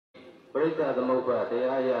ပရိသတ်သမုပ္ပါတ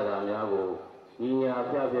ရားရတာများကိုညီညာ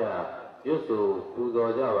ဖြဖြရွတ်ဆိုပူ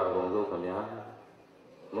ဇော်ကြပါကုန်စို့ခင်ဗျာ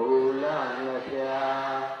မူလနှစ်ဖြာ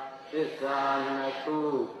သစ္စာနှစ်ခု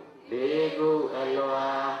လေးခုအလွာ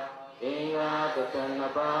အင်္ဂါ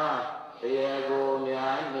12ပါးတရားကို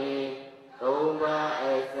များနေသုံးပါးအ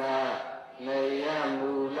စနေရ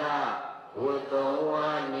မူလဝတ္တဝါ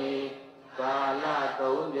နေကာလ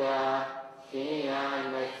သုံးပြရှင်းရ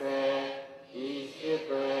20ဤရှိ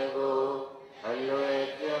ပေကိုအလွယ်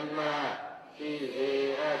ပြမရှိစေ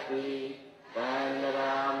အပ်သည်တဏ္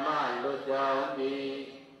ဍာမလွတ်ကြောင်းသည်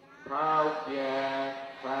ဖောက်ပြန်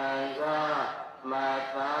ခံစားမ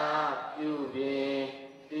သာပြုပြင်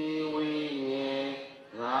ဒီဝိညာဉ်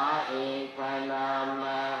ငါအင်ခန္ဓာ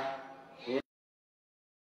မှာ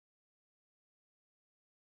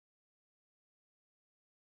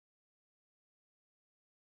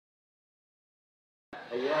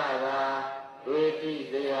အရာသာတွေးကြည့်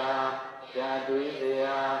စရာရှားတွေးစ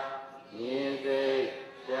ရာမြင်စိတ်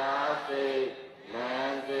ရှားစိတ်နာ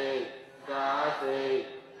မ်စိတ်စားစိတ်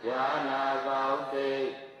ဉာဏ်ကောင်းစိတ်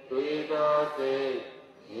တွေးတော်စိတ်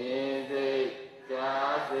မြင်စိတ်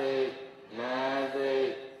ရှားစိတ်နာမ်စိတ်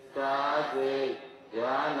စားစိတ်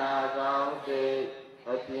ဉာဏ်ကောင်းစိတ်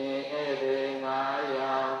အပြင်ဧည့်သည်9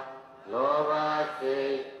ယောက်လောဘစိ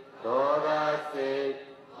တ်ဒေါသစိတ်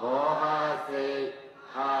မောဟစိတ်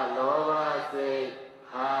အာလောဘစိတ်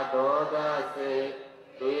အာဒေါသစိတ်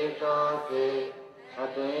ဒေသောစိတ်အ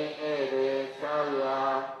တွင်ဧည့်သည်6ယော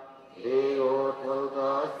က်ဒီကိုထုတ်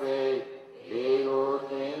သောစိတ်ဒီကို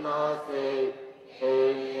သင်သောစိတ်အိ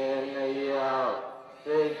မ်ရဲ့2ယောက်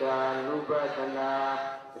စိတ်ဓာနုပဒနာ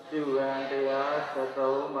အရှုခံတရား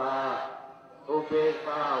73ပါးဥပေက္ခ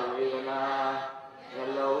ဝေဒနာနှ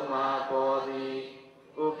လုံးမှာပေါ်သည်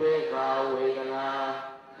ဥပေက္ခဝေဒနာ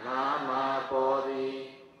နားမှာပေါ်သည်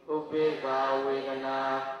ဥပေက္ခဝေဒနာ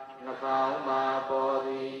နှာခေါင်းမှာပေါ်သ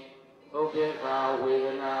ည်ဥပေက္ခဝေဒ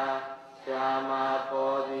နာရှားမှာ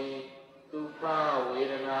ပေါ်သည်ဒုက္ခဝေ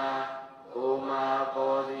ဒနာကိုယ်မှာ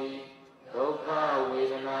ပေါ်သည်ဒုက္ခဝေ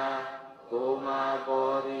ဒနာကိုယ်မှာ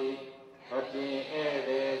ပေါ်သည်အပြင်ဧည့်သ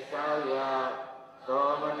ည်6ယောက်သော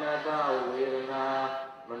မနတဝေဒနာ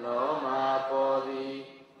မနောမှာပေါ်သည်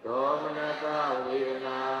ဒေါမနတဝေဒ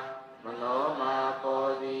နာမနောမှာ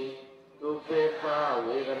ပေါ်သည်ဥပေက္ခ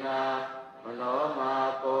ဝေဒနာမနောမှာ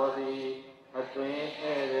ပေါ်သည်အတွင်ဧ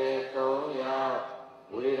ည့်သည်3ယောက်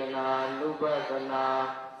ဝေဒနာနုပဒနာ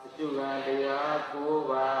အရှုခံတရား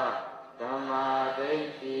9ပါးဓမ္မာဒိဋ္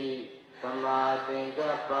ဌိသမာသင်္က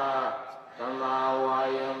ပ္ပသမာဝါ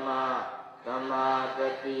ယမသမာတ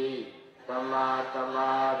တိသမာသ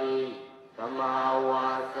မာဓိသမာဝါ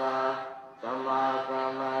စာသမာက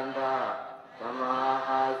မ္မန္တသမာ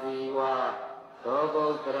အာဇီဝသောဂု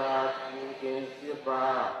တ္တရာသင်္ကေ7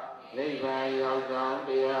ပါးနိဗ္ဗာန်ရောက်ကြောင်းတ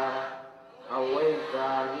ရားအဝိဇ္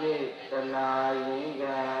ဇာနှင့်တဏှာရင်းက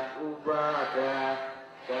ဥပါဒံ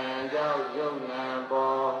ကံကြောင့်ယုံနာ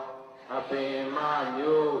ပေါ်အပင်မ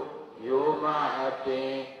မျိုးမျိုးမအပ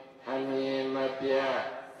င်အမြင်မပြတ်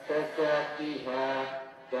သက်သက်တိဟံ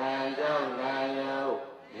ကံကြောင့်နာ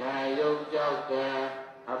ယုတ်ကြောင့်ကံ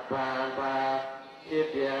အပံပံဖြစ်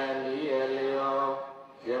ပြန်ဤအလျော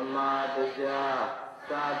ယမတရား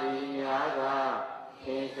သာတိများကသ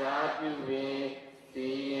င်္ချာပြုပြီးစီ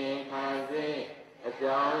ရင်ခံစဉ်အ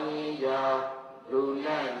ကြောင်းရင်းကြောင့်လူ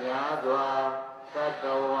နှင့်များစွာသတ္တ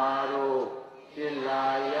ဝါတို့ဖြစ်လာ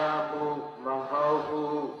ရမှုမဟုတ်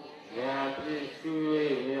ဘူးဉာဏ်ဖြစ်ရှု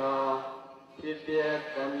၍မျောဖြစ်ပြ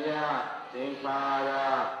သမျှသင်္ခါရ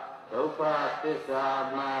ဒုက္ခသစ္စာ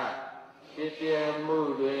မှဖြစ်ပြမှု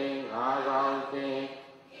တွင်ငါကောင်းခြင်း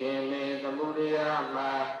ခင်မင်သမုဒယမှ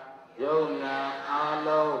ယုံနာအာ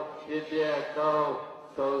လုံးဖြစ်ပြသော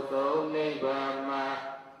သုဆုံးနိဗ္ဗာန်မှ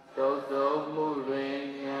သုဆုံးမှုတွင်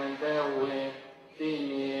ဉာဏ်သက်ဝင်သိ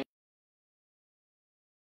မြင်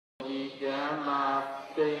ဤကံမှာ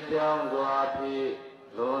စိတ်ပြောင်းစွာဖြင့်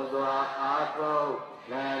လွန်စွာအားထုတ်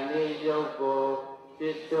နာနိယုတ်ကိုဖြ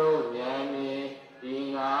စ်ချုပ်ဉာဏ်မြင်ဒီ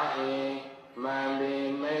ငါအင်မံပင်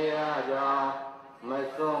မရကြောင်းမ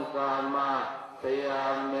စွန့်ကာမဆရာ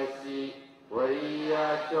မရှိဝရိယ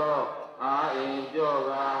လျှော့အာအင်ကြော့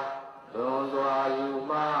ကလွန်စွာယူ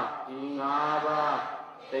မှဒီ5ပါး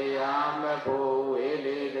တရားမဖို့ဝေ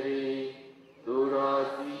လေတည်းသူတော်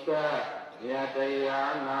စီကမြတ်တ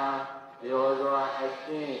ရားနာပြောစွာအ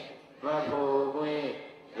ရှင်းမဖို့တွင်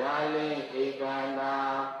ရလင်းဧကန္တာ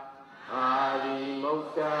အာဒီမုက္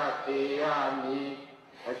ခတေယမိ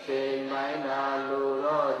အချိန်တိုင်းသာလို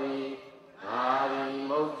တော့သည်အာဒီ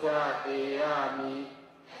မုက္ခတေယမိ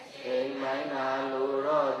အချိန်တိုင်းသာလို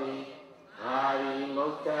တော့သည်အာဒီမု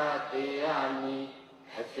က္ခတေယမိ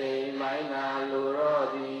အချိန်တိုင်းသာလိုတော့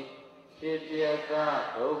သည် က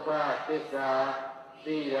ဒုက္ခသစ္စာ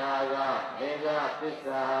သိရာကမေဃသစ္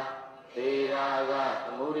စာသေရာကသ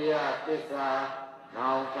မုဒယသစ္စာ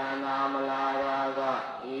နောင်ခန္ဓာမလာရာက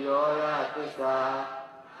ဤရောဓသစ္စာ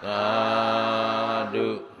သာဓု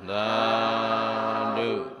သာဓု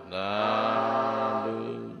သာဓု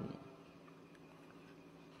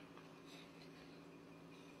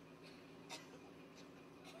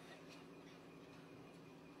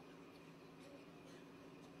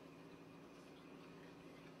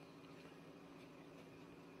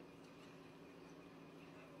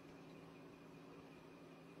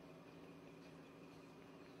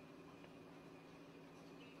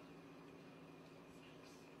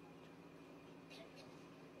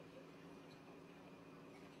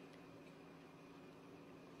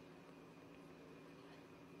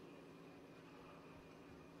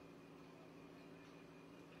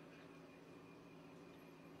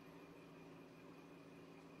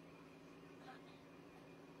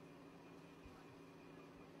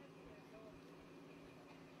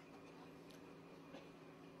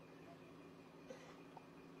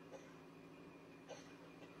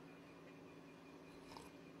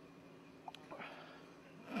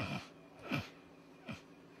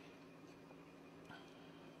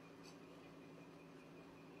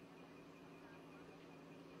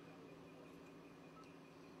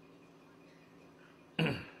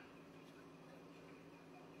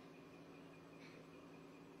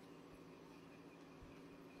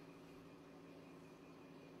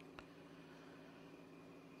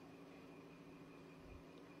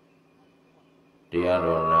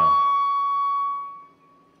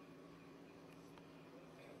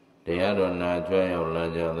တရားတော်နာကြွရောက်လာ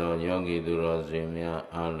ကြသောယောဂီသူတော်စင်များ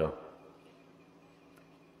အားလုံး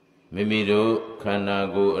မိမိတို့ခန္ဓာ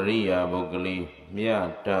ကိုယ်အရိယာပုဂ္ဂလိမြတ်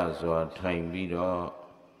တစွာထိုင်ပြီးတော့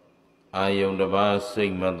အာယုန်တစ်ပါးစိ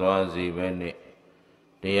တ်မသွားစေဘဲနဲ့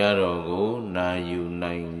တရားတော်ကိုနာယူ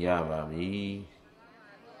နိုင်ကြပါပြီ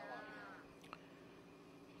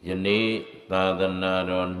ယနေ့သာသနာ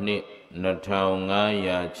တော်နှစ်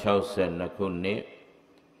2562ခုနှစ်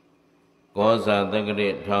ကောဇာတက္က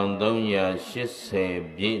ရာ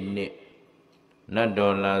1380ပြည့်နှစ်နတ်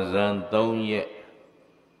တော်လာဇန်3ရက်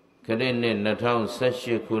ခရစ်နှစ်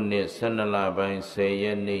2018ခုနှစ်12လပိုင်း10ရ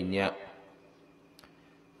က်နေ့ည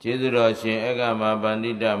ကျေးဇူးတော်ရှင်အဂမပန္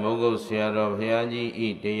တိတမုဂုတ်ဆရာတော်ဘုရားကြီးဤ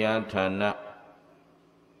တရားဌာန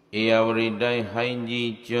ဧရာဝတီတိုင်းဟိုင်း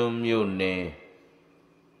ကြီးကျွန်းမြို့နယ်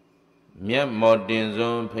မြတ်မော်တင်စွ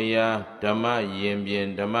န်းဖရာဓမ္မရင်ပြင်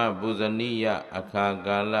ဓမ္မပူဇနီယအခါ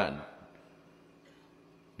ကာလ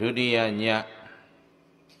ဒုတိယည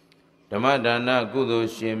ဓမ္မဒါနကုသိုလ်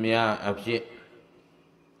ရှင်များအဖြစ်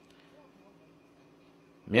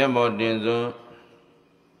မြတ်မော်တင်စွန်း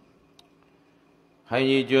ဟိုင်း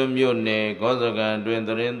ကြီးကျွန်းမြို့နယ်ကောဇကံတွင်သ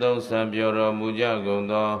ရင်သုံးစံပြော်တော်မူကြကုန်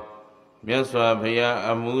သောမြတ်စွာဘုရား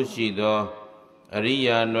အမှုရှိသောအရိ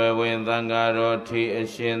ယာနွယ်ဝင်သံဃာတော်ထေအ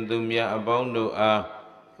ရှင်သူမြတ်အပေါင်းတို့အား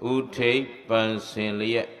ဥထိပ်ပန်ဆင်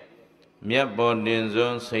လျက်မြတ်ဘောတင်စွ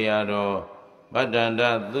န်းဆရာတော်ဗတ္တန္တ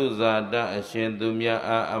သုဇာတအရှင်သူမြတ်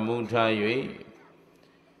အားအမှုထား၍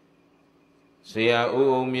ဆရာဦး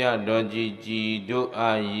အုံမြတ်တော်ကြီးတို့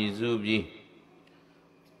အားရည်စူးပြီး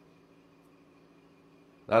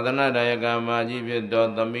သာသနာတရားကမာကြီးဖြစ်တော်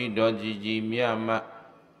သမီးတော်ကြီးမြတ်မ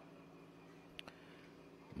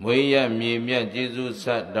မွေးရမြေမြတ်ကျေးဇူးဆ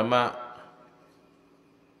က်ဓမ္မ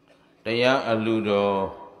တရားအလူတော်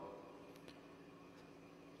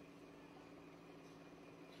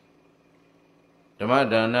ဓမ္မ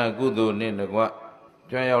ဒါနကုသိုလ်နှင့်တကွ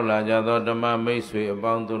ကြွရောက်လာကြသောဓမ္မမိတ်ဆွေအ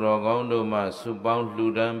ပေါင်းသူတော်ကောင်းတို့မှစုပေါင်းလှူ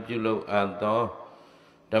ဒန်းပြုလုပ်အပ်သော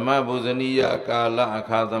ဓမ္မပူဇနီယကာလအ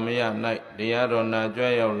ခါသမယ၌တရားတော်နာကြွ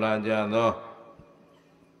ရောက်လာကြသော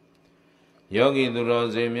ယောဂီသူတော်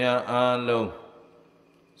စင်များအားလုံး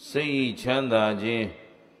စိတ်ချမ်းသာခြင်း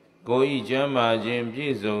ကိုယ်ဤကျမ်းမာခြင်းပြ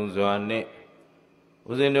ည့်စုံစွာနဲ့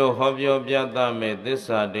ဦးဇင်းတို့ဟောပြောပြသမဲ့သစ္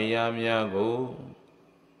စာတရားများကို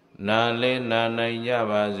နာလဲနာနိုင်ကြ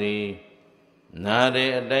ပါစေနာ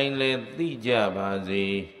တဲ့အတိုင်းလဲသိကြပါစေ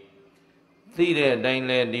သိတဲ့အတိုင်း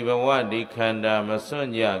လဲဒီဘဝဒီခန္ဓာမစွန့်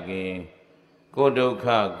ကြခင်ကိုယ်ဒုက္ခ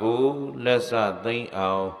ကိုလက်စသိမ့်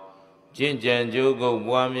အောင်ကျင့်ကြံကြိုးကုပ်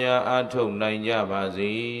ပွားများအားထုတ်နိုင်ကြပါစေ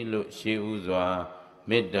လို့ရှေးဥစွာ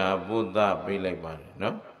မေတ္တာပုဒ်သပေးလိုက်ပါတယ်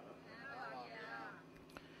နော်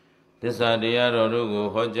သစ္စာတရားတော်တို့ကို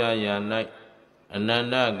ဟောကြားရာ၌အနန္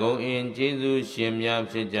တဂုဏ်အင်ကျေးဇူးရှင်များ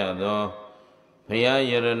ဖြစ်ကြသောဘုရား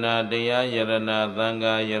ယရဏတရားယရဏသံ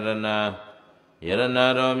ဃာယရဏယရဏ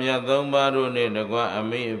တော်မြတ်သုံးပါးတို့နှင့်တကွအ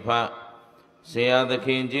မိအဖဆရာသခ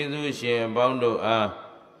င်ကျေးဇူးရှင်အပေါင်းတို့အား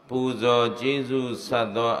ပူဇော်ကျေးဇူးဆက်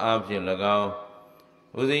သောအားဖြင့်၎င်း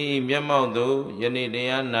ဥစဉ်ဤမျက်မှောက်သို့ယနေ့တ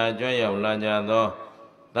ရားနာကြွရောက်လာကြသော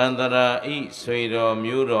တန်တရာဤဆွေတော်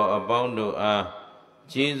မျိုးတော်အပေါင်းတို့အား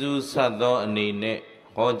ကျေးဇူးဆက်သောအနေနဲ့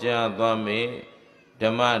ဟောကြားသွားမယ်ဓ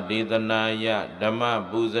မ္မဒေသနာယဓမ္မ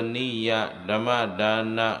ပူဇနီယဓမ္မဒါ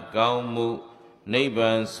နကောင်းမှုနိဗ္ဗာ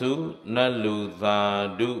န်စုနတ်လူသာ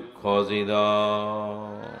ဓုခေါ်စေ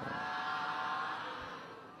သော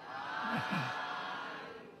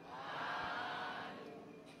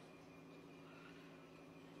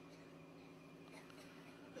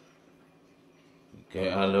ကဲ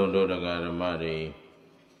အလုံးတို့တရားဓမ္မတွေ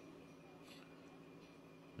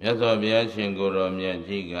မြတ်စွာဘုရားရှင်ကိုယ်တော်မြတ်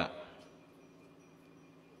ကြီးက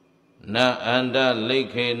နအန္တလိ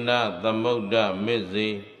ခေနသမုဒ္ဒမစ္စေ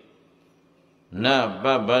နပ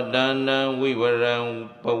ပ္ပတန္တံဝိဝရံ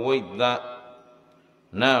ပဝိတ္တ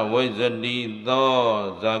နဝိဇ္ဇတိသော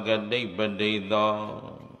ဇာဂတိပတိသော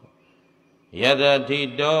ယတထိ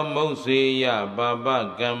တောမုစ္စေယပါပ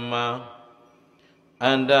ကမ္မအ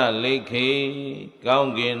န္တလိခေကော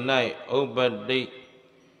င်းကင်၌ဥပတိ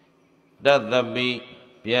တတပိ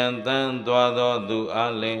ပြန်တန်းသွားသောသူ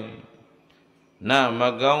အားလည်းနမ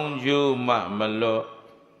ကောင်းကျိုးမမလော့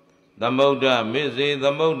သမုဒ္ဒမစ္စေသ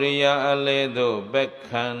မုဒ္ဒရာအလဲသို့ပက္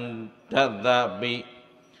ခံတတပိ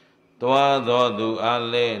သွားသောသူအား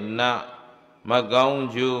လည်းနမကောင်း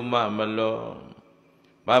ကျိုးမမလော့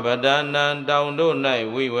ပပဒနာတောင်တို့၌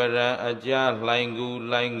ဝိဝရံအကြာလှိုင်ကူ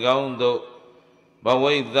လှိုင်ကောင်းသို့ဘ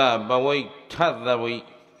ဝိသဘဝိထသဝိ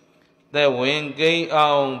သက်ဝင်ကိန်း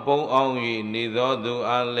အောင်ပုံအောင်၍နေသောသူ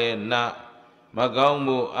အားလည်းနမကောင်း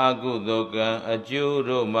မှုအကုသိုလ်ကံအကျိုး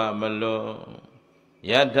တို့မှမလွန်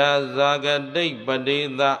ယထာဇာဂတိပတိ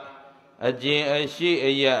သအကျင့်အရှိအ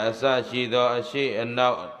ယအစရှိသောအရှိအ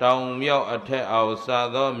နောက်တောင်မြောက်အထက်အောက်စ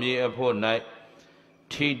သောမြေအဖို့၌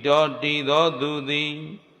ထီတော်တည်သောသူသည်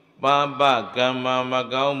ပါပကမ္မမ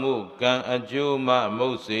ကောင်းမှုကံအကျိုးမှမု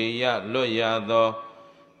တ်စေရလွတ်ရသော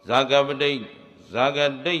ဇာဂ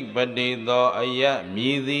တိပတိသောအယမြ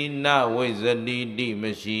ည်သည်နဝိဇ္ဇတိတိမ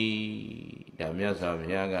ရှိဒါမြတ်စွာဘု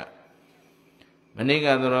ရားကမနေ့က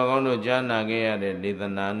သူတော်ကောင်းတို့ကြားနာခဲ့ရတဲ့ဒေသ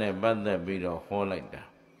နာနဲ့ပတ်သက်ပြီးတော့ဟောလိုက်တာ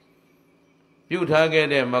ပြုထားခဲ့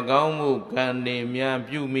တဲ့မကောင်းမှုကံတွေများ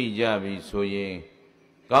ပြုမိကြပြီဆိုရင်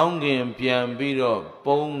ကောင်းကင်ပြန်ပြီးတော့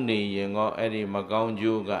ပုံနေရင်ကောအဲ့ဒီမကောင်း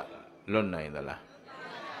ကျိုးကလွတ်နိုင်သလား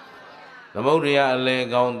သမုဒ္ဒရာအလဲ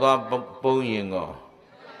ကောင်းသွားပုံရင်ကော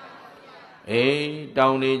တော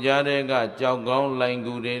င်တွေကြားတဲ့ကကြောက်ကောင်းလိုင်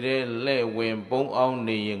ကူတွေတဲ့လက်ဝင်ပုံအောင်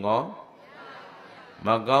နေရင်ကောမ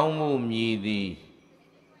ကောင်းမှုမြည်သည်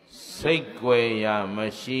စိတ်ကြွယ်ရာမ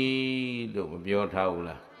ရှိလို့မပြောထားဘူး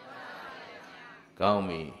လားကောင်း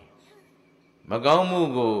ပြီမကောင်းမှု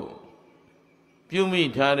ကိုပြုမိ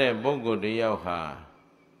ထားတဲ့ပုဂ္ဂိုလ်တယောက်ဟာ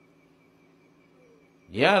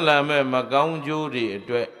ရလာမဲ့မကောင်းကျိုးတွေအ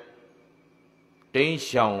တွက်တိမ်း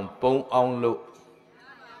ရှောင်ပုံအောင်လို့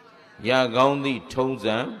ရကောင်းသည့်ထုံး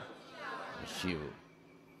စံမရှိဘူး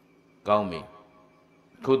ကောင်းပြီ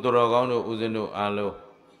ခုတော်ကောင်းတို့ဦးဇင်းတို့အားလုံး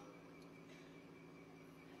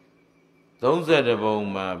32ပုံ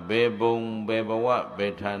မှာဘယ်ပုံဘယ်ဘဝဘ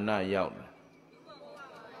ယ်ဌာနရောက်လဲ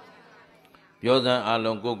ပြောစမ်းအား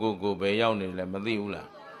လုံးကိုဘယ်ရောက်နေလဲမသိဘူးလား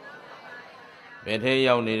ဘယ်ထဲ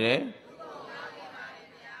ရောက်နေလဲ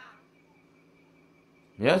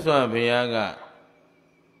မြတ်စွာဘုရားက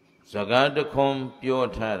စကားတခွန်းပြော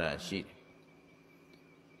ထားတာရှိတယ်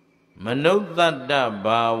မနုဿတ္တ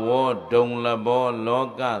ဘာဝဒုံလဘောလော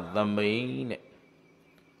ကသမိန်တဲ့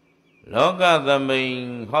လောကသမိန်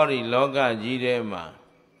ဟောဒီလောကကြီးထဲမှာ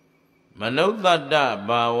မနုဿတ္တ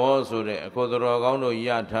ဘာဝဆိုတဲ့အခေါ်တော်ကောင်းတို့ရ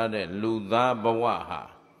ထားတဲ့လူသားဘဝဟာ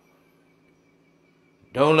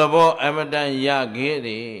ဒုံလဘောအမတန်ရခဲ့တ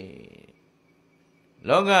ယ်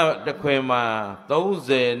လောကတစ်ခွင်မှာ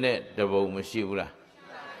30နဲ့တပုံမရှိဘူးလား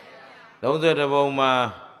30ပုံမှာ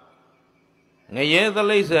ငရဲသ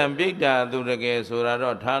လိษံပြိတ္တာသူတကယ်ဆိုတာ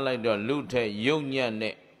တော့ထားလိုက်တော့လူထက်ယုတ်ညံ့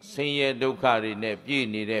နဲ့ဆင်းရဲဒုက္ခတွေနဲ့ပြည့်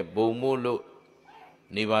နေတဲ့ဘုံမို့လို့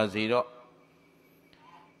နေပါစီတော့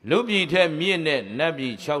လူပြည်ထက်မြင့်တဲ့နတ်ပြ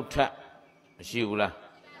ည်6ထပ်မရှိဘူးလား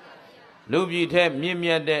လူပြည်ထက်မြင့်မြ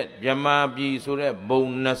တ်တဲ့ဗြဟ္မာပြည်ဆိုတဲ့ဘုံ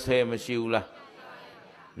20မရှိဘူးလား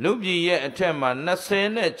လူပြည်ရဲ့အထက်မှာ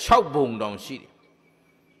26ဘုံတောင်ရှိတယ်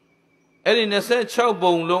အဲ့ဒီ26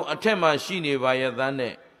ဘုံလုံးအထက်မှာရှိနေပါရဲ့သား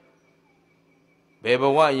နဲ့ဘယ်ဘ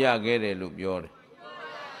ဝရခဲ့တယ်လို့ပြောတယ်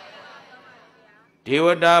ဒေဝ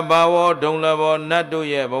တာဘာဝဒုံလဘောနတ်တို့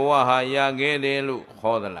ရဲ့ဘဝဟာရခဲ့တယ်လို့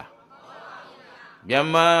ဟောသလားဗြဟ္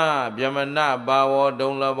မဏဘာဝ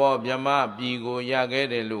ဒုံလဘောဗြဟ္မပြည်ကိုရခဲ့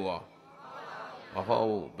တယ်လို့ဟောမဟုတ်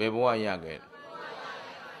ဘူးဘယ်ဘဝရခဲ့တယ်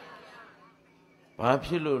ဘာဖြ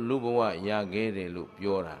စ်လို့လူဘဝရခဲ့တယ်လို့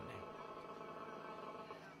ပြောတာလဲ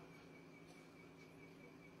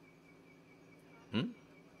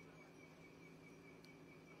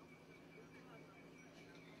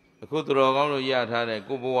အခုသူတော်ကောင်းတို့ရထားတဲ့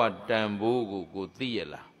ကိုဘဝတန်ဖိုးကိုသိရ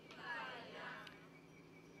လား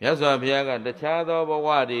မြတ်စွာဘုရားကတခြားသောဘဝ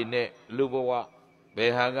တွေနဲ့လူဘဝဘ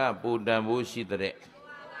ယ်ဟာကပူတန်ဖိုးရှိတဲ့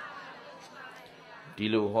ဒီ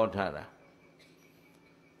လိုဟောထားတာ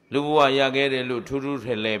လူဘဝရခဲ့တယ်လို့ထူးထူး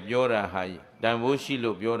ထဲလဲပြောတာဟာတန်ဖိုးရှိ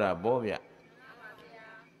လို့ပြောတာပေါ့ဗျ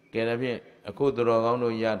ကဲဒါဖြင့်အခုသူတော်ကောင်း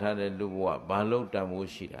တို့ရထားတဲ့လူဘဝဘာလို့တန်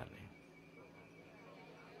ဖိုးရှိတာလဲ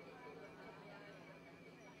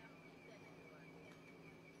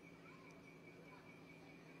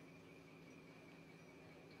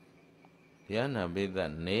ဉာဏ်ပိဋက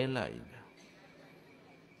နဲလိုက်တာ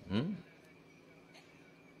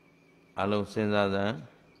အလုံးစဉ်းစားစမ်း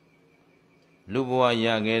လူဘဝရ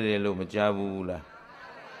ခဲ့တယ်လို့မကြားဘူးလား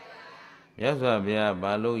မြတ်စွာဘုရား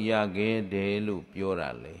ဘာလို့ရခဲ့တယ်လို့ပြောတာ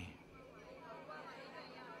လဲ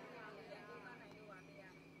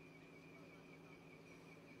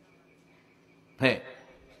ဟဲ့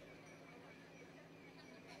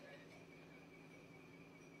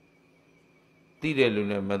သိတယ်လူ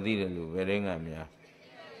နဲ့မသိတယ်လူဘယ်တဲ့ငါများ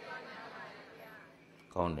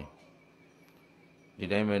ကောင်းတယ်ဒီ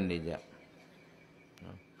တိုင်းပဲနေကြ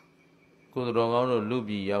ကိုယ်တော်ကောင်းတို့လူ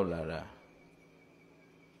ပြည်ရောက်လာတာ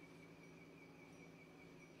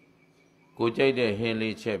ကိုကြိုက်တဲ့ဟင်း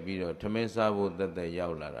လေးချက်ပြီးတော့ထမင်းစားဖို့တက်ရော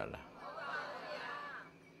က်လာတာလား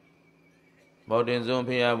မော်တင်စွန်း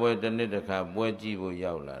ဖျားပွဲတစ်နှစ်တစ်ခါပွဲကြည့်ဖို့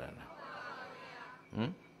ရောက်လာတာလား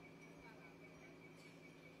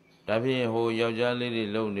ဒါဖြင့်ဟိုယောက်ျားလေးတွေ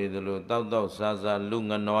လုံနေသလိုတောက်စားစားလူ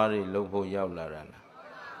ငနွားတွေလုံဖို့ရောက်လာတာလား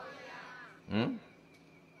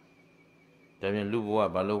ဒါဖြင့်လူဘဝ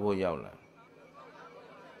ဘာလို့ဖို့ရောက်လာ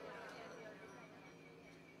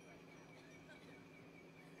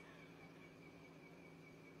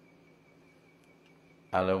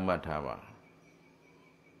အလုံးမှတ်ထားပါ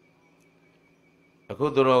အခု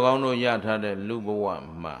သူတော်ကောင်းတို့ရထားတဲ့လူဘဝ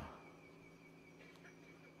မှာ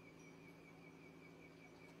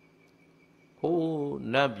ဟိုး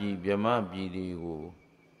နတ်ပြည်ဗြဟ္မပြည်တွေကို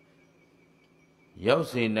ရောက်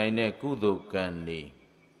စေနိုင်တဲ့ကုသိုလ်ကံတွေ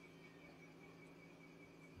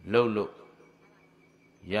လှုပ်လို့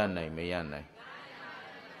ရနိုင်မရနိုင်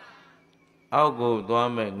အောက်ကိုသွား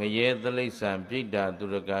မဲ့ငရဲတိရစ္ဆာန်ပြိတ္တာသူ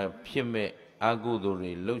ရကဖြစ်မဲ့အကုသိုလ်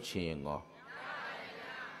တွေလှုပ်ချင်ရင်ကော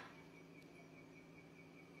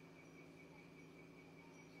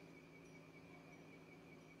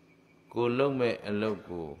ကိုလှုပ်မဲ့အလုပ်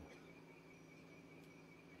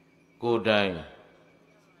ကိုယ်တိုင်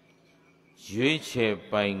ရွေးချယ်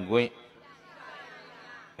ပိုင်ခွင့်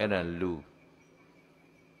အဲ့ဒါလူ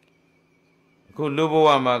အခုလူဘဝ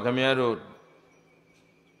မှာခမည်းတော်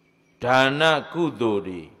ဒါနကုသိုလ်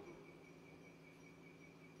တွေ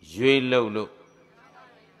ရွေးလို့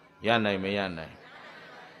ရနိုင်မရနိုင်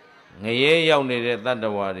ငရဲရောက်နေတဲ့တတ္တ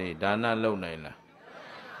ဝါတွေဒါနလုပ်နိုင်လား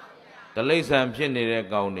တိရစ္ဆာန်ဖြစ်နေတဲ့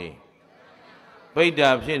ကောင်တွေပိဋ္ဌာ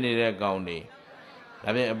ဖြစ်နေတဲ့ကောင်တွေဒါ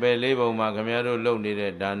ဖြင့်အပယ်လေးပုံမှာခမည်းတော်လုပ်နေ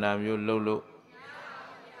တဲ့ဒါနမျိုးလုပ်လို့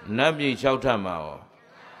နတ်ပြည်၆ထပ်မှာရော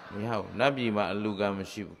မရဘူးနတ်ပြည်မှာအလူကံမ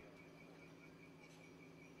ရှိဘူး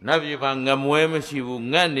နတ်ပြည်မှာငမွဲမရှိဘူး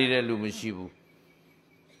ငတ်နေတဲ့လူမရှိဘူး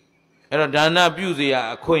အဲ့တော့ဒါနပြုเสีย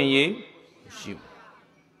အခွင့်အရေးမရှိဘူး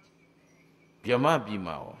ဗြဟ္မပြည်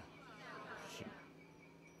မှာရောရှိ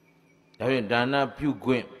ဒါဖြင့်ဒါနပြု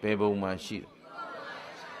ခွင့်ဘယ်ပုံမှာရှိတယ်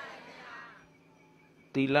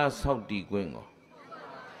သီလဆောက်တည်ခွင့်ကို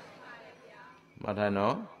မှတ်ထား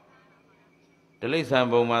နော်တိရစ္ဆာန်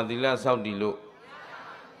ဘုံမှာသီလဆောက်တည်လို့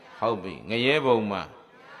ဟုတ်ပြီငရဲဘုံမှာ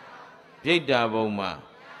ပြိတ္တာဘုံမှာ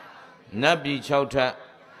နတ်ပြည်၆ထပ်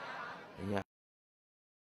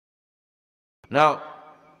နောက်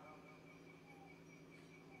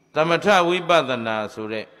သမထဝိပဿနာဆို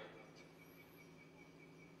တဲ့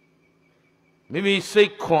မိမိစိ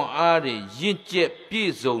တ်ခွန်အားတွေရင့်ကျက်ပြ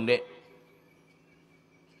ည့်စုံတဲ့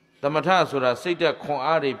သမထဆိုတာစိတ်ဓာတ်ခွန်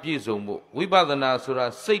အားတွေပြည့်စုံဖို့ဝိပဿနာဆိုတာ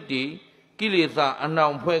စိတ်တွေကိလေသာအနှော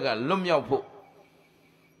င်ဖွဲ့ကလွတ်မြောက်ဖို့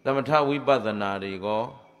သမထဝိပဿနာတွေကို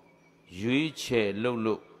ရွေးချယ်လို့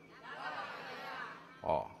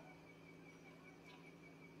ဟော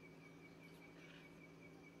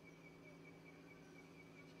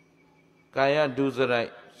ကာယဒုစရို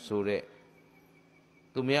က်ဆိုတဲ့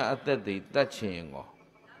သူများအသက်တွေတတ်ချင်ရော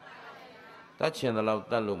တတ်ချင်တယ်လို့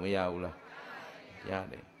တတ်လို့မရဘူးလားရ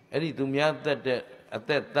တယ်အဲ့ဒီသူများတတ်တဲ့အသ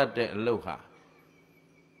က်တတ်တဲ့အလုပ်ဟာ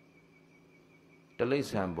တိရစ္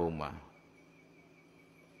ဆာန်ဘုံမှာ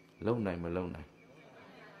လုံနိုင်မလုံနိုင်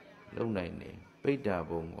လုံနိုင်နေပိဋ္ဌာ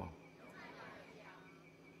ဘုံကို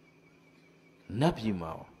နတ်ပြည်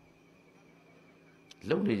မှာ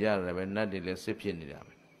လုံနေကြရတယ်ပဲနတ်တွေလည်းစစ်ဖြစ်နေတာ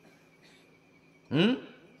ပဲ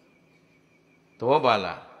သဘောပါ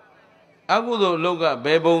လား ကုသိုလ်အလုပ်ကဘ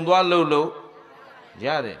ယ်ပုံသွားလုပ်လို့ရ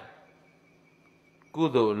တယ်ကု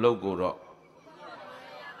သိုလ်အလုပ်ကိုတော့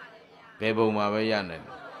ဘယ်ပုံမှာပဲရနိုင်တ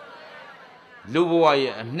ယ်လူဘဝ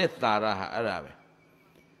ရဲ့အနှစ်သာရဟာအဲ့ဒါပဲ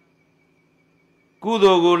ကု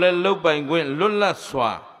သိုလ်ကိုလည်းလုပ်ပိုင်ခွင့်လွတ်လပ်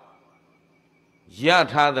စွာရ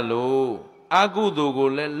ထားသလိုအကုသိုလ်ကို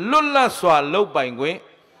လည်းလွတ်လပ်စွာလုပ်ပိုင်ခွင့်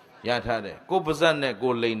ရထားတယ်ကိုပါဇက်နဲ့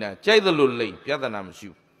ကိုလိန်တာကြိုက်သလိုလိန်ပြဿနာမရှိ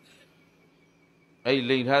ဘူးအဲ့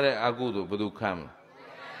လိန်ထားတဲ့အကုသိုလ်ဘယ်သူခံမလဲ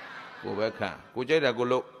ကိုပဲခံကိုကြိုက်တာကို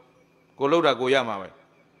လုပ်တာကိုရမှာပဲ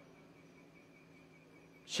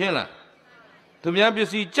ရှင်းလားသူများပစ္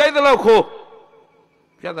စည်းကြိုက်သလောက်ခိုး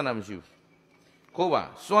ပြဿနာမရှိဘူးခိုးပါ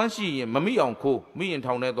စွမ်းရှိရင်မမိအောင်ခိုးမိရင်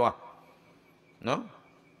ထောင်ထဲသွားနော်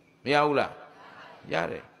မရဘူးလားရ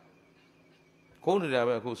တယ်ခိုးနေတာ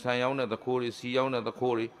ပဲအခုဆန်ရောင်းတဲ့သခိုးတွေစီရောင်းတဲ့သ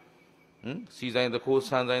ခိုးတွေစီဆိုင်သခိုးဆ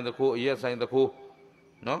န်ဆိုင်သခိုးအရက်ဆိုင်သခိုး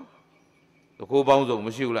နော်သခိုးပေါင်းစုံမ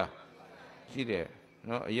ရှိဘူးလားရှိတယ်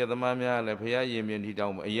နော်အရက်သမားများလည်းဖရာရင်မြင်ထီတော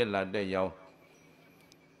င်းအရက်လာတက်ရောင်း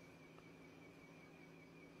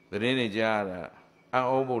သတင်းတွေကြားရတာအံ့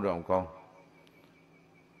ဩဖို့တောင်ကောင်း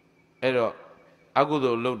အဲ့တော့အကု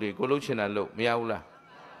သိုလ်လုပ်တွေကိုလုပ်ချင်တာလုပ်မရဘူးလား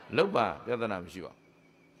လုပ်ပါပြဿနာမရှိပါ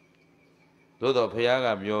သို့တော့ဖရာက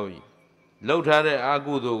ပြောပြီလှုပ်ထားတဲ့အ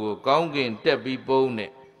ကုသိုလ်ကိုကောင်းကင်တက်ပြီးပုံး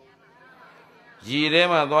တဲ့ရေထဲ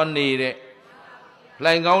မှာသွားနေတဲ့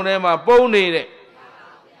လှိုင်ကောင်းထဲမှာပုံးနေတဲ့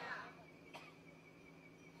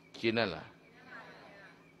ရှင်းလား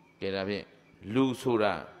ကဲဒါဖြင့်လူဆို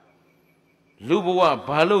တာလူဘဝ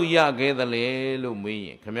ဘာလို့ရခဲ့သလဲလို့မေးရ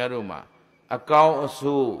င်ခင်ဗျားတို့မှာအကောင်းအ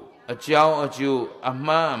ဆိုးအကြောင်းအကျိုးအ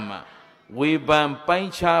မှားအမှန်ဝေဖန်ပို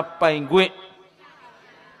င်းခြားပိုင်ခွင့်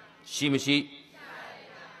ရှိမရှိ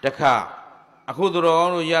တခါအခုသူတော်ကော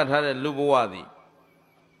င်းတို့ရထားတဲ့လူဘဝသည်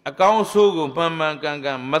အကောင်းဆိုးကိုမှန်မှန်ကန်က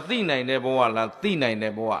န်မသိနိုင်တဲ့ဘဝလားသိနိုင်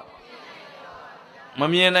တဲ့ဘဝမ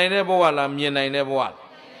မြင်နိုင်တဲ့ဘဝလားမြင်နိုင်တဲ့ဘဝဘာ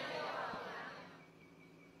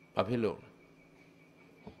ဖြစ်လို့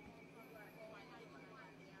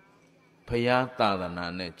ဖရာသာသနာ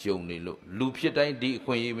နဲ့ကြုံနေလို့လူဖြစ်တိုင်းဒီအ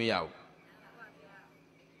ခွင့်အရေးမရဘူး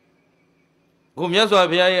ကိုမြတ်စွာ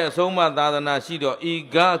ဘုရားရဲ့အဆုံးအမသာသနာရှိတော့ဤ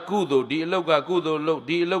ကကုသိုလ်ဒီအလုတ်ကကုသိုလ်လုပ်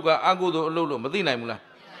ဒီအလုတ်ကအကုသိုလ်အလုတ်လို့မသိနိုင်ဘူးလား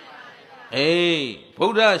အေးဗု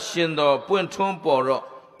ဒ္ဓရှင်တော်ပွင့်ထွန်းပေါ်တော့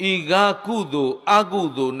ဤကကုသိုလ်အကု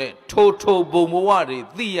သိုလ်နဲ့ထိုဘုံဘဝတွေ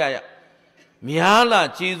သိရများလာ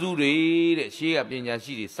ကျေးဇူးတွေတဲ့ရှေးကပညာ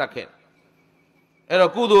ရှိတွေစက်ခဲ့အဲ့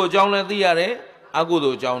တော့ကုသိုလ်အကြောင်းလည်းသိရတယ်အကု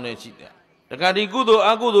သိုလ်အကြောင်းလည်းရှိတယ်တခါဒီကုသိုလ်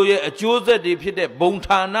အကုသိုလ်ရဲ့အကျိုးဆက်တွေဖြစ်တဲ့ဘုံ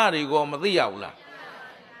ဌာနတွေကိုမသိရဘူးလား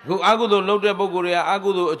ခုအကုသိုလ်လုပ်တဲ့ပုဂ္ဂိုလ်တွေကအကု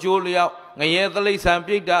သိုလ်အကျိုးလျောက်ငရဲသလိษံ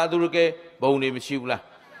ပြိတ္တာအသူရကဲဘုံတွေမရှိဘူးလား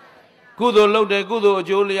ကုသိုလ်လုပ်တဲ့ကုသိုလ်အ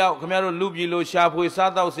ကျိုးလျောက်ခင်ဗျားတို့လူပြည်လို့ရှာဖွေ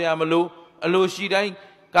စားတော့เสียမလို့အလိုရှိတိုင်း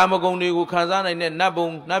ကာမဂုဏ်တွေကိုခံစားနိုင်တဲ့နတ်ဘုံ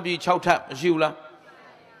နတ်ပြည်6ထပ်မရှိဘူးလား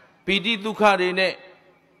ပီတိဒုက္ခတွေနဲ့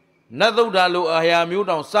နတ်သုဒ္ဓလိုအာဟာမျိုး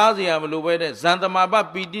တောင်စားเสียမလို့ပဲတဲ့ဇန်တမာပ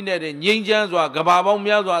ပီတိနဲ့တဲ့ငြိမ်းချမ်းစွာကဘာပေါင်း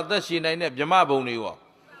များစွာအသက်ရှင်နိုင်တဲ့ဗြဟ္မဘုံတွေရော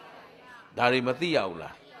ဒါတွေမသိရဘူး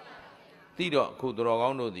လားသိတော့အခုတော်ကော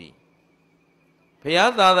င်းတို့သည်ဘု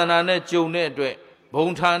ရားသာသနာနဲ့ကြုံတဲ့အတွက်ဘုံ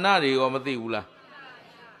ဌာနတွေရောမသိဘူးလား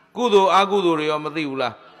ကုသိုလ်အကုသိုလ်တွေရောမသိဘူး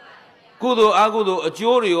လားကုသိုလ်အကုသိုလ်အ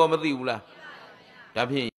ကျိုးတွေရောမသိဘူးလားဒါ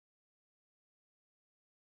ဖြင့်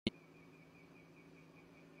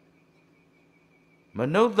မ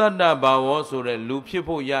နုဿတ္တဘာဝဆိုတဲ့လူဖြစ်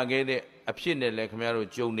ဖို့ရခဲ့တဲ့အဖြစ်နဲ့လည်းခင်ဗျားတို့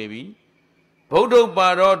ကြုံနေပြီဗုဒ္ဓပါ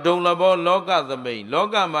တော်ဒုံလဘောလောကသမိန်လော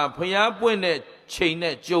ကမှာဖျားပွင့်တဲ့ချိန်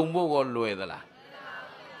နဲ့ကြုံဖို့ကိုလွယ်သလား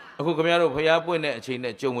အခုခင်ဗျားတို့ဖျားပွင့်တဲ့အချိန်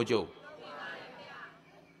နဲ့ကြုံမကြုံ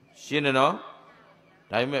ရှင်းတယ်နော်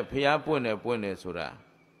ဒါပေမဲ့ဖျားပွင့်တယ်ဆိုတာ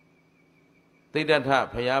သိတ္တထ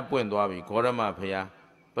ဖျားပွင့်သွားပြီဂေါရမဖျား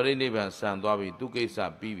ပရိနိဗ္ဗာန်ဆံသွားပြီသူကိစ္စ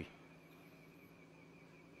ပြီးပြီ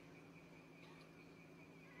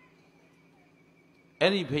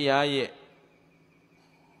အဲ့ဒီဖျားရဲ့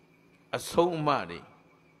အဆုံးအမတွေ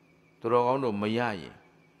သူတော်ကောင်းတို့မရရင်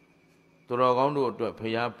သူတော်ကောင်းတို့အတွက်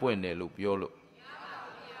ဖျားပွင့်တယ်လို့ပြောလို့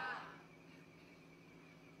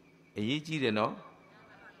အရေးကြီးတယ်နော်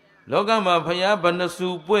လောကမှာဖျားဘဏ္ဍစု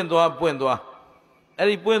ပွင့်သွားအဲ့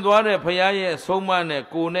ဒီပွင့်သွားတဲ့ဖျားရဲ့အဆုံးအမနဲ့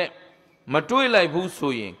ကိုနဲ့မတွေးလိုက်ဘူး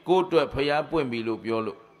ဆိုရင်ကိုအတွက်ဖျားပွင့်ပြီလို့ပြော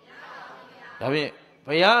လို့ဒါဖြင့်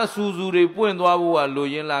ဖျားအဆူဆူတွေပွင့်သွားဖို့ကလို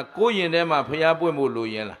ရင်းလားကိုရင်ထဲမှာဖျားပွင့်ဖို့လို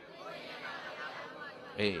ရင်းလား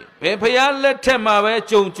အေးဘယ်ဖျားလက်ထက်မှာပဲ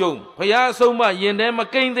ကြုံဖျားအဆုံးမရင်ထဲမ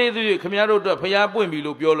ကိမ့်သေးသေးခင်ဗျားတို့အတွက်ဖျားပွင့်ပြီ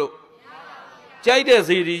လို့ပြောလို့ကြိုက်တဲ့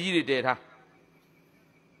စေတီကြီးတွေတည်ထား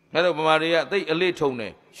ငါတို့ဗမာတွေကသိအလေးထုံတ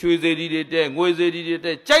ယ်ရွှေစေတီတွေတည်ငွေစေတီတွေတ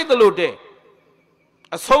ည်ကြိုက်သလိုတည်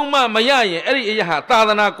အဆုံးမမရရင်အဲ့ဒီအရာဟာသာသ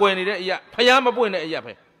နာကွယ်နေတဲ့အရာဖျားမပွင့်တဲ့အရာ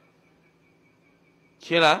ပဲ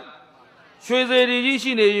ရှင်းလား ရွှေစေတီကြီး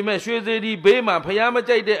ရှိနေပြီမဲ့ရွှေစေတီဘေးမှာဖျားမ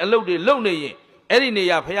ကြိုက်တဲ့အလုပ်တွေလုပ်နေရင်အဲ့ဒီနေ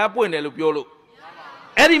ရာဖျားပွင့်တယ်လို့ပြောလို့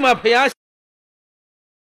အဲ့ဒီမှာဖျား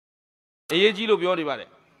အရေးကြီးလို့ပြောနေပါတယ်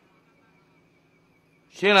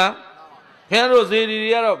ရှင်းလားခင်ဗျားတို့စေတီတွေ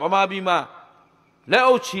ကတော့ဗမာပြည်မှာလက်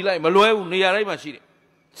အုပ်ချီလိုက်မလွဲဘူးနေရာတိုင်းမှာရှိတယ်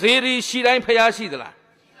စေတီရှိတိုင်းဖျားရှိသလား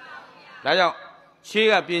ဒါကြောင့်ရှေး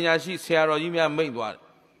ကပညာရှိဆရာတော်ကြီးများမိန့်သွားတယ်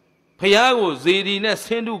ဖျားကိုစေတီနဲ့ဆ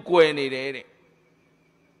င်းတုကွယ်နေတယ်တဲ့ခင်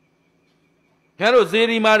ဗျားတို့စေ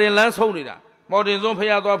တီမှာတင်လမ်းဆုံးနေတာမော်တင်စွန်း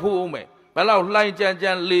ဖျားသွားဖို့အောင်မယ်ဘယ်လောက်လှိုင်းကြမ်းကြ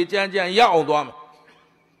မ်းလေကြမ်းကြမ်းရောက်အောင်သွားမယ်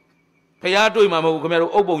ဖျားတွေ့မှာမဟုတ်ဘူးခင်ဗျား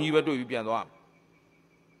တို့အုပ်ပုံကြီးပဲတွေ့ပြီးပြန်သွား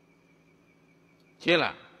ရှင်း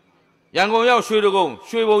လားရန်ကုန်ရောက်ရွှေတကုန်း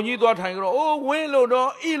ရွှေဘုံကြီးသွားထိုင်ကြတော့အိုးဝင်းလို့တော့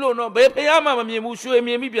ဤလို့တော့ဘယ်ဖျားမှမမြင်ဘူးရွှေ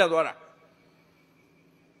မြင်ပြီးပြန်သွားတာ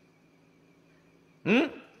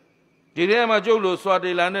ဒီထဲမှာကျုပ်လို့စွာ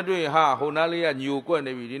တေလာနဲ့တွေ့ဟာဟိုနားလေးကညိုကွက်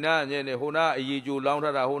နေပြီဒီနားညနေဟိုနားအရေးကြိုလောင်း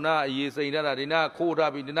ထားတာဟိုနားအရေးစိန်ထားတာဒီနားခိုး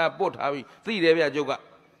ထားပြီဒီနားပုတ်ထားပြီသိတယ်ဗျကျုပ်က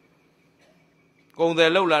ကုံတယ်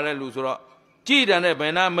လောက်လာတဲ့လူဆိုတော့ကြည်တန်တဲ့ဘ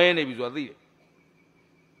ယ်နာမဲနေပြီဆိုတော့သိတယ်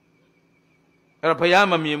အဲ့တော့ဖျား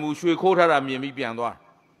မမြင်ဘူးရွှေခိုးထားတာမြင်ပြီးပြန်သွား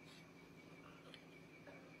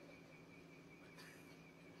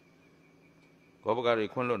ကောပကားတွေ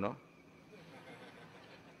ခွန်းလို့နော်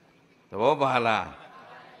သဘောပါလား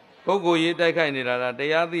ပုဂ္ဂိုလ်ရေးတိုက်ခိုက်နေတာလားတ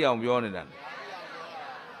ရားသိအောင်ပြောနေတာ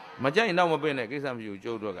မကြိုက်နောက်မပင့်တဲ့ကိစ္စမရှိဘူး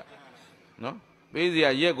ကျုပ်တို့ကနော်ပေးစရာ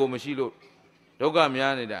ရက်ကိုမရှိလို့ဒုက္ခ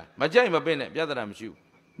များနေတာမကြိုက်မပင့်တဲ့ပြဿနာမရှိဘူး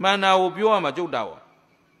မှန်တာကိုပြောရမှာကျုပ်တာပါ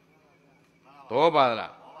သဘောပါ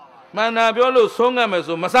လားမှန်တာပြောလို့ဆုံးငတ်မယ်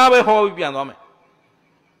ဆိုမစားပဲဟောပြီးပြန်သွားမယ်သ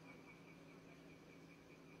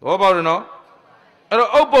ဘောပေါက်တယ်နော်အဲ့တော့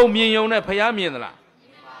အုပ်ပုံမြင်ယုံနဲ့ဖျားမြင်သလား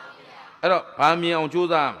အဲ့တော့ဘာမြင်အောင်ကြိုး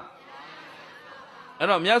စားရမှာအဲ့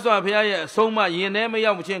တော့မြတ်စွာဘုရားရဲ့အဆုံးအမရင်ထဲမ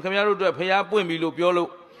ရောက်မချင်းခင်ဗျားတို့အတွက်ဘုရားပွင့်ပြီလို့ပြောလို့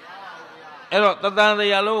အဲ့တော့တသံတ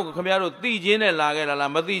ရားလုံးကိုခင်ဗျားတို့သိချင်းနဲ့လာခဲ့တာ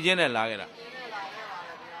လားမသိချင်းနဲ့လာခဲ့တာ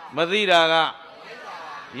မသိတာက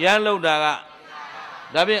ရမ်းလောက်တာက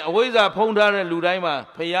ဒါဖြင့်အဝိဇ္ဇာဖုံးထားတဲ့လူတိုင်းမှာ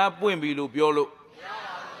ဘုရားပွင့်ပြီလို့ပြောလို့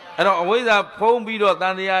အဲ့တော့အဝိဇ္ဇာဖုံးပြီးတော့တ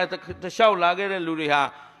န်တရားတစ်လျှောက်လာခဲ့တဲ့လူတွေဟာ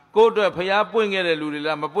ကိုယ့်အတွက်ဘုရားပွင့်ခဲ့တဲ့လူတွေ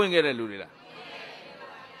လားမပွင့်ခဲ့တဲ့လူတွေလား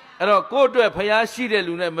အဲ့တော့ကိုယ့်အတွက်ဘုရားရှိတဲ့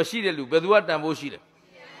လူနဲ့မရှိတဲ့လူဘယ်သူကတန်ဖို့ရှိတယ်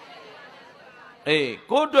အေး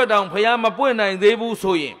ကိုယ့်အတွက်တောင်ဘုရားမပွင့်နိုင်သေးဘူး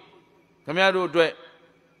ဆိုရင်ခင်ဗျားတို့အတွက်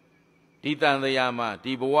ဒီတန်တရားမှာ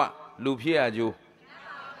ဒီဘဝလူဖြစ်ရကြိုး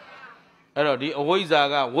အဲ့တော့ဒီအဝိဇ္ဇာ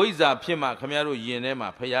ကဝိဇ္ဇာဖြစ်မှခင်ဗျားတို့ယင်ထဲမှာ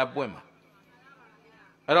ဘုရားပွင့်မှာ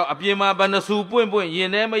အဲ့တော့အပြင်မှာဘဏ္ဍစုပွင့်ယင်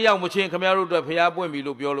ထဲမရောက်မချင်းခင်ဗျားတို့အတွက်ဘုရားပွင့်ပြီ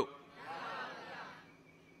လို့ပြောလို့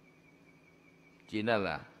ကျင်တတ်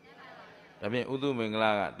လားဒါဖြင့်ဥဒုမင်္ဂ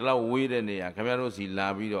လာကဒီလောက်ဝေးတဲ့နေရာခင်ဗျားတို့စီလာ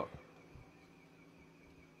ပြီးတော့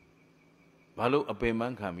ဘာလို့အပင်ပ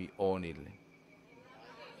န်းခံပြီးအော်နေတယ်လဲ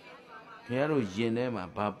ခင်ဗျားတို့ယင်ထဲမှာ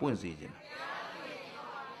ဘာပွင့်စေခြင်း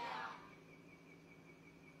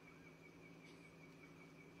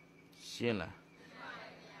ရှင်းလား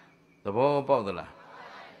သဘောပေါက်သလား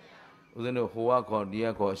ဦးဇင်းတို့ဟိုကခေါ်ဒီက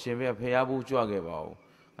ခေါ်အရှင်ဘုရားဖျားဘူးကြွခဲ့ပါဦး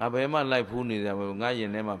ငါဘယ်မှလိုက်ဖူးနေတယ်မဟုတ်ငါယင်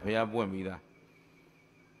ထဲမှာဖျားပွင့်ပြီးသား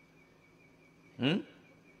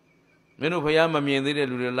မင်းတို့ဖျားမမြင်သေးတဲ့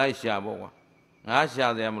လူတွေလိုက်ရှာပေါ့ကွာငါရှာ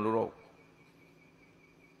တယ်မလို့တော့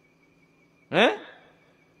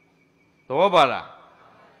သဘောပါလား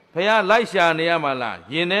ဖျားလိုက်ရှာနေရမှာလား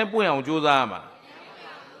ယင်ထဲပွင့်အောင်ကြိုးစားရမှာ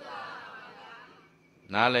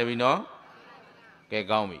နားလည်ပြီနော်ကဲ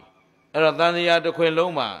ကောင်းပြီအဲ့တော့တန်တရားတစ်ခွင်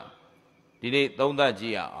လုံးမှာဒီနေ့သုံးသပ်ကြ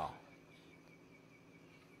ည့်ရအောင်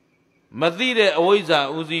မသိတဲ့အဝိဇ္ဇာ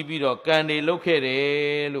ဥစည်းပြီးတော့ကံတွေလုတ်ခဲ့တ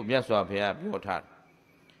ယ်လို့မြတ်စွာဘုရားပြောထားတယ်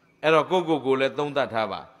အဲ့တော့ကိုလည်းသုံးသပ်ထား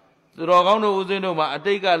ပါသူတော်ကောင်းတို့ဦးဇင်းတို့မှာအ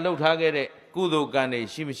တိတ်ကလှုပ်ထားခဲ့တဲ့ကုသိုလ်ကံတွေ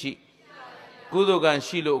ရှိမရှိကုသိုလ်ကံ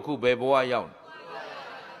ရှိလို့အခုဘယ်ဘဝရောက်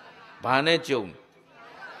ဘာနဲ့ကြုံ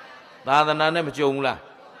သာသနာနဲ့မကြုံဘူးလား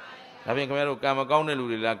ဒါဖြင့်ခင်ဗျားတို့ကံမကောင်းတဲ့လူ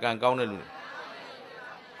တွေလားကံကောင်းတဲ့လူတွေ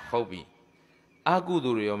ဟုတ်ပြီအကု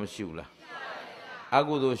သိုလ်တွေရောမရှိဘူးလားအ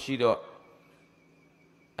ကုသိုလ်ရှိတော့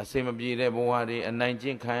အစင်မပြေတဲ့ဘဝတွေအနိုင်ကျ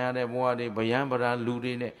င့်ခံရတဲ့ဘဝတွေဗျံပရာလူ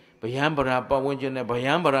တွေနဲ့ဗျံပရာပတ်ဝန်းကျင်နဲ့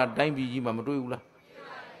ဗျံပရာတိုင်းပြည်ကြီးမှာမတွေ့ဘူးလား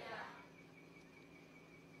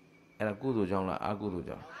အဲ့ဒါကုသိုလ်ကြောင့်လားအကုသိုလ်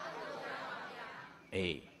ကြောင့်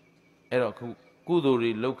အေးအဲ့တော့ကုသိုလ်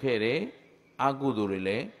တွေလုပ်ခဲ့တယ်အကုသိုလ်တွေလ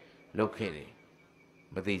ည်းလုပ်ခဲ့တယ်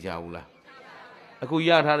မသိကြဘူးလားအခုရ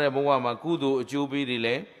ထားတဲ့ဘဝမှာကုသိုလ်အကျိုးပေးတွေလ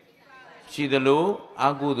ည်းရှိသလိုအ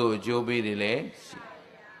ကုသိုလ်အကျိုးပေးတွေလည်းရှိ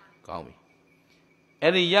ကောင်းပြီ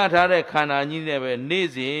အဲ့ဒီရထားတဲ့ခန္ဓာကြီးနဲ့ပဲနေ့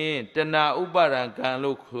စဉ်တဏှာဥပါဒံကံ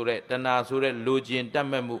လို့ဆိုတဲ့တဏှာဆိုတဲ့လိုချင်တတ်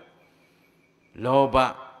မဲ့မှုလောဘ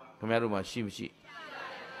ခင်ဗျားတို့မှာရှိမရှိ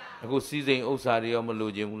အခုစည်းစိမ်ဥစ္စာတွေရောမလို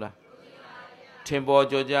ချင်ဘူးလားထင်ပေါ်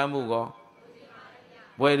ကြော်ကြားမှုကော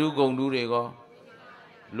ဘ Where do go do they go?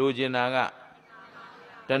 Lujinaga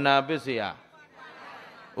Dana Pissia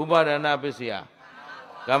Ubadana Pissia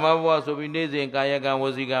Kama was of Indizin Kayagan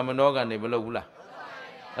was Igamanoga Nebelula.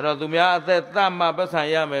 Ratumia that Tama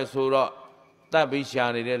Basayame Sura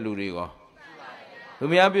Tabishani de Lurigo.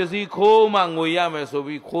 Tumiabusi Ko Manguyame so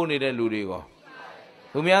we Koni de Lurigo.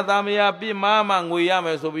 Tumiatamia be Mamma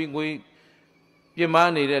Nguyame so we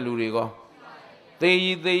Pimani de Lurigo. They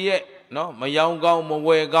yet, no, my young gown, my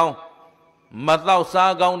way gown. Matau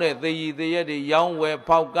Sa gown, they yet the young way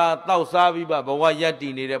Pauka, Tau Savi, but what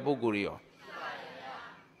yeti need a Bugurio.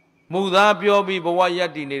 Muda Biobi, but what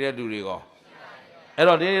yeti need a Durigo.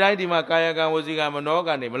 Ero de raiti ma kaya kan wasiga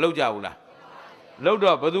manoga ne ma lau ja bu la lau do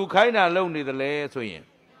badu khaina lau ne de le so yin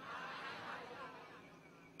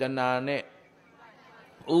tana ne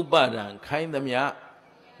upadan khain thamya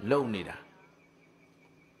lau nida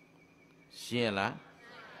shin la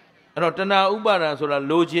ero tana upadan so la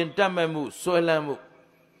lo chin tat met mu swai lan mu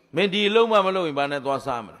min di lau ma lau yin ba ne twa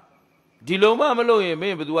sa ma le di lau ma lau yin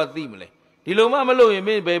min badu ka thi ma le di lau ma lau yin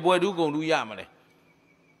min be bwe du gong du ya ma le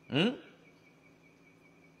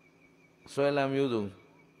Soila Mudu,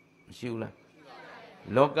 Shula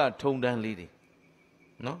Loka Tondan Lady.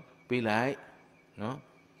 No, be like, no,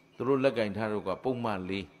 through Laga in Taruga, Puma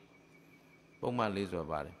Lee. Puma Lee's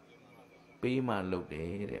about it. Pima look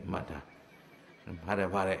the matter.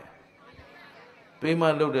 Pare.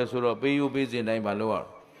 Pima look the sort of pay you busy in Naibalor.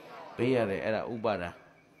 Pay at Ubada.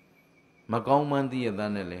 Macau Mandi and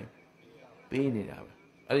Danele. Pay it up.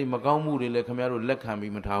 I Macau Moody like Camaro Lekami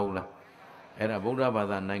Mataula. Era Buddha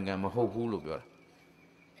Bada Nanga Mahopu Lubur.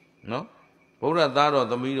 No? Buddha Dado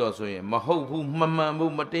the Mido Soy, Mahopu, Mamma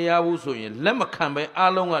Matea Soy, Lemakambe,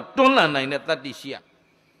 Alonga, Donla Nine at that this year.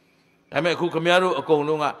 I make Kukamaro a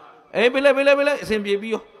Kolunga. Eh, Bella, same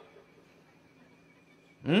baby.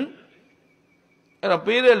 Era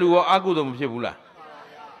Pere Lua Agudum Shebula.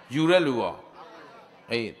 Jure Lua.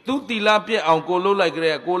 Eh, tutti lapia Uncle Lola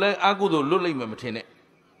Grea, Gole Agudo Lully Mamatine.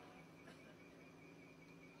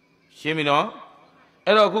 Shimino,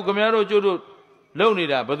 Ero Kukamaro Jodo,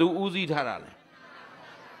 Lonida, Badu Uzi Tarale.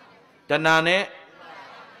 Tanane,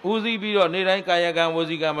 Uzi Bido, Nida Kayagan,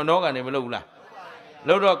 Waziga, Manoga, Nemelula.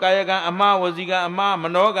 Lodo Kayagan, Ama, Waziga, Ama,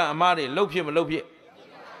 Manoga, Amari, Lopia.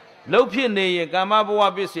 Lopia, Ne,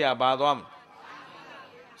 Gamabua Bisia, Badam.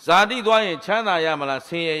 Sadi Dway, China Yamala,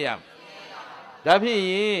 Sayam.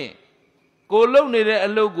 Dapi, go lonely a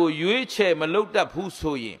logo, you che, Malota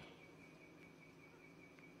Pusoye.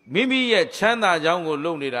 Maybe yet China Jango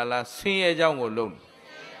lonely la sing Jango lone.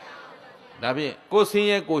 Nabi, go sing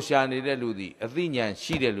a go shani de ludi, Athenian,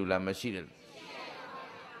 she de lula machine.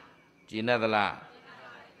 Ginadala,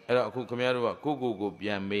 Era Kukamero, Kuku,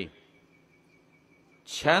 Bian me.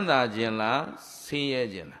 China Jenla, sing a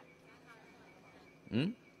jenna.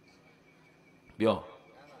 Bio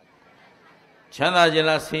China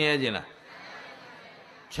Jenla, sing a jenna.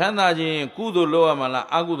 China Jen, Kudo loa mala,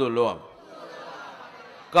 Agudo loa.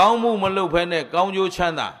 Kaumu Malupene, Kaunju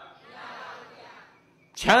Chanda.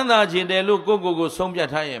 Chanda Jinde look go Sombia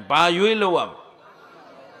Tayan, Ba Yueloam.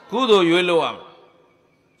 Kudo Yueloam.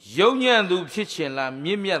 Yonian do kitchen la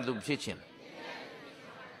Mimia do kitchen.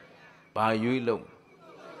 Ba Yuelo.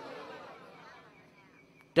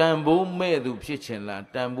 Tambo me do kitchen la,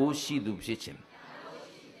 Tambo she do kitchen.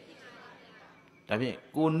 Tabi,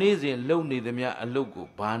 go nazi and lonely the mea a logo,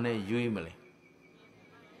 Bane Yuemele.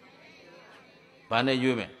 Bane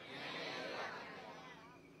Yume.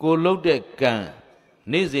 Go load the gun.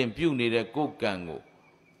 Nizim puny the go gango.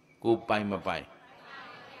 Go by my pie.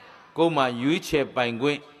 Go my yuiche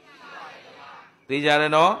penguin. They are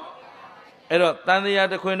no. Ero Tania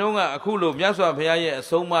the Quinonga, a cool Yaswa Paya,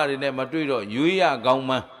 so mar in a Madrido, Yuya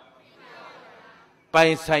Gauma.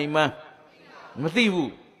 Pai Saima.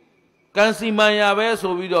 Mathivu. Can see my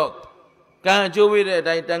abeso widow. Can you with it?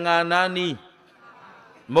 I tanga nani.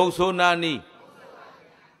 Moso nani.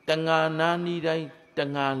 Tanga nani dai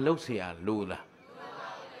tanga losia lula.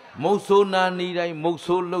 Moso nani dai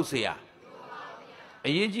moso losia. A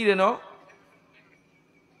yeji no?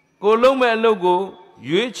 Go lome logo,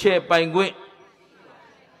 yuiche penguin.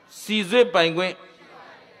 Caesar penguin.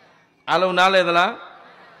 Alonale the la?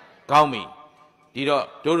 Call me. Dido,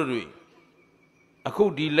 Dodui. A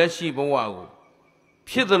cool deleshi bowago.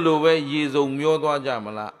 Pitalowe years on Myoda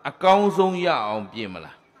Jamala, a council ya on Piemala.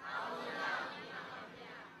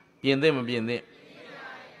 Bien them, bien there.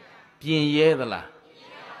 Bien ye the la.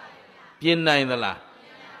 Bien nine the la.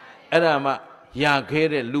 Edama, ya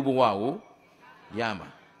kere lubuago, Yama.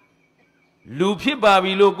 Lupi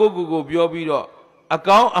babilo go biobido. A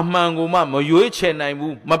cow a mango mamma, you each and I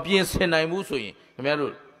move, my bien send I move so ye.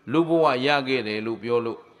 လူဘဝရခဲ့တယ်လို့ပြော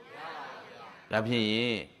လို့ဒါဖြင့်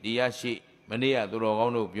ဒီရရှိမနေ့ကသူတော်ကော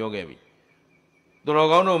င်းတို့ပြောခဲ့ပြီသူတော်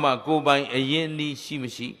ကောင်းတို့မှာကိုယ်ပိုင်အရင်နီးရှိမ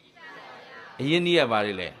ရှိအရင်နီးရပါ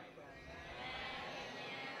လေ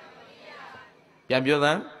ပြန်ပြောသ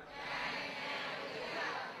မ်း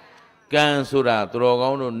ကံဆိုတာသူတော်ကော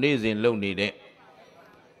င်းတို့နေ့စဉ်လုပ်နေတဲ့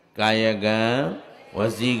ကာယကံဝ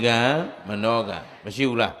စီကံမနောကံမရှိ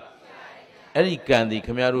ဘူးလားအဲ့ဒီကံဒီခ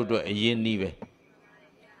မရတို့အတွက်အရင်နီးပဲ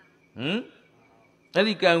အဲ့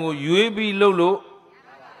ဒီကံကိုရွေးပြီးလုပ်လို့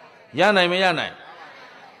ရနိုင်မရနိုင်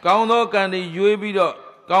ကောင်းသောကံတွေရွေးပြီးတော့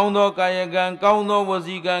ကောင်းသောကာယကံကောင်းသောဝ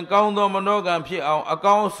စီကံကောင်းသောမနောကံဖြစ်အောင်အ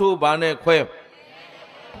ကောင်းဆိုးဘာနဲ့ခွဲ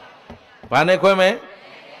မယ်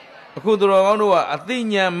အခုသူတော်ကောင်းတို့ကအသိ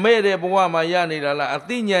ဉာဏ်မဲ့တဲ့ဘဝမှာရနေတာလားအ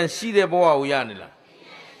သိဉာဏ်ရှိတဲ့ဘဝကိုရနေလား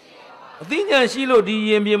အသိဉာဏ်ရှိလို့ဒီ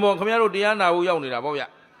ရင်ပြင်ပေါ်ခင်ဗျားတို့တရားနာဖို့ရောက်နေတာပေါ့ဗျ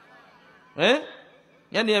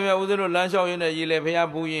ညနေမြဦးဇင်းတို့လမ်းလျှောက်ရင်းနဲ့ရေလေဖျား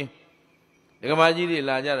ဖူးရင်းဒကမာကြီးတွေ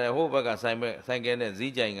လာကြတယ်ဟိုဘက်ကဆိုင်ကဲနဲ့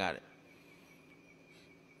ဇီးကြိုင်ကတဲ့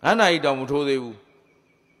ဟန္နာကြီးတောင်မထိုးသေးဘူး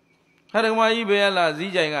ဟာဒကမာကြီးဘယ်လာ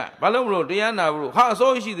ဇီးကြိုင်ကဘာလို့မလို့တရားနာဘူးဟာအ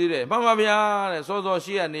စိုးရှိသေးတယ်မှန်ပါဗျာတဲ့စောစော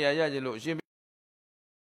ရှိရနေရရခြင်းလို့အရှင်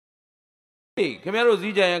ခင်ဗျားတို့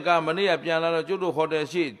ဇီးကြိုင်ကမနေ့ကပြန်လာတော့ကျွတ်တို့ဟိုတယ်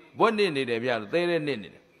ရှိဘွက်နေနေတယ်ဗျာသဲတဲ့နေနေ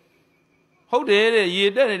တယ်ဟုတ်တယ်တဲ့ရေ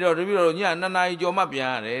တက်နေတော့တပည့်တော်ည2 နာရီကျော်မှပြန်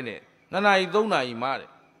ရတယ်တဲ့2 နာရီ3 နာရီမှ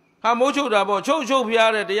တဲ့ဟာမိုးချုပ်တာပေါ့ချုပ်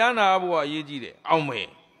ဖျားတဲ့တရားနာဖို့ကအရေးကြီးတယ်အောင်မယ်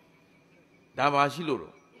ဒါပါရှိလို့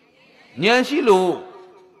တော့ဉာဏ်ရှိလို့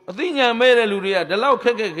အသိဉာဏ်မဲ့တဲ့လူတွေကဒီလောက်ခ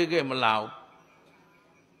က်မလာဘူး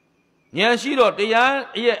ဉာဏ်ရှိတော့တရား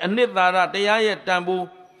ရဲ့အနှစ်သာရတရားရဲ့တန်ဖိုး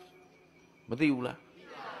မသိဘူးလား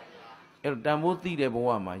အဲ့တော့တန်ဖိုးသိတဲ့ဘဝ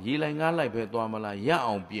မှာရေလိုက်ငားလိုက်ပဲသွားမလားရ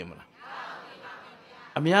အောင်ပြင်မလား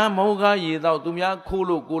အများမောကားရေတော့သူများခိုး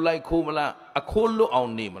လို့ကိုလိုက်ခိုးမလားအခိုးလွတ်အော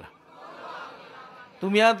င်နေမလားသူ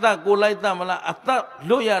များသတ်ကိုလိုက်သတ်မလားအသက်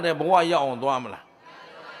လွတ်ရတဲ့ဘဝရောက်အောင်သွားမလား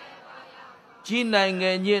ကြီးနိုင်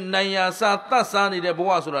ငံညစ်နိုင်ရာစာသတ်စားနေတဲ့ဘ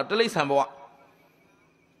ဝဆိုတာတိရစ္ဆာန်ဘဝ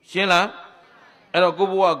ရှင်းလားအဲ့တော့ကို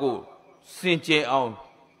ဘဝကိုစင်ကြယ်အောင်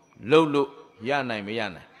လှုပ်လို့ရနိုင်မရ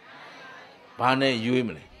နိုင်ဘာနဲ့ရွေးမ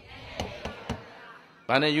လဲ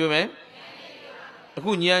ဘာနဲ့ရွေးမယ်အ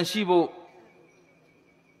ခုဉာဏ်ရှိဖို့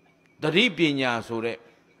တတိပညာဆိုတဲ့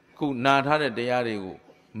ခုနာထားတဲ့တရားတွေကို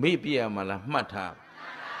မေ့ပြရမှာလားမှတ်ထား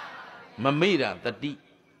မမေ့တာတတိ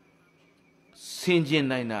ဆင်ခြင်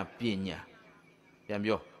နိုင်တာပညာပြန်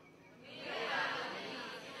ပြော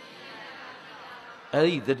အဲ့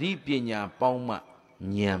ဒီတတိပညာပေါင်းမှ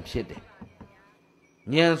ဉာဏ်ဖြစ်တယ်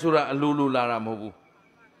ဉာဏ်ဆိုတာအလိုလိုလာတာမဟုတ်ဘူး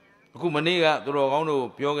အခုမနေ့ကသူတော်ကောင်းတို့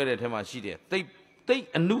ပြောခဲ့တဲ့ထဲမှာရှိတယ်တိတ်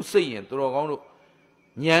အနုစိတ်ရင်သူတော်ကောင်းတို့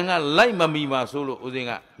ဉာဏ်ကလိုက်မမီမှာဆိုလို့ဦးဇင်း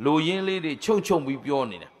ကလိုရင်းလေးတွေချုပ်ပြီးပြော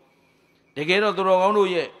နေတာတကယ်တော့သူတော်ကောင်းတို့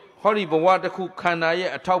ရဲ့ဟောဒီဘဝတစ်ခုခန္ဓာရဲ့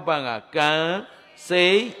အထောက်ပံ့ကကံစိ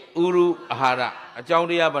တ်ဥရုအာဟာရအကြောင်း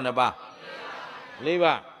တရားဘယ်နှပါ၄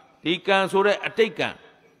ပါးဒီကံဆိုတဲ့အတိတ်ကံ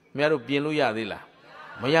များတို့ပြင်လို့ရသေးလား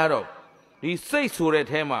မရတော့ဒီစိတ်ဆိုတဲ့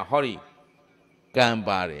ထဲမှာဟောဒီကံ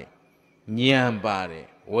ပါတယ်ဉာဏ်ပါတယ်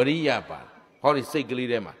ဝရိယပါတယ်ဟောဒီစိတ်ကလေး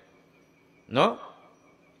ထဲမှာနော်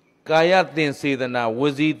ကာယသင်္စေတနာဝ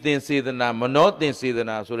စီသင်္စေတနာမနောသင်္စေတ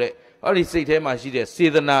နာဆိုတဲ့ဟောဒီစိတ်ထဲမှာရှိတဲ့စေ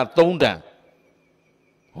တနာ3 တန်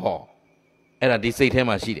ဟောအဲ့ဒါဒီစိတ်ထဲ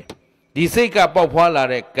မှာရှိတယ်ဒီစိတ်ကပေါက်ဖွာလာ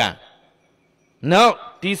တဲ့ကံနောက်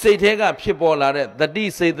ဒီစိတ်ထဲကဖြစ်ပေါ်လာတဲ့တတိ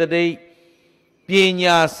စေတသိက်ပ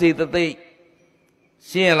ညာစေတသိက်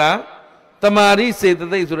ရှင်းလားတမာရိစေတ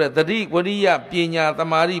သိက်ဆိုတဲ့တတိဝရိယပညာတ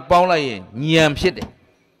မာရိပေါင်းလိုက်ရင်ဉာဏ်ဖြစ်တယ်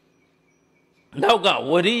နောက်က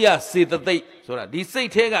ဝရိယစေတသိက်ဆိုတာဒီစိတ်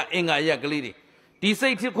ထဲကအင်္ဂါရက်ကလေးတွေဒီစိ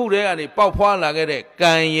တ်တစ်ခုတည်းကနေပေါက်ဖွာလာခဲ့တဲ့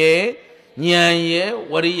ကံရယ်ဉာဏ်ရယ်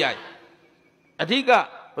ဝရိယအဓိက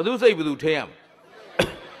ဘယ်သူစိတ်ဘယ်သူထိရမလဲ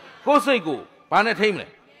ကိုယ်စိတ်ကိုဘာနဲ့ထိမ့်မလဲ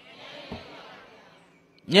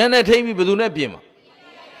ဉာဏ်နဲ့ထိမ့်ပြီးဘယ်သူနဲ့ပြင်မှာ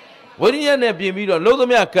ဝရိယနဲ့ပြင်ပြီးတော့လုံးသ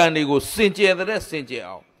မျှကံတွေကိုစင်ကြယ်တဲ့စင်ကြယ်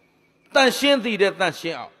အောင်တန့်ရှင်းသိတဲ့တန့်ရှ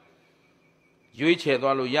င်းအောင်ရွေးချယ်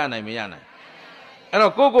သွားလို့ရနိုင်မရနိုင်အဲ့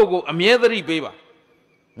တော့ကိုအမြဲတမ်းပေးပါ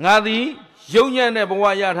ငါသည်ယုံညံ့တဲ့ဘဝ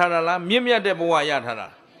ရထားတာလားမြင့်မြတ်တဲ့ဘဝရထားတာ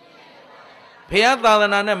ဘုရားသာသ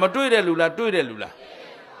နာနဲ့မတွေ့တဲ့လူလားတွေ့တဲ့လူလား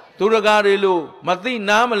သူရကားတွေလို့မသိ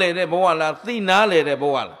နားမလဲတဲ့ဘဝလားသိနားလဲတဲ့ဘ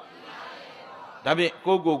ဝလားဒါဖြင့်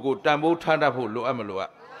ကိုတန်ဖိုးထားတတ်ဖို့လိုအပ်မလိုအ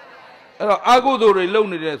ပ်အဲ့တော့အာဟုသိုလ်တွေလုံ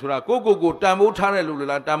နေတယ်ဆိုတာကိုတန်ဖိုးထားတဲ့လူ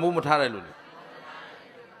လားတန်ဖိုးမထားတဲ့လူလား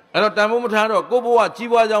အဲ့တော့တန်ဖိုးမထားတော့ကိုဘဝကြီး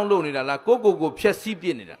ပွားကြောင်းလုံနေတာလားကိုဖျက်ဆီးပြ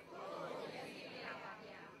စ်နေတာ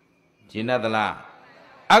ကျင်တတ်လား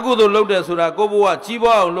အကုသိုလ်လုပ်တယ်ဆိုတာကိုဘဝကြီး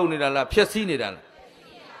ပွားအောင်လုပ်နေတာလားဖျက်ဆီးနေတာလား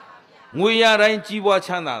ငွေရတိုင်းကြီးပွားချ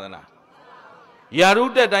မ်းသာသလားယာရု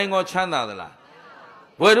တက်တိုင်းကောချမ်းသာသလား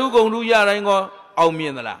ဘွယ်ရုဂုံရုရတိုင်းကောအောင်မြ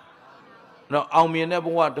င်သလား နော်အောင်မြင်တဲ့ဘ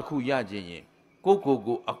ဝတစ်ခုရခြင်းရင်ကို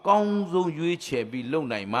အကောင်းဆုံးရွေးချယ်ပြီးလုပ်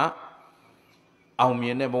နိုင်မှအောင်မြ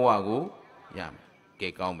င်တဲ့ဘဝကိုရမယ်ကဲ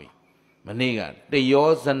ကောင်းပြီမနေ့ကတယော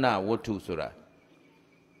ဇနဝတ္ထုဆိုတာ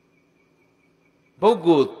ပုဂ္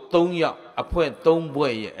ဂိုလ်3ယောက်အဖွဲ့3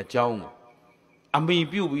ဘွဲ့ရဲ့အကြောင်းကိုအမိ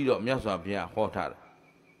ပြုပြီးတော့မြတ်စွာဘုရားဟောထားတယ်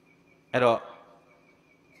အဲ့တော့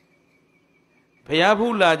ဘုရား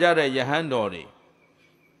ဖူးလာကြတဲ့ယဟန်တော်တွေ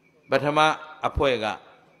ပထမအဖွဲ့က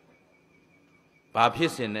ဘာဖြ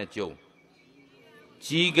စ်စဉ်နဲ့ကြုံ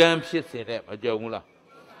ကြီးကန်းဖြစ်စဉ်နဲ့မကြုံဘူးလား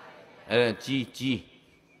အဲ့ကြီး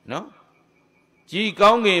နော်ကြီး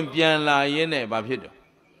ကောင်းကင်ပြန်လာရင်းနဲ့ဘာဖြစ်တယ်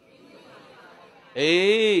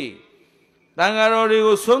အေးတန်ဃာတော်တွေ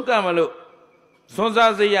ကိုဆွန့်ကပ်မလို့ဆွန့်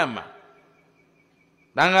စားစေရမှာ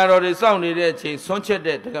တန်ဃာတော်တွေစောင့်နေတဲ့အချိန်ဆွန့်ချက်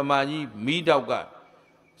တဲ့ဓမ္မကြီးမီးတောက်က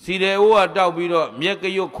စီတယ်အိုးကတောက်ပြီးတော့မြက်က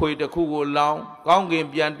ရွတ်ခွေတစ်ခုကိုလောင်းကောင်းကင်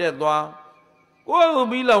ပြန်တက်သွားကိုယ်က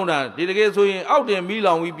မီးလောင်တာဒီတကယ်ဆိုရင်အောက်တင်မီး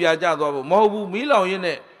လောင်ပြီးပြာကျသွားဖို့မဟုတ်ဘူးမီးလောင်ရင်း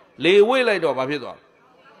နဲ့လေဝိတ်လိုက်တော့ဘာဖြစ်သွား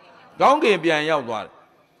ကောင်းကင်ပြန်ရောက်သွားတယ်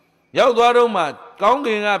ရောက်သွားတော့မှကောင်းက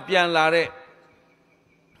င်ကပြန်လာတဲ့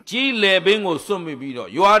ကြီးလေဘင်းကိုစွန့်မိပြီးတော့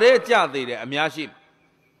ရွာထဲကျသေးတယ်အများရှိ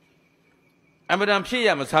အမှန်တန်ဖြစ်ရ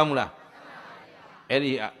မဆမ်းဘူးလားအဲ့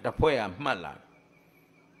ဒီတဖွဲ့ကမှတ်လာ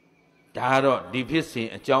ဒါတော့ဒီဖြစ်စဉ်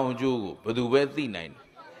အကြောင်းအကျိုးကိုဘယ်သူပဲသိနိုင်တယ်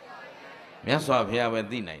မြတ်စွာဘုရားပဲ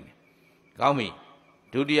သိနိုင်တယ်ကောင်းပြီ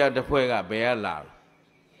ဒုတိယတစ်ဖွဲ့ကဘယ်ကလာ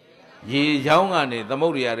ရေချောင်းကနေသမု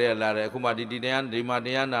ဒ္ဒရာထဲလာတယ်အခုမှဒီမှာတ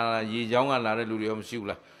ရားနာလာရေချောင်းကလာတဲ့လူတွေရောမရှိဘူး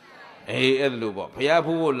လားအေးအဲ့လိုပေါ့ဘုရား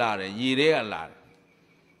ဖူးဖို့လာတယ်ရေထဲကလာတယ်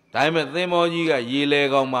ဒါပေမဲ့သင်္ဘောကြီးကရေလေ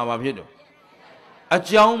ကောင်းမှမဖြစ်တော့အ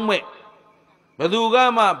ကြောင်းမဲ့ဘယ်သူက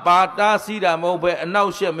မှဘာတားစီးတာမဟုတ်ပဲအနော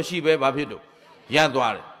က်ရှက်မရှိပဲဘာဖြစ်တော့ရပ်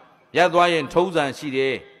သွားတယ်ရပ်သွားရင်ထုံးစံရှိတ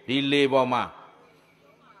ယ်ဒီလေပေါ်မှာ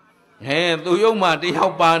ဟဲသူယုံမှတယော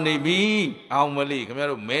က်ပါနေပြီအောင်မလေးခင်ဗျား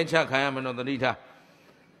တို့မဲချခံရမလို့သတိထား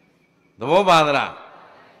သဘောပါသလား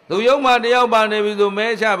သူယုံမှတယောက်ပါနေပြီဆိုမဲ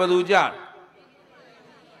ချဘယ်သူကြ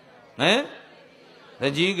ဟမ်တ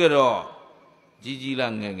ကြီးကတော့ကြီး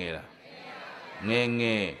လားငယ်လားင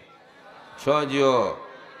ယ်ချော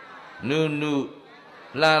နု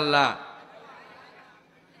လှ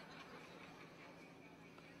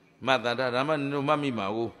မတ်တာဒါမှမမိပါ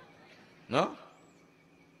ဘူးနော်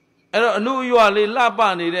အဲ့တော့အနုရွာလေးလှပ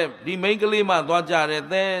နေတဲ့ဒီမိန်းကလေးမှသွားကြတယ်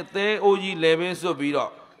သဲအိုးကြီးလေပင်စွတ်ပြီး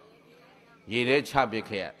တော့ရေထဲချပစ်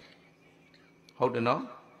ခဲ့ရဟုတ်တယ်နော်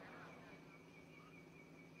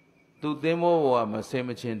သူသင်္ဘောကမဆင်မ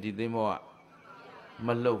ချင်းဒီသင်္ဘောကမ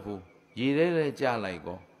လှုပ်ဘူးရေထဲလည်းကျလိုက်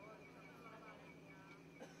ကော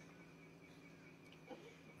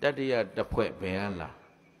တတိယတစ်ဖွဲ့ဘယ်ကလာ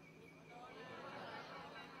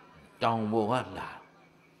တောင်ပေါ်ကလာ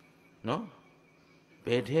နော်ဘ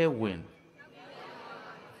ယ်ထဲဝင်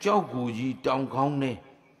ကြောက်ကူကြီးတောင်ကောင်းနေ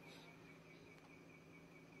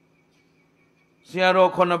ဆရာတော်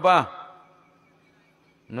9ပါး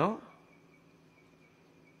နော်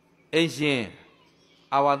အိရှင်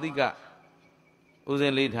အာဝတိကဦးဇ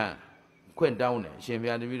င်းလေးထံခွင့်တောင်းတယ်ရှင်ဘု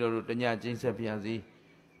ရားတပည့်တော်တို့တညကျင်းဆက်ဖျားစီ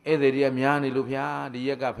ဧည့်သည်တွေကများနေလို့ဗျာဒီရ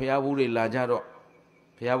က်ကဖျားဘူးတွေလာကြတော့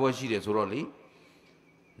ဖျားပွဲရှိတယ်ဆိုတော့လေ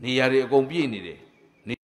နေရာတွေအကုန်ပြည့်နေတယ်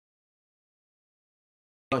နေ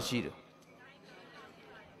ရှိတယ်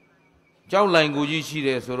ကြောက်လိုင်ကူကြီးရှိတ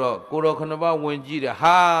ယ်ဆိုတော့ကိုတော်9ပါးဝင်ကြည့်တယ်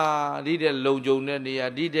ဟာဒီတဲ့လုံကြုံတဲ့နေရာ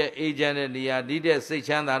ဒီတဲ့အေဂျင့်တဲ့နေရာဒီတဲ့စိတ်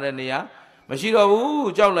ချမ်းသာတဲ့နေရာမရှိတော့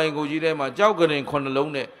ဘူးကြောက်လိုင်ကူကြီးထဲမှာကြောက်ကရင်9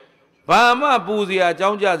လုံးနဲ့ဘာမှပူစရာအကြော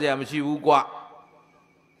င်းကြစရာမရှိဘူးကွာ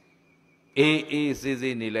အေး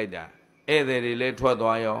စေးနေလိုက်တာဧည့်သည်တွေလည်းထွက်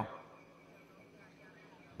သွားရော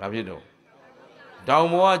ဘာဖြစ်တော့တောင်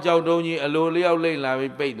ပေါ်ကကြောက်တုံးကြီးအလိုလျောက်လိမ့်လာ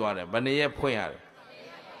ပြီးပိတ်သွားတယ်ဘယ်နှရက်ဖွင့်ရတယ်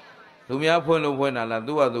သူများဖွင့်လို့ဖွင့်တာလား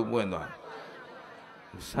သူ့ဟာသူပွင့်သွား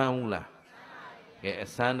ဆန်းဘူးလားကဲအ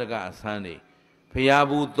ဆန်းတကအဆန်းနေဖျား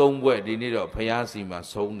ဘူး3ဘွဲ့ဒီနေ့တော့ဖျားစီမှာ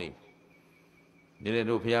ဆုံးနေဒီနေ့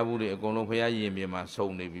တို့ဖျားဘူးတွေအကုန်လုံးဖျားရင်ပြင်မှာ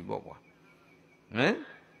ဆုံးနေပြီပေါ့ကွာဟမ်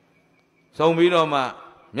ဆုံးပြီးတော့မှ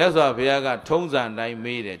မြတ်စွာဘုရားကထုံးစံတိုင်း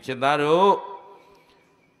မေးတယ်จิตသားတို့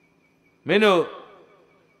မင်းတို့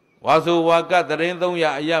ဝါဆိုဝါကတရင်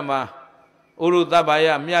300အရမှာဥရုသဗ္ဗယ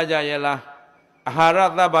မြကြရဲ့လားအာဟာရ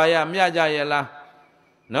သဗ္ဗယမြကြရဲ့လား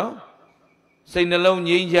နော်စိတ်နှလုံး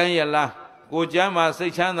ငြိမ်းချမ်းရဲ့လားကိုယ်ကျမ်းမှာစိ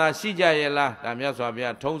တ်ချမ်းသာရှိကြရဲ့လားဒါမြတ်စွာဘု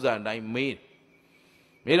ရားထုံးစံတိုင်း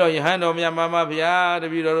မေးတော့ယဟန်တော်မြတ်မမဘုရားတ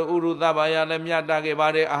ပည့်တော်ဥရုသဗ္ဗယလည်းမြတ်တာခဲ့ပါ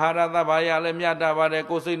တယ်အာဟာရသဗ္ဗယလည်းမြတ်တာပါတယ်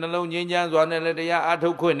ကိုယ်စိတ်နှလုံးငြိမ်းချမ်းစွာနဲ့လည်းတရားအထု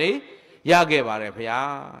တ်ခွင့်နေရခဲ့ပါတယ်ဘုရား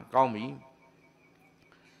ကောင်းပြီ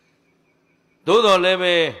သို့တော်လည်း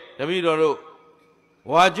ပဲတပည့်တော်တို့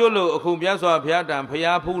ဝါကျွတ်လို့အခုမြတ်စွာဘုရားတန်ဘု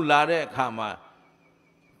ရားဖူးလာတဲ့အခါမှာ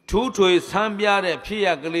ထူးထွေဆန်းပြတဲ့ဖြစ်ရ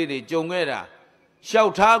ကလေးတွေကြုံခဲ့တာ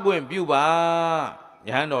Shout Tagwin Buba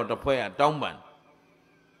Yano the Poya Downman.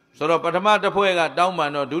 So the Patama the Poya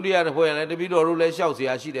Downman or Dudia the Poya and the video rule shouts the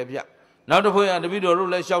Ashida. Now the Poya and the video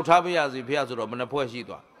rule shout Tabias the Piazza of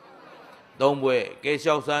Manapoeshita. Don't way, Gay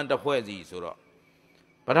shouts and the Poesy Sura.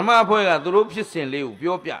 Patama Poya the rope is in Liu,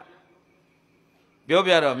 Biopia.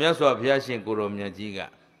 Biopia of Yaso Piashin Kurum Yajiga.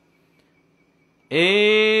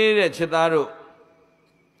 Eh, Chetaru.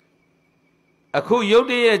 A cool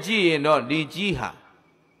Yodi G and not the Jiha.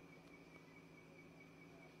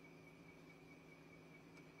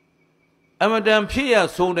 A Madame Pia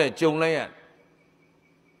sold at Jonglayan.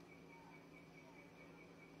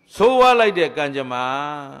 So I like the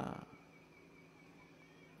Ganjama.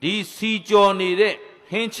 This sea jaw needed,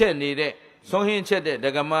 Hinchet needed, so Hinchet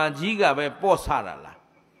the Gama Jiga by Posarala.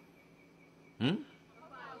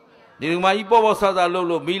 The Maipo Sada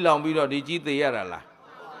Lolo Milan Bilo di Gitayarala.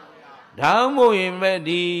 Damo in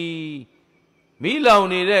the Milan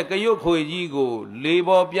needed Kayoko Yigo,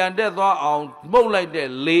 Labor Piandet on more like the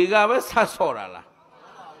Lega Sasorala.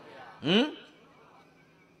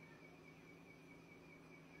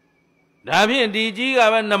 Dabi di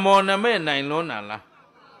Giga and the Moname Nine Lonala.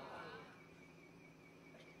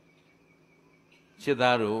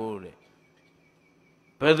 Chedaro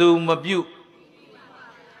Pedu Mabu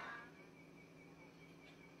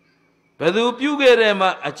Pedu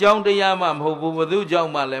Pugerema, a John de Yama, Hobu, Vadu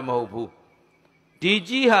Jama Lem Hobu.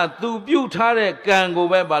 DG had two Butare can go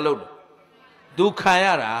by Balud. Do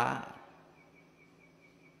Kayara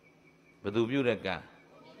Pedu Bureka.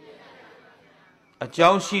 A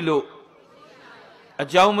John Shilo, a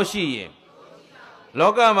John Mashi.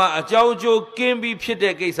 Logama, a Jojo Kimbi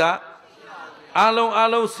Pitekesa.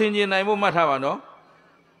 Alo singing Namo Matavano.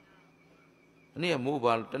 Near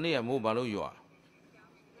mobile, near mobile you are.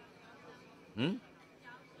 A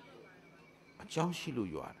John Shilu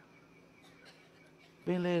you are.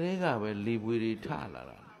 Pelerega will live with it.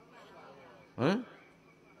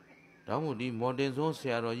 That would be more than so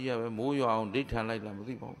sad or you have a more on daytime like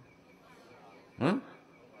Lamadipo.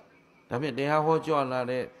 That they have what you are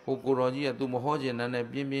like Okorogia to Mohojan and a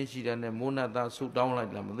Bimbi sheet and a Mona that suit down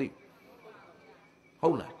like Lamadi.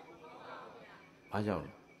 Hold on. I don't.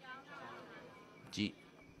 G.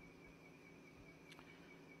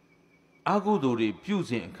 Aguduri,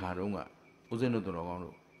 Pusin and Carunga,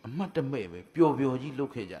 Uzeno, a matter maybe, pure Bioji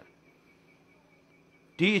look here.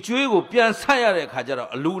 The Chuego Pian Sayare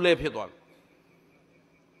Kajara, a Lule Pedal.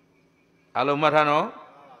 Hello, Matano.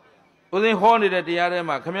 Within Hornet at the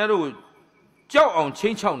Arema, Camero, Joe on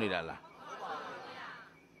Change on Nidala.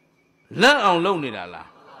 Learn on Lonidala.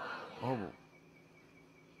 Oh.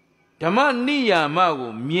 Tamania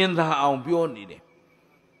Mago, Mienda on Bionide.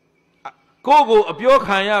 Gogo, a pure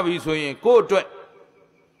Kayabi, so in go to it.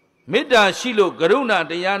 Mida Shilo, Garuna,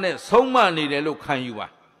 the Yane, so many they look Kayuba.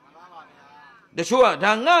 The sure,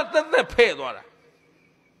 not the pay daughter.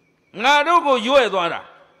 Nadogo, you a daughter.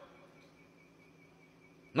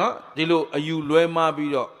 No, the look, you Luema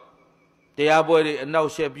Bido. They are boy and now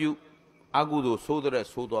shape you. Agudo, so the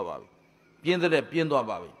rest, so do about it. Piendo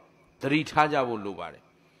about it. The Ritaja will look at it.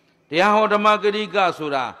 The Ahoda Margarita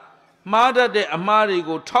Sura, Mother de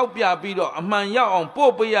Amarigo, Topia Bido, a man ya on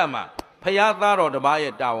Popayama, Payata or the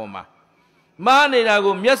Baya Dawama. Mane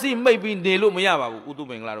Nago, Messi may be de Lumiava, Udu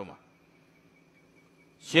Bengaroma.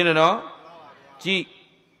 Shinano, G.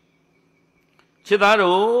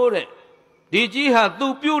 Chidaro, DG had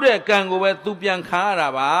two pure can go at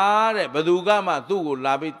Tupiankara, Badugama, Dugu,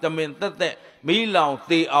 Labit, the Mentate, Milan,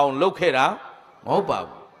 the on Locera, Oba.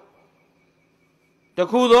 The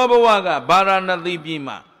Kudobawaga, Barana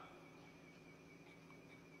Libima.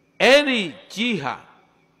 Any Jiha.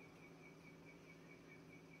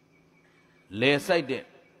 Lay aside it.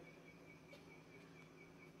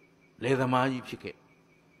 Lay the Maji picket.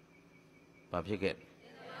 Papicket.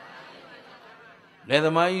 Lay the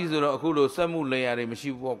Maji or Kudo Samu lay at a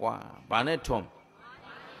machine walk. Banetom.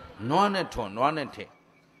 Noneton, nonete.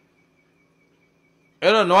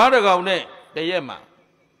 Ero Noadaga, the Yema.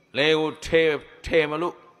 Leo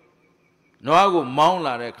Temalu. Noago Mount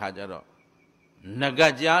La Kajaro.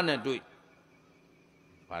 Nagajana do it.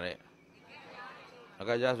 Pare.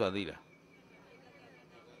 Nagajas Vadila.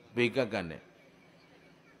 Bika Gane.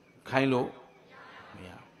 Kailo.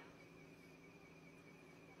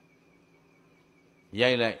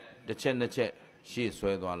 Yay like the chen the chet. She is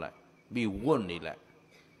sweat on like. Be one like.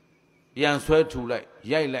 Yan sweat to like.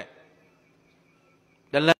 Yay like.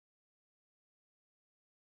 The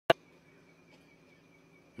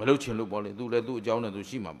Maluchin look body, do Jonah to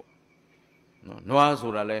Shimabo. No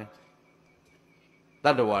answer,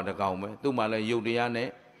 that the water government, do Malay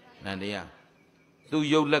Yudiane, Nandia. သူ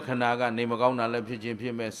ယုတ်လက္ခဏာကနေမကောင်းတာလည်းဖြစ်ခြင်းဖြ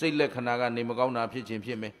စ်မယ်စိတ်လက္ခဏာကနေမကောင်းတာဖြစ်ခြင်းဖြ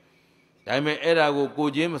စ်မယ်ဒါပေမဲ့အဲ့ဒါကို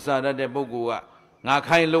ချင်းမစားတတ်တဲ့ပုဂ္ဂိုလ်ကငါ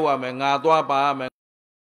ခိုင်းလို့ရမယ်ငါသွားပါရမယ်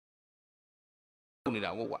နေ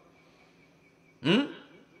တာဟုတ်ကွာ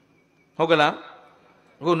ဟုတ်ကလား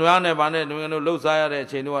အခုနွားနဲ့ဗာနဲ့တို့လှုပ်ရှားရတဲ့အ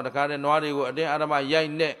ချိန်တော့တခါတည်းနွားတွေကိုအတင်းအာရမရိုက်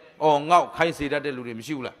နဲ့အော်ငေါက်ခိုင်းစေတတ်တဲ့လူတွေမ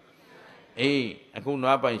ရှိဘူးလားအေးအခု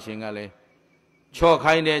နွားပိုင်ရှင်ကလည်းချော့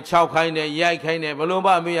ခိုင်းတယ်ခြောက်ခိုင်းတယ်ရိုက်ခိုင်းတယ်ဘလို့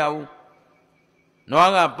မှမရဘူး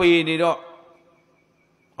နွားကပေနေတော့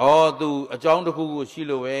ဩသူအကြောင်းတစ်ခုကိုရှိ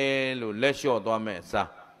လို့ပဲလို့လက်လျှော့သွားမဲ့အစား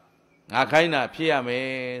ငါခိုင်းတာဖြစ်ရမယ်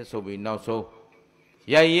ဆိုပြီးနောက်ဆုံး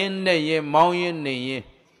ရိုက်ရင်နဲ့ရင်မောင်းရင်နေရင်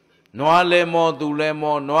နွားလဲမောသူလဲ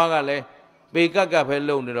မောနွားကလည်းပေကက်ကပဲ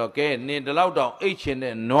လုံနေတော့ကဲနင်ဒီလောက်တောင်အိတ်ချင်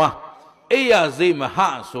တဲ့နွားအိတ်ရစိတ်မဟ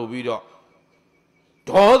ဆိုပြီးတော့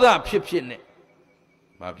ဒေါသဖြစ်နဲ့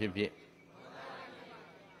မဖြစ်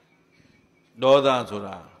ဒေါသဆို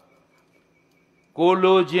တာကို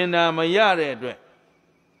လိုချင်တာမရတဲ့အတွက်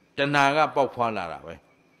တဏှာကပေါက်ဖွာလာတာပဲ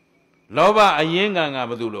လောဘအရင်ကဘာ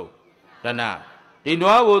လို့လို့တဏှာဒီ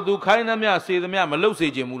နွားကိုသူခိုင်းသမျှစေသမျှမလုတ်စေ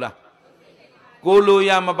ခြင်းဘူးလားကိုလို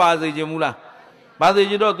ရမပါစေခြင်းဘူးလားပါစေ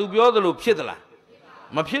ခြင်းတော့သူပြောသလိုဖြစ်သလား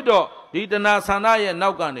မဖြစ်တော့ဒီတဏှာဆန္ဒရဲ့နော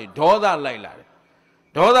က်ကနေဒေါသလိုက်လာတယ်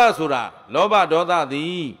ဒေါသဆိုတာလောဘဒေါသသ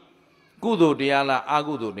ည်ကုသိုလ်တရားလားအ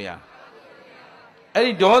ကုသိုလ်တရားအဲ့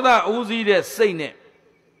ဒီဒေါသဦးစီးတဲ့စိတ်နဲ့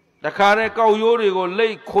တခါတည်းကောက်ရိုးတွေကိုလိ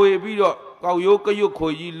တ်ခွေပြီးတော့ကောက်ရိုးကရွတ်ခွေ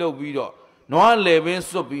ကြီးလှုပ်ပြီးတော့နွားလေပင်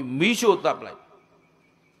စွတ်ပြီးမီးရှို့တပ်လိုက်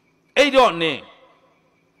အဲ့တော့နင်း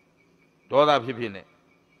ဒေါသဖြစ်နေ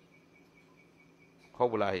ဟု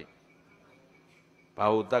တ်ပလားဟိဘာ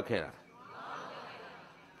လို့တတ်ခဲ့တာ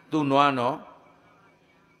သူ့နွားနော်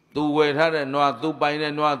သူဝယ်ထားတဲ့နွားသူပိုင်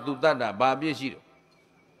တဲ့နွားသူတတ်တာဘာအပြစ်ရှိတော့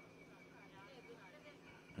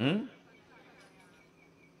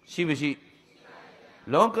ရှိမရှိ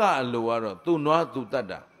လောကအလိုကတော့သူ့နွားသူတတ်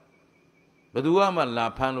တာဘယ်သူမှလာ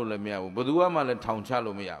ဖမ်းလို့လည်းမရဘူးဘယ်သူမှလည်းထောင်ချ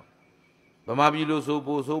လို့မရဘူးဗမာပြည်လို့ဆို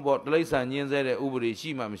ပို့ဆိုးပေါ့တိရစ္ဆာန်ညင်းဆဲတဲ့ဥပဒေရှိ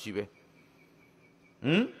မှမရှိပဲ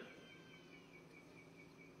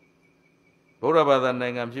ဗုဒ္ဓဘာသာနို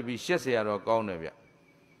င်ငံဖြစ်ပြီးရှက်เสียရတော့ကောင်းတယ်ဗျ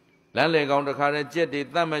လမ်းလေကောင်းတခါတည်းကြက်တွေ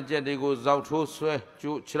တတ်မဲ့ကြက်တွေကိုဇောက်ထိုးဆွဲ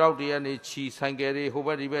ကျိုးခြေထောက်တွေကနေခြီဆိုင်ကယ်တွေဟိုဘ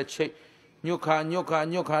က်ဒီဘက်ချိတ်ညွတ်ခါ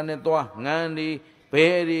နဲ့သွားငန်းတွေဘဲ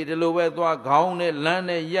တွေဒီလိုပဲသွားခေါင်းနဲ့လမ်း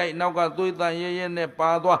နဲ့ရိုက်နောက်ကသွေးတန်ရဲနဲ့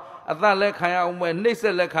ပါသွားအသက်လက်ခံရအောင်ပဲနှိမ့်ဆ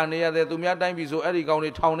က်လက်ခံနေရတဲ့သူများတိုင်းပြီဆိုအဲ့ဒီကောင်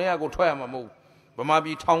တွေထောင်ထဲကိုထွက်ရမှာမဟုတ်ဘူးဗမာပြ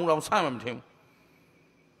ည်ထောင်တောင်ဆန့်မှမထင်ဘူး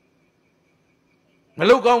မ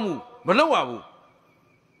လုတ်ကောင်းဘူးမလုတ်ရဘူး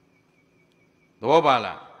သဘောပါ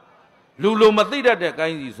လားလူလိုမသိတတ်တဲ့ကို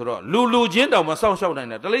င်းစီဆိုတော့လူချင်းတောင်မစောင့်ရှောက်နိုင်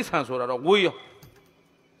တဲ့တိရစ္ဆာန်ဆိုတာတော့ဝေးရော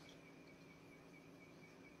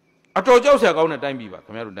အတော်ကြောက်စရာကောင်းတဲ့တိုင်းပြည်ပါခ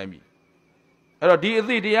င်ဗျားတို့တိုင်းပြည်အဲ့တော့ဒီအ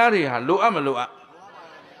သိတရားတွေဟာလိုအပ်မလိုအပ်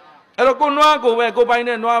အဲ့တော့ကိုနွားကိုပဲကိုပိုင်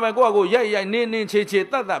တဲ့နွားပဲကိုကကိုရိုက်နင်းချေ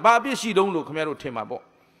တတ်ဘာအပြစ်ရှိတုံးလို့ခင်ဗျားတို့ထင်ပါပေါ့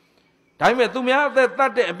ဒါပေမဲ့သူများအသက်တ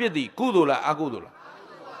တ်တဲ့အပြစ်ဒီကုသိုလ်လားအကုသိုလ်လား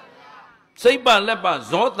စိတ်ပါလက်ပါ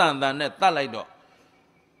ဇောတန်တန်နဲ့တတ်လိုက်တော့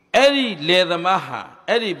အဲ့ဒီလေသမားဟာ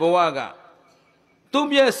အဲ့ဒီဘဝကသူ့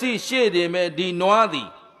မျက်စိရှေ့တယ်မဲ့ဒီနွားသည်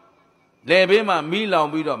လေဘေးမှာမီးလောင်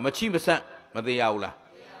ပြီးတော့မချိမဆန့်မသေးရဘူးလား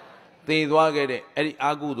သေသွားခဲ့တဲ့အဲ့ဒီ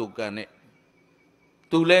အာကုသိုလ်ကံနဲ့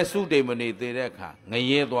သူလဲစုတိမ်မနေသေးတဲ့အခါင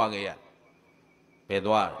ရဲသွားခဲ့ရဘယ်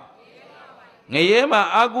သွားငရဲမှာ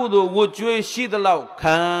အာကုသိုလ်ဝတ်ကြွေးရှိသလောက်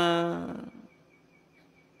ခံ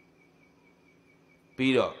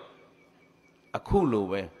ပြီးတော့အခုလို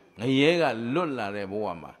ပဲငရဲကလွတ်လာတဲ့ဘဝ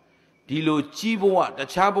မှာဒီလိုကြီးဘဝတ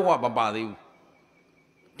ခြားဘဝမပါသေးဘူး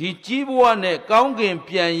ဒီကြီးဘဝနဲ့ကောင်းကင်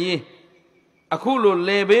ပြန်ရင်အခုလို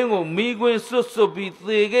လေဘင်းကိုမိခွင်းစွတ်ပြီး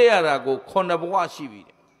သေခဲ့ရတာကို9ဘဝရှိပြီ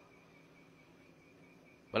တဲ့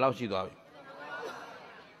ဘယ်လောက်ရှိသွားပြီ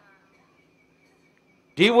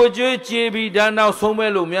ဒီဝကြွေးကြေပြီးဒါနောက်ဆုံးပဲ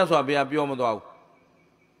လို့မြတ်စွာဘုရားပြောမသွားဘူး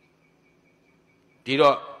ဒီ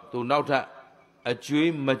တော့သူနောက်ထပ်အ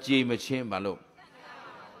ကျွေးမကြေမချင်းဘာလို့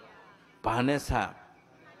ဘာနဲ့စ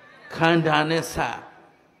ခန္ဓာနဲ့စ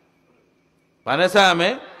ဘာနဲ့စရမ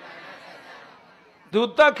ယ်သူ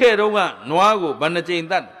တတ်ခဲ့တော့ကနွားကိုဘယ်နှကြိမ်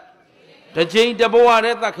တတ်တစ်ကြိမ်တစ်ဘဝတ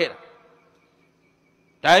ည်းတတ်ခဲ့တာ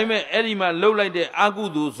ဒါပေမဲ့အဲ့ဒီမှာလှုပ်လိုက်တဲ့အကု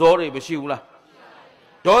သိုလ်ဇောတွေမရှိဘူးလား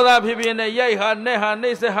ဒေါသဖြစ်နဲ့ရိုက်ဟာနဲ့ဟာနှိ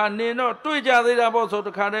မ့်ဆက်ဟာနင်တော့တွေ့ကြသေးတာပေါ့ဆိုတ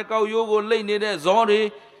ခါတည်းကောက်ရိုးကိုလိမ့်နေတဲ့ဇောတွေ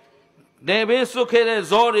နေဘေးစွတ်ခဲ့တဲ့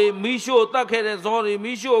ဇောတွေမီးရှို့တတ်ခဲ့တဲ့ဇောတွေ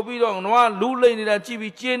မီးရှို့ပြီးတော့နွားလူးလိမ့်နေတာကြည့်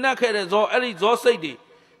ပြီးကျေနပ်ခဲ့တဲ့ဇောအဲ့ဒီဇောစိတ်တွေ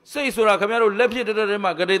စိတ်ဆိုတာခင်ဗျားတို့လက်ဖြစ်တဲ့ထဲ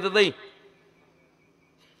မှာဂရေသသိန်း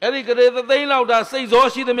အဲ့ဒီဂရေသသိန်းလောက်တာစိတ်ဇော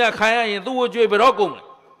ရှိသမျှခံရရင်သူ့ဝကြွေဘယ်တော့ကုန်လဲ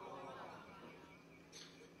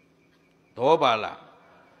တော့ပါလား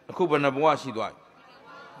အခုဘယ်နှဘဝရှိသွားပြီ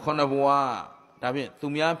9ဘဝ ဒါဖြင့်သူ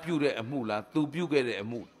များပြုတဲ့အမှုလားသူပြုခဲ့တဲ့အ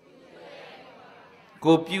မှု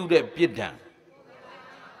ကိုပြုတဲ့ပြစ်ဒဏ်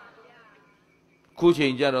ခုချိ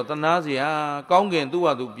န်ကြတော့တနာစရာကောင်းကင်သူ့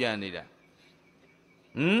ဟာသူပြန်နေတာ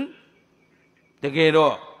တကယ်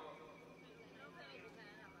တော့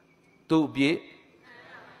သူ့အပြစ်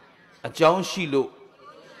အကြောင်းရှိလို့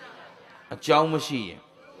အကြောင်းမရှိရင်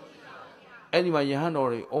အဲ့ဒီမှာယဟန်တော်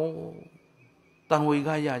တွေတန်ဝေက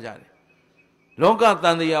ရကြတယ်လောကတ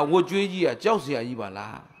န်တရားဝတ်ကြွေးကြီးကကြောက်เสียကြီးပါ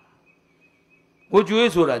လားဝတ်ကြွေး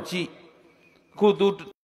ဆိုတာကြည့်ခုသူ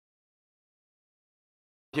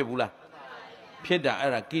ဖြစ်ဘူးလားဖြစ်တာ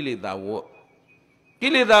အဲ့ဒါကိလေသာဝတ်ကိ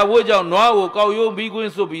လေသာဝတ်ကြောင့်နွားကိုကောက်ရိုးပြီးခွ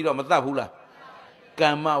င်းစွတ်ပြီးတော့မတတ်ဘူးလားက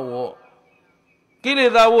မ္မဝတ်ကိလေ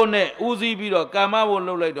သာဝတ်နဲ့ဦးစီးပြီးတော့ကမ္မဝတ်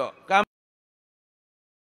လုပ်လိုက်တော့ကမ္မ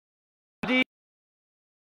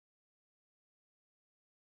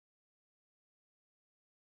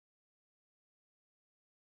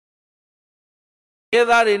ရဲ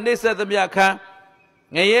သားတွေနှိမ့်ဆက်သမျှခံ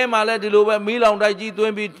ငရဲမှာလည်းဒီလိုပဲမီးလောင်တိုက်ကြီးသွ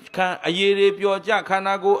င်းပြီးခံအရည်တွေပျော်ကြခန္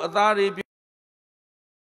ဓာကိုယ်အသားတွေ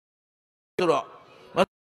ဆိုတော့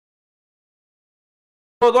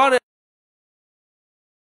ပေါ်သွားတဲ့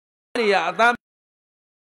နေရာအသား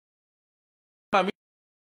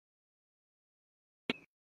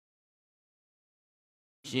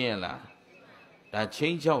ရှင်းလားဒါချ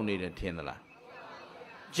င်းချောက်နေတယ်ထင်သလား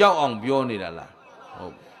ကြောက်အောင်ပြောနေတာလားဟု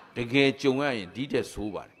တ်တကယ်ကြုံရရင်ဒီတဲ့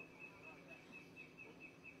ဆိုးပါတယ်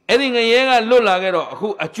အဲ့ဒီငရဲကလွတ်လာခဲ့တော့အခု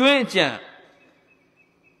အကျွင်းအကြံ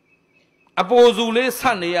အပေါ်စုလေးဆ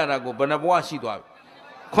က်နေရတာကိုဘယ်နှဘဝရှိသွားပြီ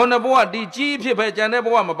ခုနှစ်ဘဝဒီကြီးဖြစ်ပဲကြံတဲ့ဘ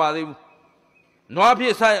ဝမပါသေးဘူးနွားဖြ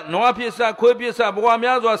စ်ဆက်ခွေးဖြစ်ဆက်ဘဝ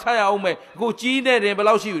များစွာဆက်ရအောင်မယ်အခုကြီးတဲ့တင်ဘယ်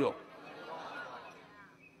လောက်ရှိပြီတော့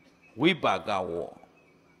ဝိပါကဝ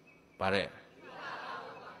ဗါတဲ့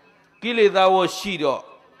ကိလေသာဝရှိတော့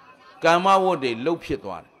ကမ္မဝတ်တွေလှုပ်ဖြစ်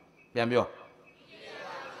သွားတယ်ပြန်ပြော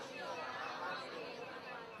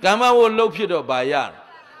ကမ္မဝတ်လှုပ်ဖြစ်တော့ဗာရ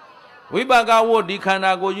ဝိပါကဝတ်ဒီခန္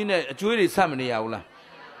ဓာကိုယ်ကြီးနဲ့အကျွေးတွေဆက်မနေရဘူးလား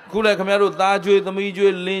ခုလည်းခင်ဗျားတို့သားကျွေးသမီး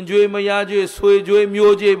ကျွေးလင်ကျွေးမယားကျွေးဆွေကျွေး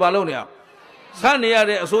မျိုးကျွေးဘာလို့နေရဆက်နေရ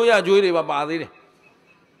တဲ့အစိုးရကျွေးတွေပါသေးတယ်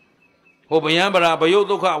ဟိုဗျံပရာဘယုတ်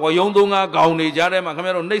ဒုက္ခဝယုံသုံးငါကောင်းနေကြတဲ့မှာခင်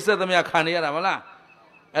ဗျားတို့နှိမ့်ဆက်သမျှခံနေရတာမလား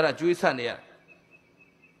အဲ့ဒါကျွေးဆက်နေရ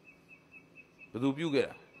ဘယ်သူပြုခဲ့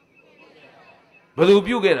တာဘယ်သူ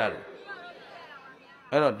ပြုခဲ့တာလဲ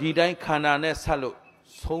အဲ့တော့ဒီတိုင်းခန္ဓာနဲ့ဆက်လို့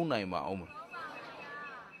ဆုံးနိုင်ပါအောင်မ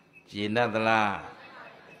ကျင်တတ်သလား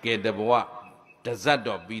ကဲတဘဝတဇတ်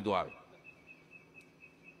တော့ပြီးသွားပြီ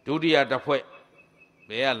ဒုတိယတစ်ဖွဲ့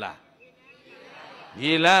ဘယ်ရလား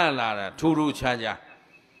ရေလန်းလာတာထူထူခြားခြား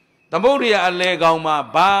သမုဒ္ဒရာအလေကောင်မှာ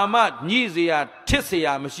ဘာမှညှိเสียထစ်เสีย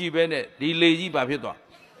မရှိဘဲနဲ့ဒီလေကြီးဘာဖြစ်သွား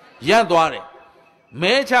ရပ်သွားတယ်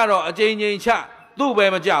မဲချတော့အကြိမ်ကြိမ်ချသူ့ပဲ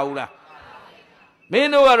မကြဘူးလားမင်း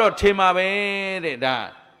တို့ကတော့ထင်ပါပဲတဲ့ဒါ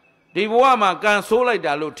ဒီဘဝမှာကံဆိုးလိုက်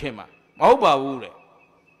တာလို့ထင်မှာမဟုတ်ပါဘူးတဲ့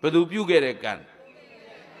ဘယ်သူပြုခဲ့တဲ့ကံ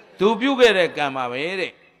သူပြုခဲ့တဲ့ကံပါပဲ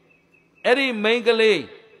တဲ့အဲ့ဒီမိန်းကလေး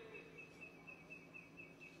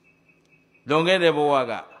လွန်ခဲ့တဲ့ဘဝ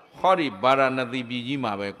ကဟောဒီဗာရာဏသီပြည်ကြီး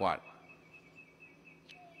မှာပဲกว่า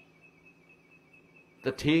တ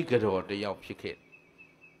ထေးကတော်တယောက်ဖြစ်ခဲ့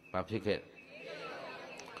ဘာဖြစ်ခဲ့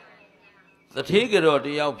တထေးကတော်တ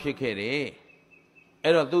ယောက်ဖြစ်ခဲ့တယ်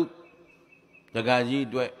အဲ့တော့သူဒကာကြီး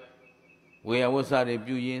အတွက်ဝေယဝဆတွေ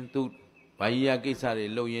ပြုရင်းသူဘာကြီးရကိစ္စတွေ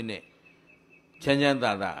လုပ်ရင်းနဲ့ချမ်းချမ်း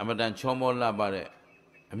သာသာအမတန်ချောမောလှပတဲ့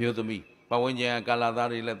အမျိုးသမီးပဝန်းကျင်ကာလာသား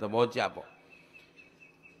တွေလည်းသဘောကျပေါ့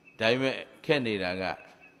ဒါပေမဲ့ခက်နေတာက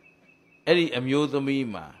အဲ့ဒီအမျိုးသမီး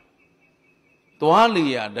မှာသွား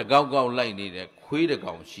လျာတကောက်ကောက်လိုက်နေတဲ့ခွေးတ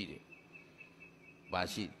ကောင်ရှိတယ်။ဘာ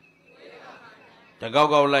ရှိတကောက်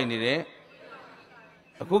ကောက်လိုက်နေတဲ့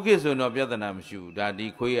အခုခေတ်ဆိုတော့ပြဿနာမရှိဘူးဒါဒီ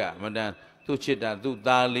ခွေးကအမတန်သူ့ချစ်တာသူ့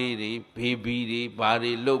သားလေးတွေဘေဘီတွေဘာ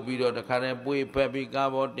တွေလှုပ်ပြီးတော့တခါတည်းပွေဖက်ပြီးကား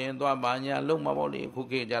ပေါ်တင်သွားပါညာလှုပ်မှာပေါ့လေအခု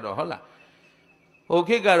ခေတ်ကြတော့ဟုတ်လားဟို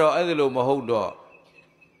ခေတ်ကတော့အဲ့လိုမဟုတ်တော့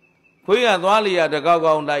ခွေးကသွားလျာတကောက်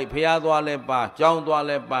ကောက်လိုက်ဖျားသွားလဲပါကြောင်းသွား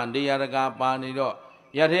လဲပါတရားတကာပါနေတော့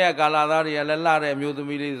ရထက်ကကာလာသားတွေကလည်းလှတဲ့အမျိုးသ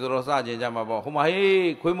မီးလေးဆိုတော့စကြင်ကြမှာပေါ့ဟိုမှာ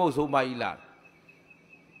ဟေးခွေးမုတ်ဆိုးမကြီးလား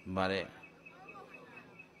ဗါတဲ့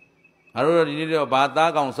အဲ့တော့ဒီနေ့တော့ဘာ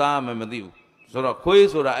သားကောင်စားမှမသိဘူးဆိုတော့ခွေး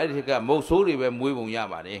ဆိုတာအဲ့ဒီကမုတ်ဆိုးတွေပဲမွေးပုံရ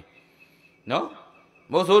ပါတယ်နော်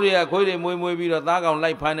မုတ်ဆိုးတွေကခွေးတွေမွေးပြီးတော့သားကောင်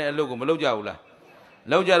လိုက်ဖမ်းတဲ့အလုပ်ကိုမလုပ်ကြဘူးလား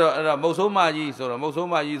လုပ်ကြတော့အဲ့တော့မုတ်ဆိုးမကြီးဆိုတော့မုတ်ဆိုး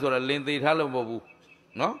မကြီးဆိုတော့လင်သေးထားလို့မဟုတ်ဘူး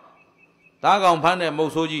နော်သားကောင်ဖမ်းတဲ့မု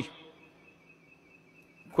တ်ဆိုးကြီး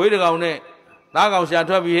ခွေးတကောင်နဲ့သားကောင်ရှာ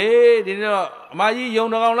ထွက်ပြီးဟေးဒီနေ့တော့အမကြီးယုံ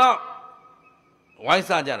တကောင်လောက်ဝိုင်း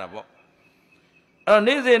စကြတာပေါ့အဲ့တော့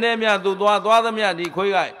နေ့စဉ်နဲ့မြသူသွားသမျှဒီ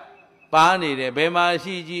ခွေးကပါနေတယ်ဘယ်မှာ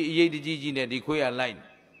ရှိကြီးအရေးတကြီးနဲ့ဒီခွေးကလိုက်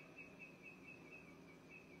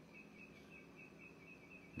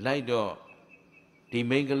လိုက်တော့ဒီ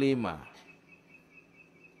မိန်းကလေးမှာ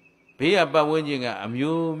ဘေးကပတ်ဝန်းကျင်ကအ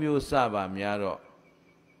မျိုးမျိုးစပါများတော့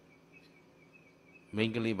မိ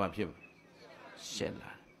န်းကလေးဘာဖြစ်ရှက်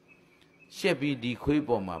လာရှက်ပြီးဒီခွေး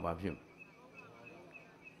ပေါ်မှာဘာဖြစ်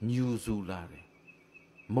ညူစုလာတယ်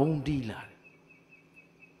မုန်းတီးလာတယ်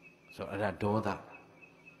ဆိုတော့အဲ့ဒါဒေါသ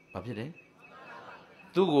ဘာဖြစ်တယ်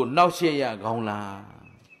သူ့ကိုနှောက်ရှက်ရကောင်းလား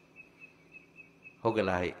ဟုတ်ကဲ့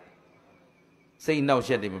လားဟဲ့စိတ်နှောက်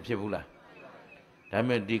ရှက်တယ်မဖြစ်ဘူးလားဒါပေ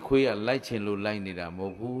မဲ့ဒီခွေးကလိုက်ချင်လို့လိုက်နေတာမဟု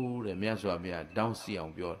တ်ဘူးတဲ့မြတ်စွာဘုရားတောင်းစီအော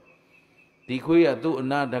င်ပြောဒီခွေးကသူ့အ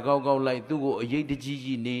နာတကောက်ကောက်လိုက်သူ့ကိုအရေးတကြီး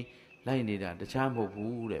ကြီးနေလိုက်နေတာတခြားမဟုတ်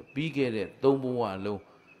ဘူးတဲ့ပြီးခဲ့တဲ့၃ဘဝလုံး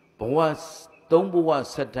ဘဝ၃ဘဝ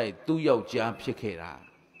ဆက်တိုက်သူ့ယောက်ျားဖြစ်ခဲ့တာ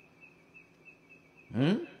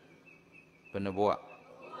ဘယ်နှဘဝ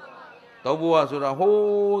၃ဘဝဆိုတာ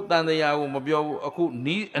ဟိုးတန်တရားကိုမပြောဘူးအခု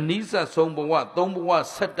အနီးဆက်ဆုံးဘဝ၃ဘဝ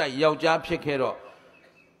ဆက်တိုက်ယောက်ျားဖြစ်ခဲ့တော့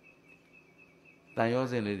တန်ရော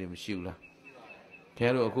စင်လေးတွေမရှိဘူးလားခဲ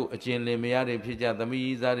တို့အခုအကျဉ်လင်မယားတွေဖြစ်ကြသ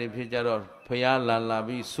မီးသားတွေဖြစ်ကြတော့ဖျားလာ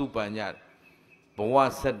ပြီးစုပန်ကြတယ်ဘဝ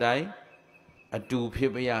ဆက်တိုင်းအတူဖြ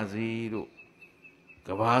စ်ပါရစေတို့က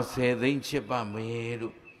ဘာ10သိန်းချစ်ပါမယ်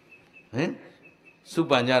တို့စု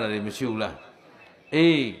ပန်ကြတာတွေမရှိဘူးလား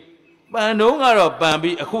အေးပန်တော့ကတော့ပန်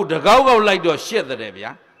ပြီးအခုတကောက်ကောက်လိုက်တော့ရှက်တဲ့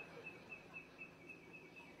ဗျာ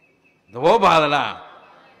သဘောပါသလား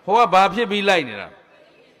ဟိုကဘာဖြစ်ပြီးလိုက်နေတာ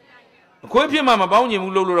အခွေးဖြစ်မှမပေါင်းကျင်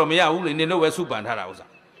ဘူးလို့တော့မရဘူးလေနင်တို့ပဲစုပန်ထားတာဥစ္စာ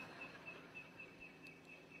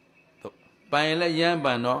ပန်ရင်လည်းရမ်းပ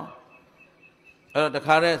န်တော့အဲ့တော့တ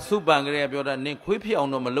ခါတည်းစုပန်ကလေးကပြောတာနင်ခွေးဖြစ်အောင်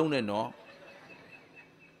တော့မလုံးနဲ့နော်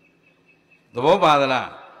သဘောပါသလား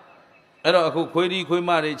အဲ့တော့အခုခွေးဒီခွေးမ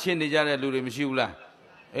တွေချစ်နေကြတဲ့လူတွေမရှိဘူးလား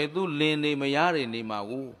အဲသူလင်းနေမရတွေနေမှာ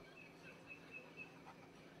ကို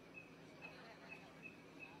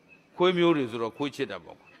ခွေးမျိုးတွေဆိုတော့ခွေးချစ်တာ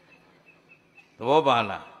ပေါ့သဘောပါ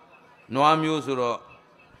လားနွားမျိုးဆိုတော့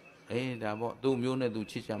ဒါပေါ့သူ့မျိုးနဲ့သူ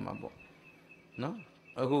ချစ်ချမှာပေါ့နော်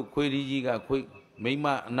အခုခွေးဒီကြီးကခွေးမိမ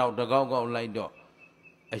အနောက်တကောက်ကောက်လိုက်တော့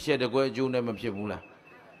အရှက်တကွဲအကျိုးနဲ့မဖြစ်ဘူးလား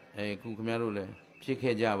ခုခင်ဗျားတို့လည်းဖြစ်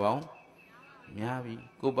ခဲ့ကြပါအောင်များပြီ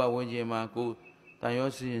ကိုပတ်ဝန်းကျင်မှာကိုတန်ရော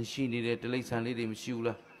စင်ရှိနေတဲ့တိလိစ္ဆာန်လေးတွေမရှိဘူး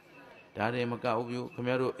လားဒါတွေမကဘူးပြခင်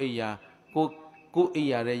ဗျားတို့အိယာကိုအိ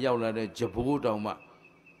ယာတဲ့ရောက်လာတဲ့ဂျဘိုးတောင်မှ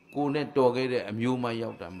ကိုနဲ့တော်ခဲ့တဲ့အမျိုးမရော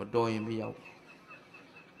က်တာမတော်ရင်မရောက်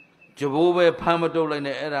ဂျဘိုးပဲဖမ်းမတုတ်လိုက်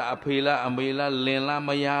နဲ့အဲ့ဒါအဖေလားအမေလားလင်လားမ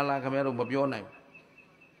ယားလားခင်ဗျားတို့မပြောနိုင်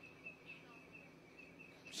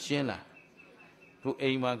ရှင်းလားတို့အိ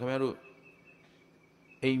မ်မှာခင်ဗျားတို့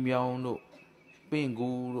အိမ်မြောင်တို့ပင့်ကူ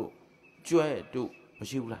တို့ကျွဲတို့မ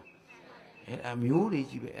ရှိဘူးလားအဲ့အမျိုးတွေ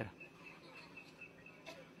ကြီးပဲအဲ့ဒါ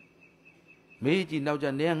မေးကြည့်နောက်ကြ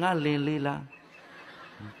နေငါလင်လေးလား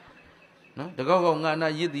နော်တကောက်ကောက်ငါနာ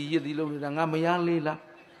ရစ်သည်လို့နေတာငါမယားလေးလား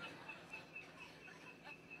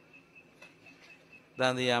တ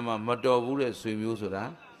န်တရားမှာမတော်ဘူးတဲ့ဆွေမျိုးဆိုတာ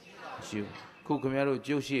မရှိဘူးခုခင်ဗျားတို့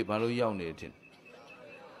ကျုပ်ရှိဘာလို့ရောက်နေတယ်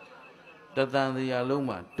တတန်တရားလုံး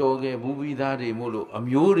မှာတော်ခဲ့ဘူးပြီးသားတွေမို့လို့အ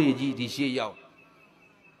မျိုးတွေကြီးဒီရှေ့ရောက်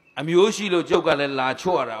အမျိုးရှိလို့ကျုပ်ကလည်းလာ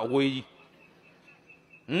ချော့ရတာအဝေးကြီး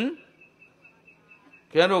ခင်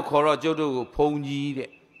ဗျားတို့ခေါ်တော့ကျုပ်တို့ကိုဖုံကြီးတဲ့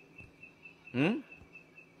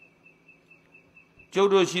ကျုပ်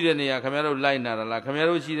တို့ရှိတဲ့နေရာခင်ဗျားတို့လိုက်နာတာလားခင်ဗျား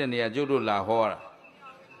တို့ရှိတဲ့နေရာကျုပ်တို့လာဟောတာ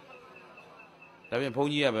ဒါပြင်ဘု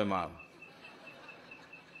န်းကြီးကပဲမှာ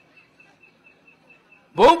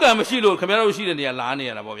ဘုံကံမရှိလို့ခင်ဗျားတို့ရှိတဲ့နေရာလာနေ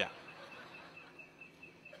ရတာပေါ့ဗျ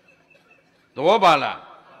သဘောပါလား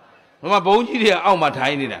ဘုမဘုန်းကြီးတွေကအောက်မှာထို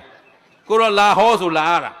င်နေတာကိုတော့လာဟောဆိုလာ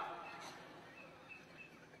ရတာ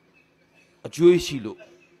အကျွေးရှိလို့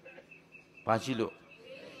ဘာရှိလို့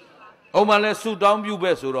အုံးမလဲဆူတောင်းပြု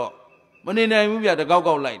ပဲဆိုတော့မနေနိုင်ဘူးဗျတကောက်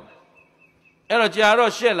ကောက်လိုက်အဲ့တော့ကြာ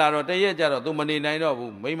တော့ရှက်လာတော့တရက်ကြတော့ तू မနေနိုင်တော့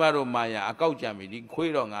ဘူးမိမတို့မာယာအကောက်ကြပြီဒီ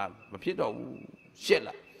ခွေးတော့ငါမဖြစ်တော့ဘူးရှက်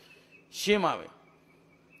လာရှင်းပါပဲ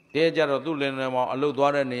တဲကြတော့သူ့လင်းလင်းမောင်အလုတ်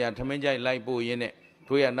သွားတဲ့နေရာထမင်းကြိုက်လိုက်ပို့ရင်းနဲ့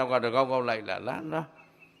ထွေးရနောက်ကတကောက်ကောက်လိုက်လာ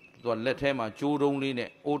သူကလက်ထဲမှာကျိုးတုံးလေးနဲ့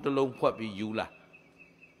အိုးတလုံးဖွက်ပြီးယူလာ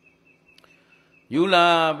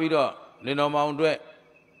ပြီးတော့လင်းတော်မောင်အတွက်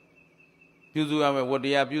ပြုစုရမယ်ဝတ္တ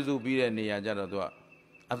ရားပြုစုပြီးတဲ့နေရာကြတော့သူက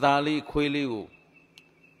အသားလေးခွေးလေးကို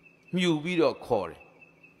မြူပြီးတော့ခေါ်တယ်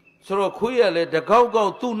ဆိုတော့ခွေးရလဲတကောက်ကော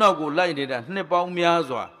က်သူ့နောက်ကိုလိုက်နေတာနှစ်ပေါင်းများ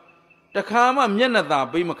စွာတခါမှမျက်နှာသာ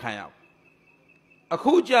ပေးမခံရဘူးအ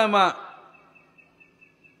ခုကြမှာ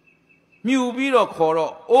မြူပြီးတော့ခေါ်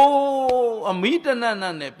တော့အိုးအမိတနတ်န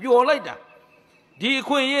တ်နဲ့ပျော်လိုက်တာဒီအ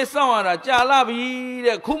ခွင့်ရေးစောင့်ရတာကြာလာပြီ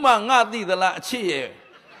တဲ့ခုမှငါသိသလားအချစ်ရဲ့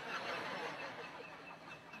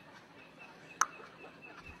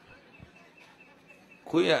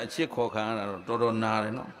ခွေးရအချစ်ခေါ်ခံရတာတော့တော်တော်နာတ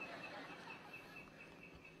ယ်နော်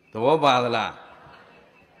သဘောပါသလား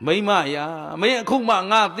မိမရာမင်းအခုမှ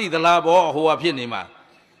ငါသိသလားဗောဟိုကဖြစ်နေမှာ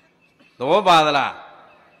သဘောပါသလား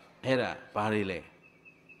အဲ့ဒါဘာတွေလဲ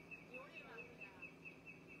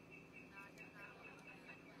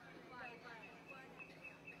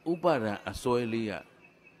ဥပါဒံအစွဲလေးက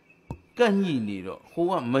ကန့်ညိနေတော့ဟို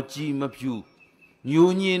ကမကြည်မဖြူညို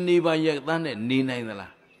ညင်နေပါရဲ့သားနဲ့နေနိုင်သ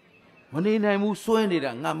လားမနေနိုင်ဘူးစွဲနေ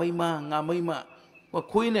တာငါမိမဟို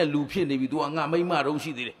ခွေးနဲ့လူဖြစ်နေပြီ तू ကငါမိမတုံး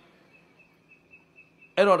ရှိသေးတယ်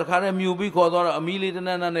အဲ့တော့တခါတည်းမြူပြီးခေါ်သွားတော့အမီလေးတန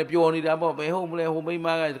န်းနဲ့ပျော်နေတာပေါ့ဘယ်ဟုတ်မလဲဟိုမိမ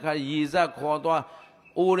ကတခါရေစက်ခေါ်သွား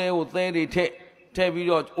အိုးတွေကိုသဲတွေထည့်ပြီး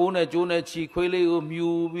တော့အိုးနဲ့ကျိုးနဲ့ချီခွေးလေးကိုမြူ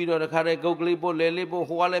ပြီးတော့တခါတည်းဂုတ်ကလေးပို့လဲလေးပို့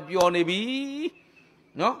ဟိုကလည်းပျော်နေပြီ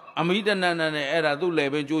နော်အမီတနန်းနဲ့အဲ့ဒါသူ့လေ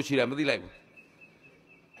ပင်ကျိုးချီတာမသိလိုက်ဘူး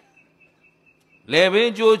လေပင်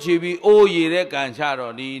ကျိုးချီပြီးအိုးရည်တဲ့ကန်ချ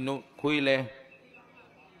တော့ဒီခွေးလဲ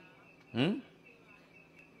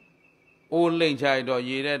အိုးလိမ့်ချတော့ရ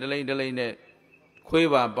ည်တဲ့ဒလိမ့်နဲ့ခွေး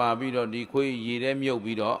ပါပြီးတော့ဒီခွေးရည်တဲ့မြုပ်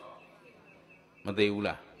ပြီးတော့မသိဘူး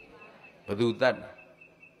လားဘသူတတ်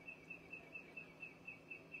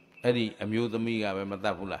အဲ့ဒီအမျိုးသမီးကပဲမတ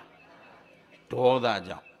တ်ဘူးလားဒေါသ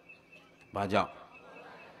ကြောင့်ဘာကြောင့်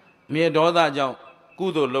မြေဒေါသကြောင့်ကု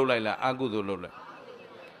သိုလ်လုပ်လိုက်လားအကုသိုလ်လုပ်လိုက်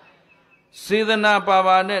စေတနာ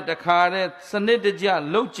ပါနဲ့တခါတည်းစနစ်တကျ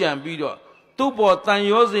လှုပ်ကြံပြီးတော့သူ့ပေါ်တန်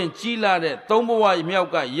ရောစဉ်ကြီးလာတဲ့သုံးဘဝမြောက်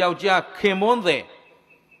ကယောက်ျားခင်မွန်းတဲ့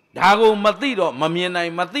ဒါကိုမသိတော့မမြင်နို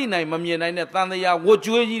င်မသိနိုင်မမြင်နိုင်တဲ့တန်တရားဝတ်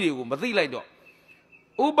ကြွေးကြီးတွေကိုမသိလိုက်တော့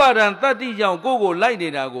ဥပါဒံတတ္တိကြောင့်ကိုလိုက်နေ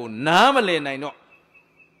တာကိုနားမလည်နိုင်တော့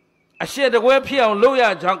အရှက်တကွဲဖြစ်အောင်လုပ်ရ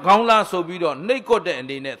ခေါင်းလားဆိုပြီးတော့နှိတ်ကွက်တဲ့အ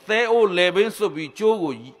နေနဲ့သဲအိုးလေပင်းစွပ်ပြီးကျိုး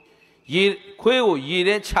ကိုရေခွေးကိုရေ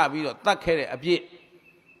ထဲချပြီးတော့တတ်ခဲ့တဲ့အပြစ်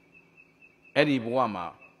အဲ့ဒီဘဝမှာ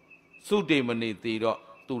စုတေမနေသေးတော့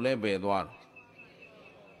သူလည်းပဲသွားတယ်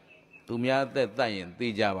သူများအသက်တတ်ရင်သိ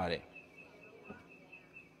ကြပါတယ်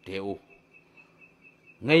ဒေအို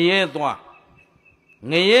ငရဲသွား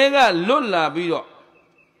ငရဲကလွတ်လာပြီးတော့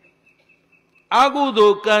အာဟု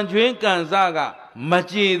သို့ကံကျွင်းကံစားကမ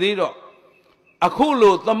ကြေသေးတော့အခု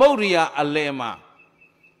လိုသမုဒ္ဒရာအလယ်မှာ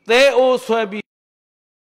သဲအိုးဆွဲပြီး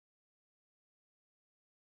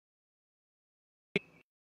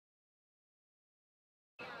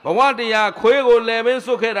ဘဝတရားခွေးကိုလဲပင်း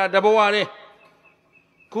စွတ်ခဲ့တာတဘဝတည်း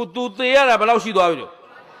ခုသူသေရတာဘယ်လောက်ရှိသွားပြီလို့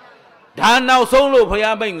ဒါနောက်ဆုံးလို့ဘု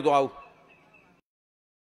ရားမိန့်မသွားဘူး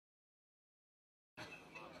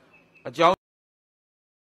အကြောင်း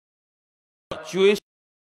ကျွေး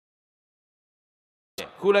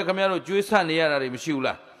ခုလည်းခင်ဗျားတို့ကျွေးဆန့်နေရတာတွေမရှိဘူး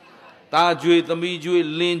လားตาကျွေးသမီးကျွေး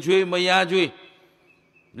လင်ကျွေးမယားကျွေး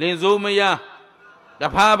လင်စိုးမယားတ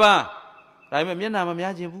ဖားပါဒါပေမဲ့မျက်နှာမ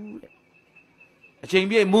များခြင်းဘူးတဲ့အချိန်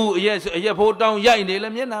ပြည့်မူအရက်ဖိုးတောင်းရိုက်နေလဲ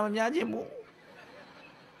မျက်နှာမများခြင်းဘူး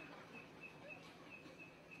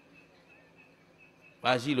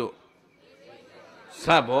ဘာရှိလို့စ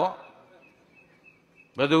ပ်ပေါ့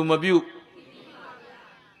ဘယ်သူမပြုတ်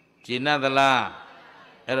ကျင့်သလား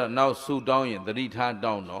အဲ့တော့နောက်ဆူတောင်းရင်သတိထား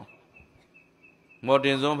တောင်းတော့မော်တ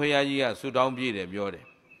င်စွန်းဖရာကြီးကဆူတောင်းပြည့်တယ်ပြောတယ်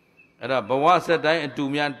အဲ့တော့ဘဝဆက်တိုင်းအတူ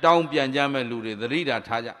များတောင်းပြန်ကြမဲ့လူတွေသတိ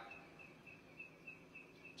ထားကြ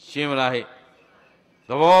ရှင်းမလားဟဲ့သ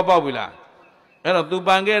ဘောပေါက်ပြီလားအဲ့တော့သူပ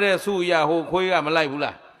န်ခဲ့တဲ့ဆူရဟိုခွေးကမလိုက်ဘူး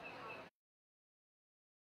လား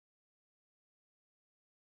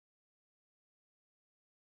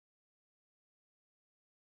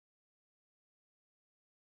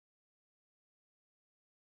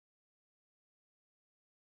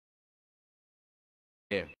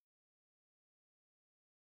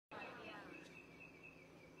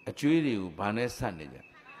အကျွေးတွေကိုဘာနဲ့ဆက်နေကြ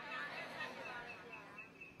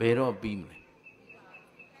ဘယ်တော့ပြီးမလဲ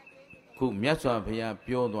ခုမြတ်စွာဘုရား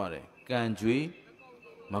ပြောသွားတယ်ကံကျွေး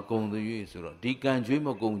မကုံသွေးဆိုတော့ဒီကံကျွေးမ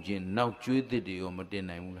ကုံခြင်းနောက်ကျွေးသစ်တွေရောမတင်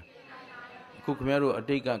နိုင်ဘူးလားအခုခင်ဗျားတို့အ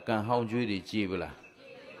တိတ်ကကံဟောင်းကျွေးတွေကြည်ပလား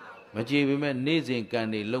မကြည်ပေမဲ့နေ့စဉ်ကံ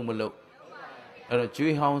တွေလုံမလုံအဲ့တော့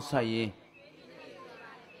ကျွေးဟောင်းဆက်ရင်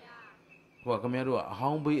ဟိုခင်ဗျားတို့ကအဟော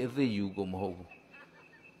င်းပေးအသိယူကိုမဟုတ်ဘူး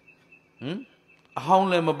အဟောင်း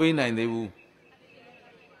လည်းမပေးနိုင်သေးဘူး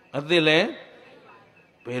အသိလည်း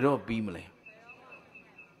ဘယ်တော့ပြီးမလဲ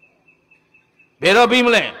ဘယ်တော့ပြီးမ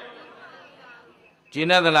လဲကျင့်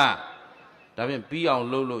သလားဒါဖြင့်ပြီးအောင်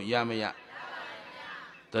လုပ်လို့ရမရ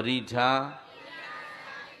သတိထား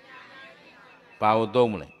ဘာလို့သုံး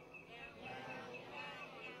မလဲ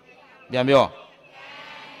ပြန်ပြော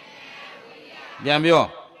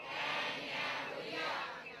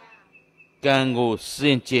ကံကိုစ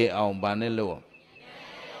င်ကြယ်အောင်ဗာနဲ့လို့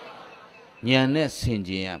ဉာဏ်နဲ့စင်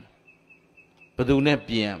ကြယ်ရဘယ်သူနဲ့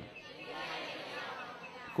ပြင်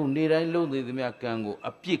ခုနေတိုင်းလုံးသေးသမျှကံကို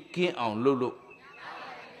အပြစ်ကင်းအောင်လုပ်လို့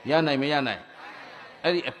ရနိုင်မရနိုင်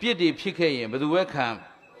အဲ့ဒီအပြစ်တွေဖြစ်ခဲ့ရင်ဘယ်သူပဲခံ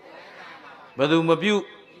ဘယ်သူမပြု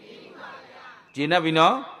ကျေနပ်ပြီ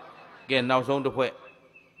နော်ကဲနောက်ဆုံးတစ်ဖွဲ့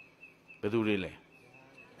ဘယ်သူတွေလဲ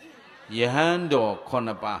ယဟန်တော်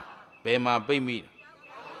9ပါးဘယ်မှာပိတ်မိ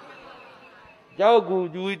ကြောက်ကူ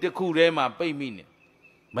ကျူးတစ်ခုထဲမှာပိတ်မိနေ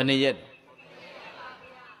မနေ့ရက်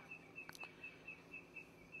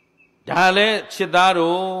ဒါလည်းချစ်သား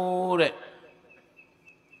တို့တဲ့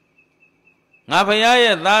ငါဖယား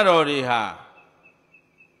ရဲ့သားတော်တွေဟာ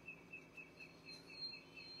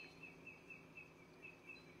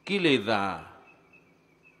ကိလေသာ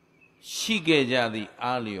ရှိခဲ့ကြသည့်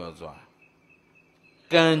အားလျော်စွာ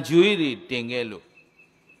ကံကြွေးတွေတင်ခဲ့လို့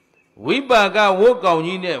ဝိပါကဝတ်ကောင်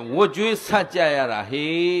ကြီးနဲ့ဝတ်ကြွေးဆက်ကြရတာ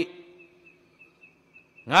ဟေ့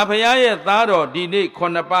ငါဖယားရဲ့သားတော်ဒီနေ့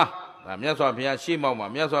9ပါးဒါမြတ်စွာဘုရားရှေ့မောက်မှာ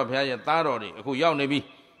မြတ်စွာဘုရားရဲ့သားတော်တွေအခုရောက်နေပြီ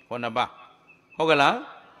9ပါးဟုတ်ကလား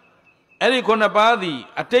အဲ့ဒီ9ပါးသည်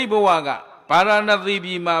အတိတ်ဘဝကဗာရာဏသီပြ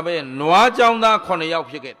ည်မှာပဲနွားကြောင်းသား9ယောက်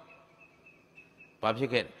ဖြစ်ခဲ့ဘာဖြစ်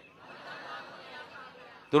ခဲ့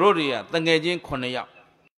သူတို့တွေကတငယ်ချင်း9ယောက်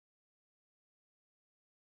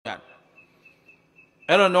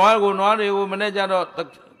အဲ့တော့နွားတွေကိုမနေ့ကျတော့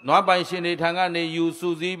နွားပိုင်ရှင်တွေထံကနေယူစု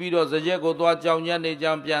စည်းပြီးတော့စကြက်ကိုသွားကြောင်ညက်နေ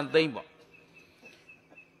ကြောင်ပြန်သိမ့်ပေါ့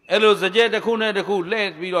အဲ့လိုစကြက်တစ်ခုနဲ့တစ်ခုလှည့်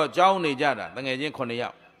ပြီးတော့ကြောင်းနေကြတာတငယ်ချင်း9ယော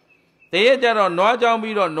က်တရက်ကျတော့နွားကြောင်း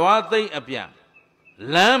ပြီးတော့နွားသိမ့်အပြန်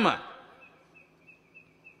လမ်းမှာ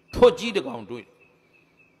ဖွတ်ကြီးတစ်ကောင်တွေ့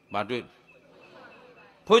မတွေ့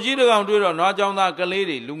ဖွတ်ကြီးတစ်ကောင်တွေ့တော့နွားကြောင်းသားကလေး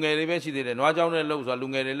တွေလူငယ်တွေပဲရှိသေးတယ်နွားကြောင်းနဲ့လှုပ်ဆိုလူ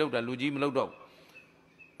ငယ်တွေလှုပ်တာလူကြီးမလှုပ်တော့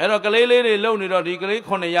အဲ့တော့ကလေးလေးတွေလှုပ်နေတော့ဒီကလေး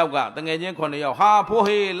9ယောက်ကတငယ်ချင်း9ယောက်ဟာဖိုး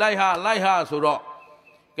ဟေးလိုက်ဟာဆိုတော့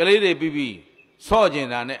ကလေးတွေပြီးဆော့ကျင်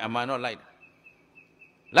တာနဲ့အမှန်တော့လိုက်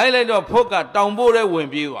တော့ဖုတ်ကတောင်ပိုးထဲဝင်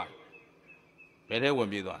ပြေးသွားဘယ်ထဲဝင်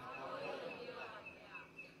ပြေးသွား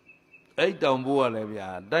အဲ့တောင်ပိုးကလည်းဗျာ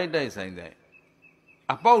တိုက်ဆိုင်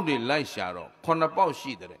အပေါက်တွေလိုက်ရှာတော့9ပေါက်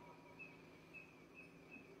ရှိတယ်ဘ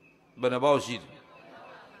ယ်နှပေါက်ရှိတယ်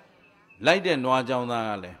လိုက်တဲ့နွားကြောင်းသား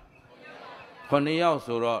ကလည်း9ယောက်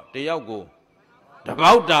ဆိုတော့တယောက်ကိုတ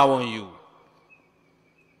ပေါက်တာဝန်ယူ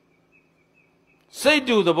စိတ်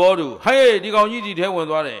တူသဘောတူဟေးဒီကောင်ကြီးဒီထဲဝင်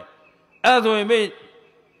သွားတယ်အဲ့ဆိုရင်မင်း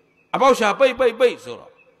အပေါက်ရှာပိတ်ဆို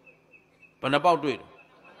တော့ဘယ်နှပေါက်တွေ့တယ်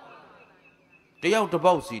တယောက်တစ်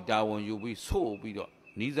ပေါက်စီတာဝန်ယူပြီးဆို့ပြီးတော့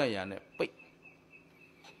နီးစပ်ရနဲ့ပိတ်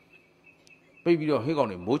ပြီးတော့ဟေးကောင်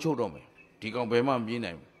တွေမိုးချုပ်တော့မယ်ဒီကောင်ဘယ်မှမပြေး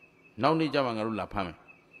နိုင်ဘူးနောက်နေ့ကျမှငါတို့လာဖမ်းမယ်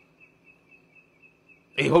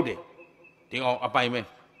အေးဟုတ်တယ်ဒီကောင်အပိုင်ပဲ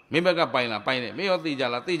မင်းဘက်ကပိုင်လားပိုင်တယ်မင်းရောသိကြ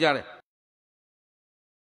လားသိကြတယ်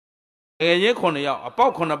ငယ်ချင်း9ယောက်အပေါ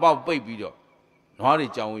က်9ပေါက်ပိတ်ပြီးတော့နွားတွေ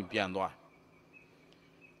ကြောင်ဝင်ပြန်သွား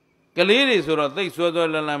ကလေးတွေဆိုတော့သိဆွဲ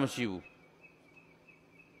လန်းမရှိဘူး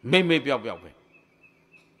မိတ်ပြောက်ပဲ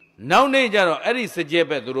နောက်နေ့ကျတော့အဲ့ဒီစကြက်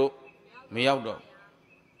ပဲသူတို့မရောက်တော့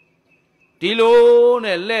ဒီလို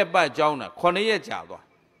နဲ့လက်ပတ်ကြောင်းတာ9ရက်ကြာသွား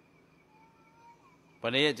ဘ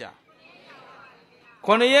ယ်နှရက်ကြာ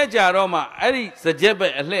9ရက်ကြာတော့မှအဲ့ဒီစကြက်ပဲ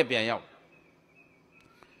အလှည့်ပြန်ရောက်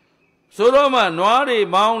ဆိုတော့မှနွားတွေ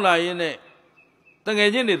မောင်းလာရင်းနဲ့တငယ်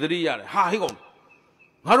ချင်းတွေသတိရတယ်ဟာဟိကောင်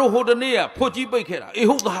ငါတို့ဟိုတနေ့ကဖွတ်ကြီးပိတ်ခဲ့တာအေး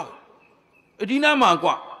ဟုတ်သားဒီနားမှာ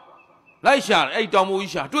ကွာလိုက်ရှာအဲ့တောင်မိုး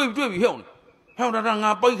ကြီးရှာတွေ့ပြီဟဲ့အောင်ဒါငါ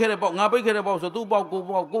ပိတ်ခဲ့တဲ့ပေါက်ဆိုသူ့ပေါက်ကို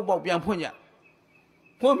ပေါက်ပြန်ဖွင့်ကြ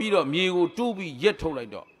ဖွင့်ပြီးတော့မြေကိုတူးပြီးရက်ထုတ်လို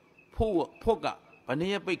က်တော့ဖို့ကဘယ်နှ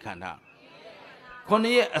ရက်ပိတ်ခံထား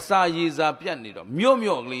9ရက်အစာရေစာပြတ်နေတော့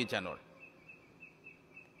မြော့ကလေးကြံတော့တယ်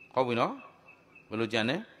ဟုတ်ပြီနော်ဘယ်လိုကြံ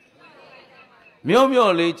လဲ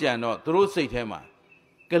မြော့လေးကြံတော့သူတို့စိတ်ထဲမှာ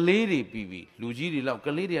ကလေးတွေပြီးလူကြီးတွေလောက်က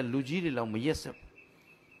လေးတွေကလူကြီးတွေလောက်မရက်ဆက်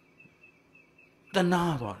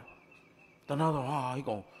တနာသွားဟာဟိ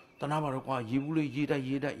ကောင်တနာပါတော့ကွာရေဘူးလေးရေတိုက်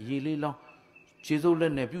ရေလေးလောင်းခြေစုပ်လ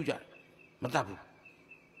က်နဲ့ပြုတ်ကြတယ်မတတ်ဘူး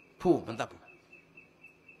ဖို့မတတ်ဘူး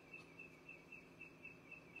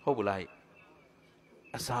ဟုတ်ကလား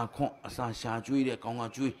အစာရှာကျွေးတဲ့ကောင်းက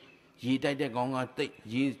ကျွေးရေတိုက်တဲ့ကောင်းကတိတ်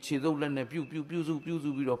ရေခြေစုပ်လက်နဲ့ပြုစု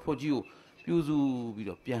ပြီးတော့ဖို့ကြီးကိုပြုစုပြီး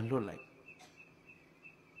တော့ပြန်လွတ်လိုက်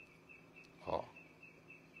ဟော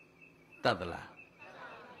တတ်သလား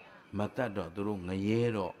မတတ်တော့သူတို့ငရဲ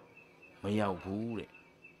တော့မရောက်ဘူးတဲ့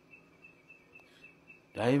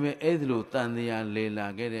ဒါပေမဲ့အဲ့ဒီလိုတန်တရားလေလာ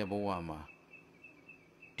ခဲ့တဲ့ဘဝမှာ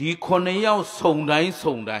ဒီ9ယောက်စုံတိုင်း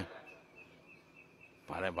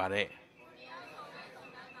ပါတယ်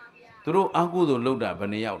သူတို့အကုသိုလ်လုပ်တာဘယ်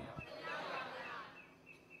နှယောက်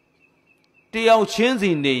တယောက်ချင်းစီ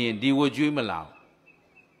နေရင်ဒီဝကျွေးမလာ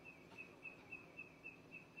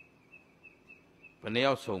ဘယ်နှ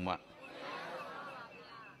ယောက်စုံမှ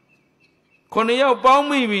9ယောက်ပေါင်း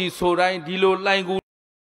မိပြီဆိုတိုင်းဒီလိုလိုင်ကူ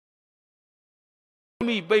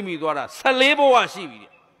ပိတ်မိသွားတာ14ဘဝရှိပြီ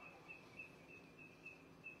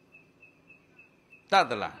တတ်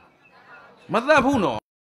သလားမတတ်ဘူးနော်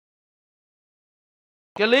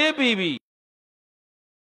Kale bibi.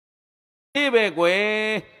 Ebe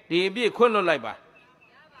kwe di bi khullo lai ba.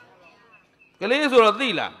 Kale so lo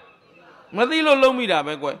thi la. Ma thi lo long mi da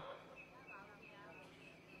be kwe.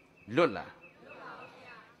 Luat la.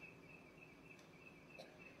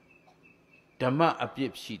 Dhamma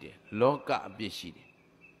apit shi de, loka apit shi de.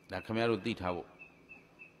 Da khamya lo thi tha bo.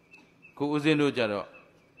 Ko uzin lo ja do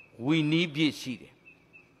wini pit shi de.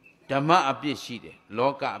 Dhamma apit shi de,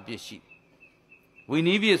 loka apit shi de.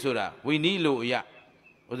 Wini pit soda, wini lo ya.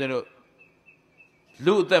 Uzin lo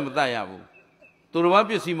lu tat ma tat ya bu. Tu rwa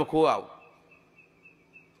pit si ma kho ya bu.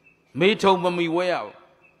 Me thong ma mi we ya bu.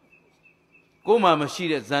 Ko ma ma shi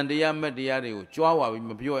de zanတရားmetတရားတွေကိုကြွားဝါပြီး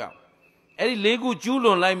မပြောရဘူး။အဲ့ဒီ၄ခုကျူး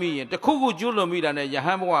လွန်လိုက်မိရင်တစ်ခုခုကျူးလွန်မိတာနဲ့ယဟ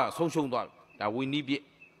န်ဘဝဆုံးရှုံးသွားပြီ။ဒါဝိနည်းပြည့်။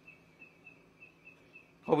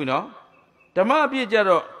ဟုတ်ပြီနော်။ဓမ္မအပြည့်ကြ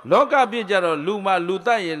တော့လောကအပြည့်ကြတော့လူမှလူတ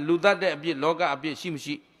တ်ရင်လူတတ်တဲ့အပြည့်လောကအပြည့်ရှိမ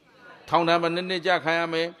ရှိ။ထောင်ထမ်းမနစ်နစ်ကြခံရ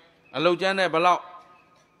မယ်။အလုတ်ကျန်းတဲ့ဘလောက်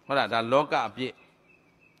ဟုတ်လားဒါလောကအပြည့်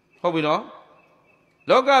။ဟုတ်ပြီနော်။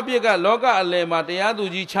လောကအပြည့်ကလောကအလယ်မှာတရားသူ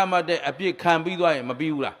ကြီးချမှတ်တဲ့အပြည့်ခံပြီးသွားရင်မ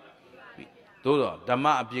ပြီးဘူးလား။သို့တော့ဓမ္မ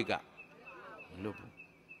အပြစ်ကလွတ်ဘူး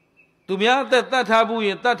သူများအသက်တတ်ထားဘူးရ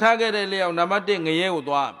င်တတ်ထားခဲ့တဲ့လျောက်နံပါတ်1ငရဲကို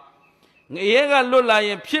သွားငရဲကလွတ်လာရ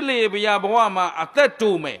င်ဖြစ်လေဗျာဘဝမှာအသက်တူ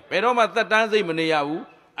မယ်ဘယ်တော့မှသက်တမ်းစိတ်မနေရဘူး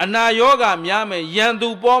အနာယောဂများမယ်ရန်သူ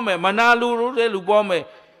ပေါ်မယ်မနာလူတဲ့လူပေါ်မယ်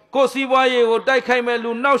ကိုယ်စီးပွားရေးကိုတိုက်ခိုက်မဲ့လူ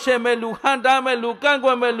နှောက်ယှက်မဲ့လူဟန်တားမဲ့လူကန့်ကွ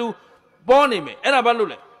က်မဲ့လူပေါ်နေမယ်အဲ့ဒါဘာလို့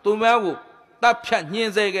လဲသူများကိုတတ်ဖြတ်ညှ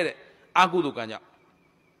င်းဆဲခဲ့တဲ့အကုသိုလ်ကံကြောင့်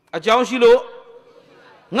အကြောင်းရှိလို့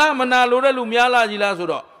ငါမနာလိုတဲ့လူများလာကြီးလားဆို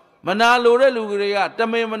တော့မနာလိုတဲ့လူတွေကတ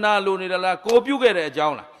မင်မနာလိုနေတယ်လားကိုပြုတ်ခဲ့တဲ့အကြော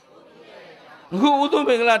င်းလားအခုဥသုမ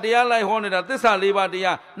င်္ဂလာတရားလိုက်ဟောနေတာသစ္စာ၄ပါးတ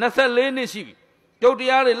ရား24နှစ်ရှိပြီကျုပ်တ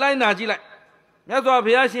ရားတွေလိုက်နာကြည့်လိုက်မြတ်စွာ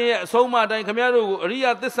ဘုရားရှင်ရဲ့အဆုံးအမတိုင်းခမည်းတော်ကိုအရိယ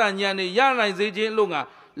သစ္စာဉာဏ်တွေရနိုင်စေခြင်းလို့ငါ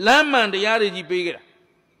လမ်းမှန်တရားတွေကြီးပေးခဲ့တာ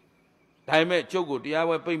ဒါပေမဲ့ကျုပ်ကိုတရား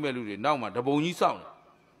ပွဲပိတ်မဲ့လူတွေနောက်မှာတပုံကြီးစောင့်တယ်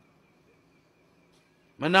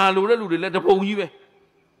မနာလိုတဲ့လူတွေလည်းတပုံကြီးပဲ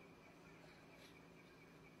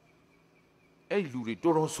အဲ့လူတွေ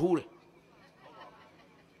တော်တော်ဆိုးတယ်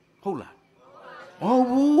ဟုတ်လားဟုတ်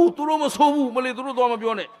ဘူးသူတို့မဆိုးဘူးမလေးသူတို့တော့မ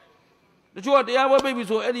ပြောနဲ့တချို့ကတရားပွဲပိတ်ပြီ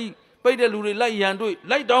ဆိုအဲ့ဒီပိတ်တဲ့လူတွေလိုက်ရန်တွေ့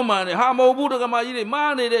လိုက်တောင်းမှန်တယ်ဟာမဟုတ်ဘူးတက္ကမကြီးတွေ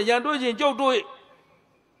မားနေတဲ့ရန်တွေ့ချင်းကြုတ်တွေ့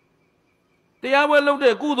တရားပွဲလုပ်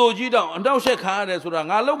တဲ့ကုသိုလ်ကြီးတောင်အတောက်ရှက်ခံရတယ်ဆိုတာ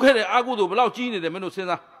ငါလုပ်ခဲ့တဲ့အကုသိုလ်ဘယ်လောက်ကြီးနေတယ်မင်းတို့စဉ်း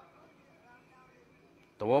စား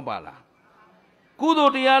သဘောပါလားကုသို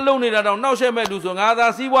လ်တရားလုပ်နေတာတောင်နှောက်ရှက်မဲ့လူဆိုငါသာ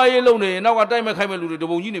စီးပွားရေးလုပ်နေရင်နောက်ကတိုက်မဲ့ခိုက်မဲ့လူတွေတ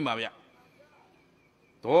ပုံကြီးနေမှာဗျ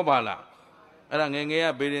တော့ပါလားအဲ့ဒါငယ်ငယ်က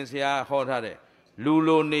ဘေရင်ဆရာဟောထားတယ်လူ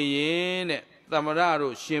လိုနေရင်တဲ့သမရ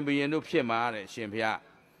တို့ရှင်ဘုရင်တို့ဖြစ်မှာတဲ့ရှင်ဘုရား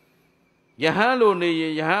ယဟန်လိုနေရ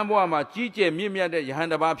င်ယဟန်ဘဝမှာကြီးကျယ်မြင့်မြတ်တဲ့ယဟန်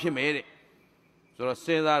တစ်ပါးဖြစ်မယ်တဲ့ဆိုတော့စ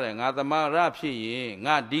ဉ်းစားတယ်ငါသမရဖြစ်ရင်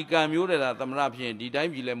ငါဒီကံမျိုးတဲ့လားသမရဖြစ်ရင်ဒီတို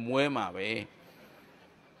င်းပြည်လဲမွဲမှာပဲ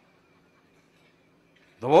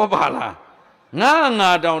သဘောပါလားငါ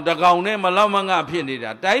တောင်တကောင်နဲ့မလောက်မငါဖြစ်နေ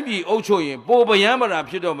တာတိုင်းပြည်အုပ်ချုပ်ရင်ပိုပယံပရာ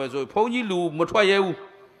ဖြစ်တော့မယ်ဆိုဘုန်းကြီးလူမထွက်ရဲဘူး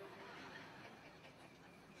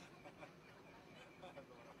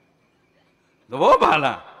သဘောပါ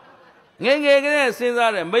လားငယ်ငယ်ကလေးစဉ်း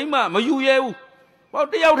စားတယ်မိမမယူရဲဘူးဟော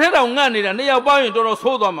တယောက်ထဲတောင်ငတ်နေတာနှစ်ယောက်ပေါင်းရင်တော်တော်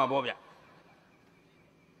ဆိုးသွားမှာပေါ့ဗျ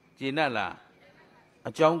ကျေနပ်လား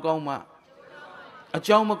အကြောင်းကောင်းမှအ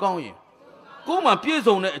ကြောင်းမကောင်းရင်ကိုယ်မှပြည့်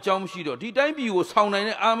စုံတဲ့အကြောင်းမရှိတော့ဒီတိုင်းပြည်ကိုဆောင်နိုင်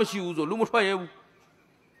တဲ့အားမရှိဘူးဆိုလူမထွက်ရဲဘူး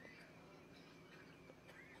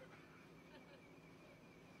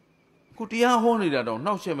ကိုတရားဟောနေတာတော့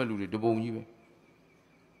နှောက်ယှက်မဲ့လူတွေတပုံကြီးပဲ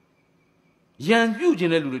ရန်ပြုတ်ခြ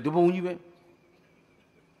င်းတဲ့လူတွေတပုံကြီးပဲ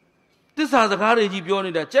တစ္ဆာစကားတွေကြီးပြော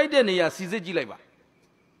နေတာကြိုက်တဲ့နေရာစီစစ်ကြည့်လိုက်ပါ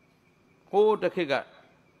ဟိုးတစ်ခက်က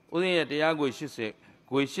ဦးဇင်းရဲ့တရားကို80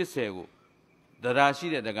ကိုတရားရှိ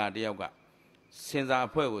တဲ့တက္ကတယောက်ကစင်စာအ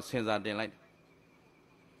ဖွဲ့ကိုစင်စာတင်လိုက်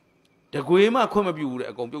တကွေးမှခွင့်မပြုဘူးတဲ့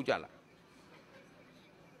အကုန်ပြုတ်ကြလာ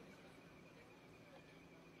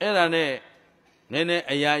အဲ့ဒါနဲ့နည်းနည်း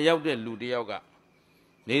အရာရောက်တဲ့လူတယောက်က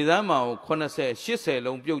နေသားမောင်80 80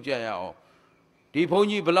လုံးပြုတ်ကြရအောင်ဒီဘုန်း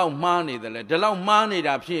ကြီးဘလောက်မှားနေတယ်လဲဒီလောက်မှားနေ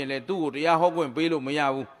တာဖြစ်ရင်လေသူ့ကိုတရားဟောခွင့်ပေးလို့မရ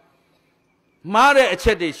ဘူးမှားတဲ့အချ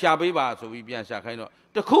က်တွေရှာပေးပါဆိုပြီးပြန်ရှာခိုင်းတော့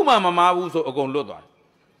တခုမှမမှားဘူးဆိုအကုန်လွတ်သွားတ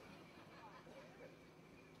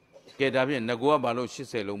ယ်ကဲဒါဖြင့်ငကောကဘာလို့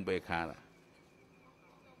80လုံးပဲခါတာ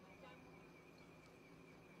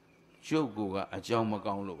ကျုပ်ကအကြောင်းမ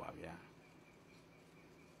ကောင်းလို့ပါဗျာ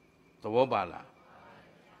သဘောပါလား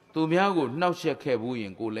သူများကိုနှောက်ယှက်ခဲ့ဘူးရ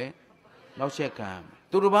င်ကိုလည်းနှောက်ယှက်ခံရမယ်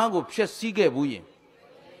သူတစ်ပါးကိုဖျက်ဆီးခဲ့ဘူးရင်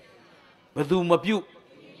ဘယ်သူမပြုတ်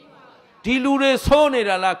ဒီလူတွေဆိုးနေ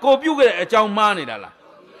တာလားကိုပြုတ်ခဲ့တဲ့အကြောင်းမှားနေတာလား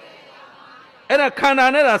အဲ့ဒါခန္ဓာ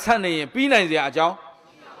နဲ့သာဆက်နေရင်ပြီးနိုင်စရာအကြောင်း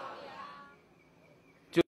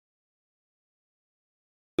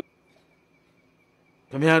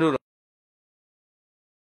Come here,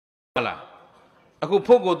 I could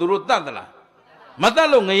poke to root Tatala.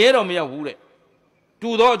 Matalo Nayero Mia Wood.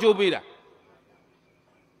 Two dojo bida.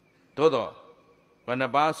 Todo. When a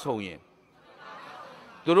bar so yen.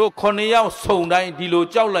 To root Cornea so nine, Dilo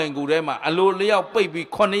Jowla and Gurema, a low layout baby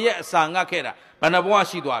Cornea Sangakera,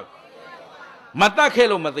 Banawashi dwell.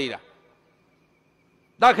 Matakelo Madira.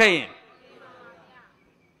 Dakain.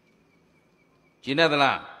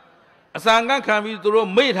 Ginadala. A sanga can be to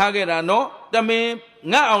made Hagera, no? The man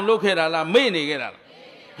now look at la main.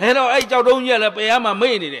 Hello, I don't yell up, I am a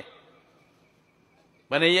main.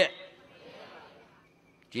 But yet,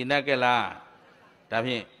 Ginagala.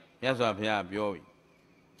 Tabi, yes, of here, Bioy.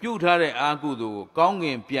 Putare Agudu, Gong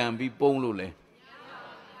and Pian be Bonglule.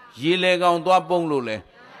 Yile on Dwa Bonglule.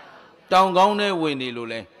 Down Gone Winnie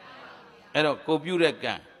Lule. Hello, computer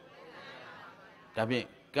can. Tabi.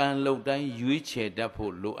 Can low down you check that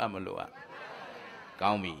for low amaloa.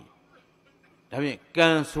 Count me. Tabi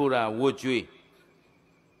can soda wood you.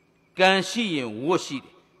 Can she and wash it.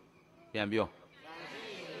 Yambio.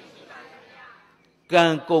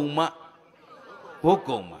 Can coma.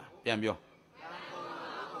 Bocoma. Yambio.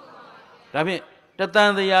 Tabi, the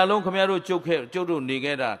time the yellow camero choke Jodo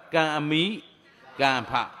Nigera. Can a me. Can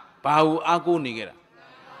pa. Pau ago Nigera.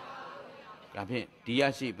 Tabi,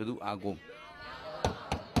 Diashi Bedu ago.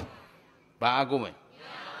 Bagome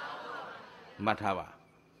Matava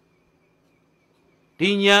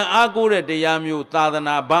Tinya Agure de Yamu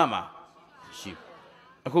Tadana Bama Sheep.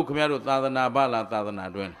 A cook comero Tadana Bala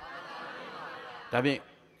Tadana Dwen. Tabi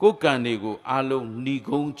Kukandigo Alo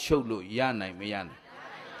Nigon Cholo Yana Mayan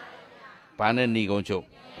Pana Nigon Cho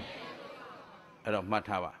Ero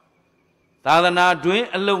Matava Tadana Dwen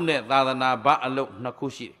alone, Tadana Ba alone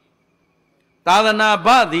Nakushi Tadana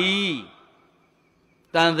Badi.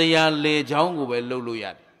 Tan the ya lay jungle by Lulu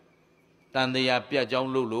yat. Tan the ya pia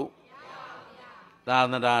jong Lulu.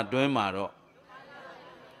 Tana Dwemaro.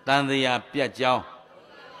 Tan the ya pia jong.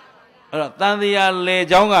 Tan the ya lay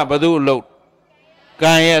jonga badu load.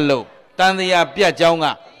 Kaya load. Tan the ya pia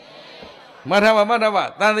jonga.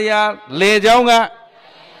 Matava. Tan the ya lay jonga.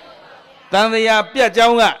 Tan the ya pia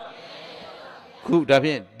jonga. Cook up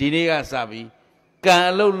here. Diniga sabi.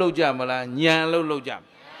 Can low jamala. Nyan low jam.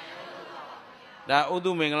 Da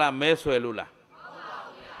Udumingla Meswelula.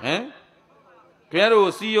 Eh? Pero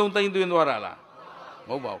see you thing doing Warala.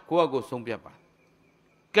 Mobile, Kuago Sumpiapa.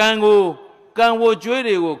 Kango, Kango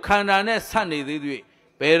Juego, Kanane Sunday, the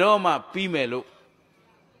Peroma Pimelo.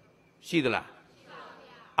 Shidla.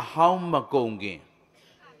 A home gongi.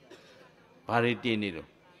 Paritinido.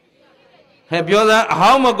 Have you that a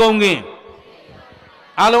home gongi?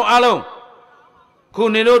 Alo.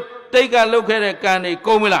 Kunino, take a look at a candy,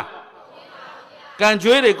 Comila. Can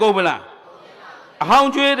join the Gobela. A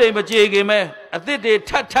hound joy de Majigame, a thick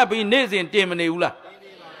tapping nails in Timanula.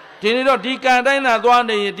 Tinino Dicandina, one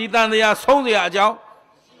day, Ditania, Sonia Jow.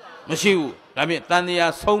 Monsieur, I mean,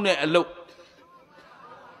 Tania, Sonia, a look.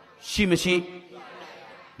 She machine.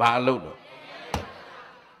 Balodo.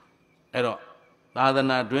 Ero,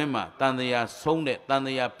 Tadana Dreamer, Tania, Sonia,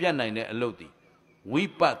 Tania, Piana, a lodi. We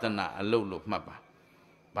partner a low look mappa.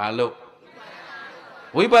 Balo.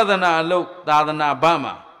 We badana look Dadana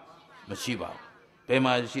Bama Mashiba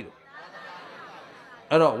Pema Shido.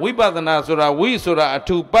 We badana sura, we sura, a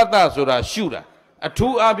two bata sura, shooter, a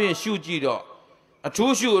two abian shoe jido, a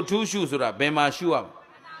two shoe sura, Bema Shuam,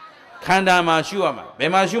 Kanda Ma Shuama,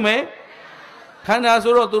 Bema Shume, Kanda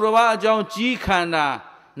sura to Rova John G. Kanda,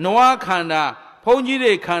 Noah Kanda, Ponji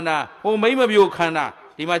de Kanda, O Maimabio Kanda,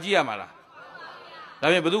 Dimagiamala.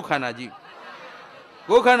 Dame Badu Kanda Ji.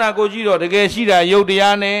 Go Kana go Jiro, the Geshida,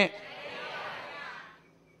 Yodiane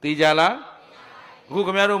Tijala,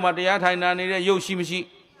 Gukamero Matia, Tainani, Yoshimishi,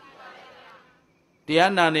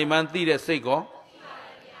 Tiana Nemanti, the Sego,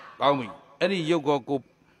 Baumi, any Yogo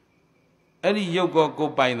go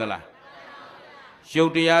by the la.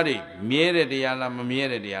 Shotiari, Mere diala,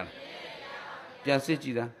 Mere diala.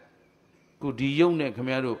 Jasicida. Good Dione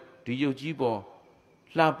Camero, Dio Jibo,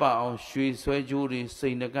 Lapa on Shui Swajuri,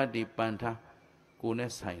 Sainagadi Panta. Go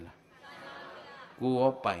nest sailor. Go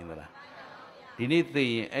up by the la. Didn't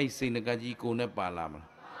they a Sainagaji go nepalama?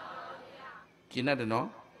 Chinata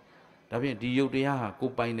no? David Diodia, go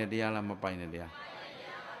by the dialama by the dia.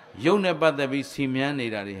 Yone but the be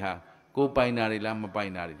Simiani that he ha, go binary lama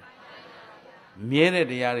binary. Mere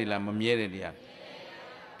diari lama mere dia.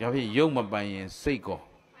 David Yoma by Seiko.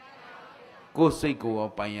 Go Seiko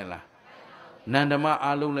or Payala. Nandama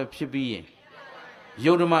alone Pibi.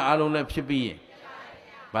 Yodama alone Pibi.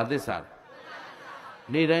 But this are.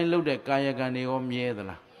 Need I look at Kayagani or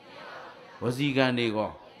Miedla? Was he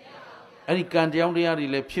Gandigo? Any Gandian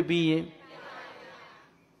ဖြစ်ပြီးရင်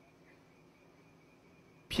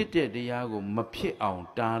ဖြစ်တဲ့တရားကိုမဖြစ်အောင်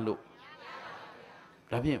တားလို့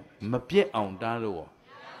ဒါဖြင့်မပြည့်အောင်တားလို့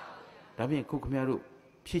ဒါဖြင့်ခုခင်ဗျားတို့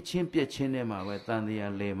ဖြစ်ချင်းပြက်ချင်းထဲမှာပဲတန်တ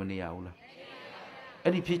ရားလဲမနေရဘူးလား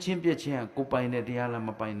အဲ့ဒီဖြစ်ချင်းပြက်ချင်းကကိုပိုင်တဲ့တရားလားမ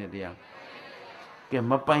ပိုင်တဲ့တရားကဲ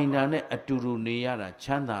မပိုင်တာနဲ့အတူတူနေရတာချ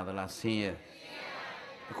မ်းသာသလားဆင်းရဲ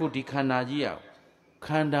အခုဒီခန္ဓာကြီးရခ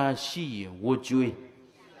န္ဓာရှိရင်ဝတ်ကြွေး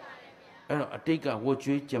အဲ့တော့အတိတ်ကဝတ်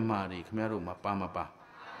ကြွေးကြမာတွေခင်ဗျားတို့မှာပါမပါ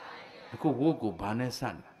အခုဝတ်ကိုဘာနဲ့ဆ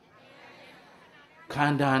န့်ခ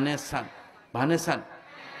န္ဓာနဲ့ဆန့်ဘာနဲ့ဆန့်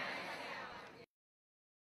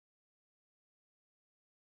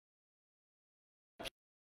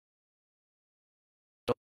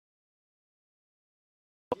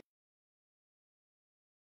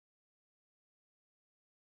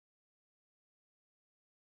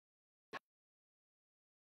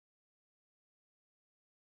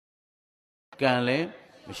ကံလည်း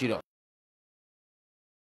မရှိတော့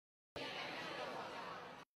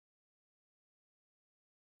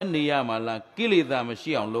နေရမှာလားကိလေသာမ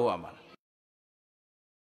ရှိအောင်လုပ်ရမှာ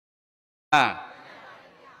လား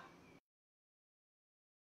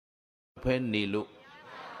ဖဲနေလို့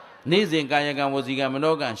နေ့စဉ်ကာယကံဝစီကံမ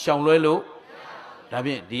နောကံရှောင်လွဲလို့ဒါဖြ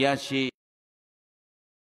င့်ဒီရရှိ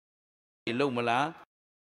လုပ်မလား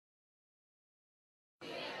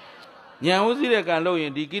ဉာဏ်ဥသိတဲ့ကံလုပ်ရ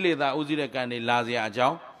င်ဒီကိလေသာဥသိတဲ့ကံတွေလာเสียအကြော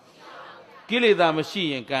င်းကိလေသာမရှိ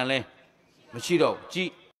ရင်ကံလဲမရှိတော့ကြည်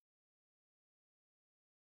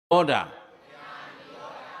ဩဒါ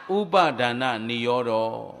ဥပါဒနာနိရောဓ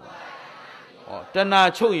ဟောတဏှာ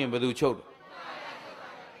ချုပ်ရင်ဘယ်သူချုပ်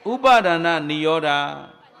ဥပါဒနာနိရောဓ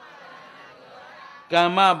က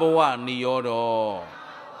မ္မဘဝနိရောဓ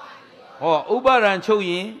ဟောဥပါဒံချုပ်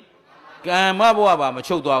ရင်ကမ္မဘဝပါမ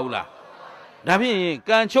ချုပ်သွားဘူးလားဒါဖြင့်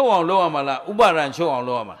ကံချုပ်အောင်လုပ်ရမှာလားဥပါဒံချုပ်အောင်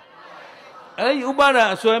လုပ်ရမှာအဲဒီဥပါဒံ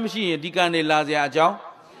အစွဲမရှိရင်ဒီကံတွေလာเสียအကြောင်း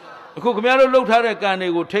အခုခင်ဗျားတို့လှုပ်ထားတဲ့ကံတွေ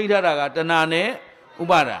ကိုထိန်းထားတာကတဏှာနဲ့ဥ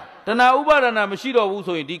ပါဒံတဏှာဥပါဒနာမရှိတော့ဘူး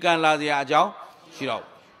ဆိုရင်ဒီကံလာเสียအကြောင်းရှိတော့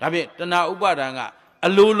ဒါဖြင့်တဏှာဥပါဒံကအ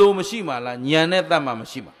လိုလိုမရှိမှလားဉာဏ်နဲ့တတ်မှမ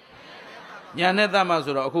ရှိမှဉာဏ်နဲ့တတ်မှ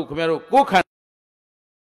ဆိုတော့အခုခင်ဗျားတို့ကိုယ်ခန္ဓာ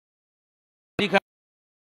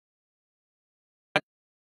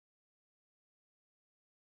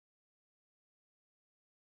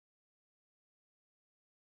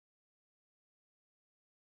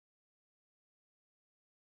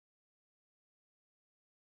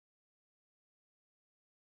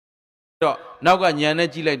တော့နောက်ကညံနဲ့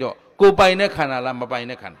ကြည့်လိုက်တော့ကိုပိုင်တဲ့ခန္ဓာလားမပိုင်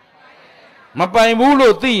တဲ့ခန္ဓာမပိုင်ဘူး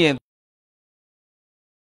လို့သိရင်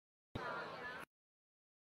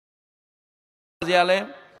ဆရာလဲ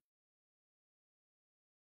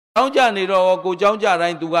တောင်းကြနေတော့ကိုเจ้าကြတို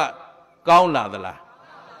င်းသူကကောင်းလာသလား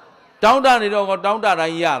တောင်းတနေတော့တောင်းတတို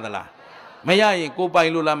င်းရသလားမရရင်ကိုပိုင်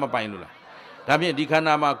လို့လားမပိုင်လို့လားဒါဖြင့်ဒီခန္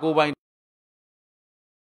ဓာမှာကိုပိုင်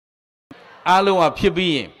အားလုံးကဖြစ်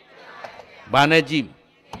ပြီးရင်ဘာနဲ့ကြည့်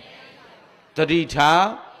တတိထာ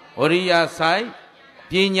ဝရိယဆိုင်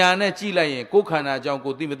ပညာနဲ့ကြည့်လိုက်ရင်ကိုယ်ခန္ဓာအကြောင်း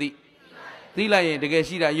ကိုသိမသိသိလိုက်ရင်တကယ်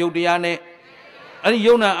ရှိတာယုတ်တရားနဲ့အဲ့ဒီ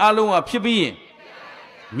ယုံနာအလုံးကဖြစ်ပြီးရင်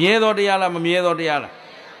မြဲသောတရားလားမမြဲသောတရားလား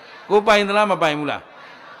ကိုပိုင်သလားမပိုင်ဘူးလား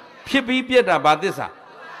ဖြစ်ပြီးပြက်တာဘာသစ္စာ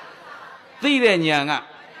သိတဲ့ဉာဏ်က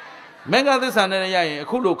မဂ္ဂသစ္စာနဲ့ရရင်အ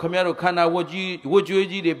ခုလိုခမရတို့ခန္ဓာဝတ်ကြွေး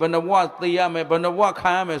ကြီးတွေဘယ်နှဘဝသိရမယ်ဘယ်နှဘဝခံ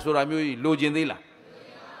ရမယ်ဆိုတာမျိုးကြီးလိုချင်သေးလား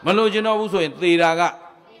မလိုချင်တော့ဘူးဆိုရင်သေတာက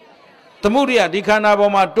သမုဒိယဒီခန္ဓာ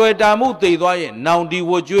ပေါ်မှာတွေ့တာမှုသိသွားရင်နောင်ဒီ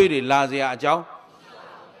ဝတ်ကြွေးတွေလာเสียအကြောင်း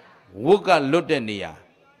ဝတ်ကလွတ်တဲ့နေရာ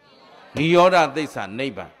နိရောဓသစ္စာနိ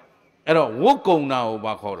ဗ္ဗာန်အဲ့တော့ဝတ်ကုံနာကို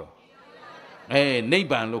ဘာခေါ်တော့နိဗ္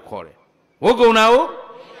ဗာန်လို့ခေါ်တယ်ဝတ်ကုံနာကို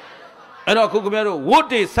အဲ့တော့ခုခင်ဗျားတို့ဝတ်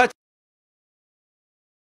တွေဆက်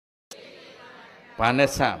ဘာနဲ့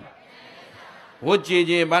ဆက်ဝတ်ကြည်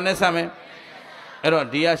ခြင်းဘာနဲ့ဆက်မယ်အဲ့တော့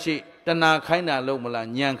ဒီရရှိတဏှာခိုင်းတာလို့မလား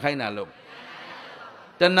ဉာဏ်ခိုင်းတာလို့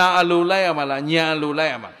တဏှာအလိုလိုက်ရမှာလားဉာဏ်အလိုလို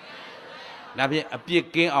က်ရမှာဒါဖြင့်အပြစ်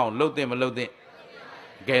ကင်းအောင်လှုပ်တဲ့မလှုပ်တဲ့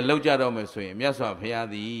ကဲလှုပ်ကြတော့မယ်ဆိုရင်မြတ်စွာဘုရား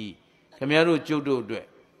သည်ခင်ဗျားတို့ကျုပ်တို့အတွက်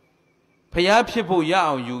ဘုရားဖြစ်ဖို့ရ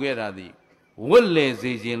အောင်ယူခဲ့တာသည်ဝတ်လေ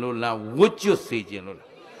စေခြင်းလို့လားဝတ်ကျွတ်စေခြင်းလို့လား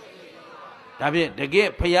ဒါဖြင့်တကယ်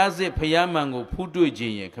ဘုရားစစ်ဘုရားမှန်ကိုဖူးတွေ့ခြ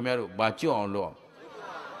င်းရင်ခင်ဗျားတို့ဘာကျွတ်အောင်လုပ်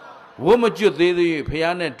ဝတ်မကျွတ်သေးသေးဘု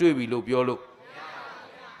ရားနဲ့တွေ့ပြီလို့ပြောလို့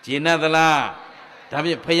ကျင့်သလားဒါဖြ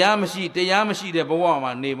င့်ဘုရားမရှိတရားမရှိတဲ့ဘဝ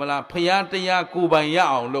မှာနေမလားဘုရားတရားကိုယ်ပိုင်ရ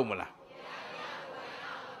အောင်လုပ်မလား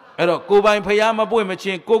အဲ့တော့ကိုယ်ပိုင်ဘုရားမပွင့်မချ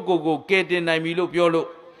င်းကိုကဲတင်နိုင်ပြီလို့ပြောလို့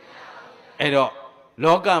အဲ့တော့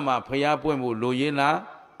လောကမှာဘုရားပွင့်ဖို့လိုရင်းလား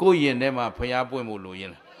ကိုယ်ရင်ထဲမှာဘုရားပွင့်ဖို့လိုရ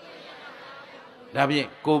င်းလားဒါဖြင့်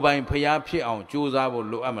ကိုယ်ပိုင်ဘုရားဖြစ်အောင်ကြိုးစားဖို့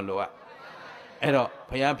လိုအပ်မလိုအပ်အဲ့တော့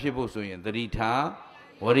ဘုရားဖြစ်ဖို့ဆိုရင်သတိထား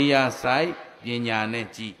Wariya sai,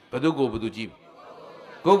 Pinyane ji, Padugo Buduji.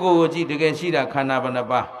 Gogo ji, the Geshida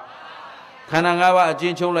Kanabanaba. Kanangava,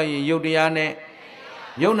 Jinchola, Yodiane,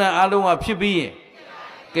 Yona Alua Pibi,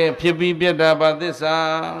 Ke Pibi Beda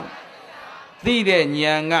Badisa, Thide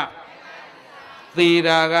Nyanga,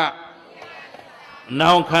 Thidaga,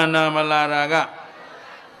 Now Kanamalaga,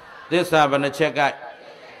 this have a check out.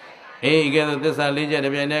 Hey, get this a legend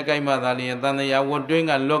of Yanaka Madali, and then they are doing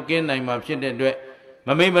a look in, I'm a shit and do it.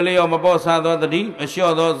 Mamma on my boss had the deep,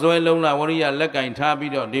 assure those Zoelona, Waria, Leka, and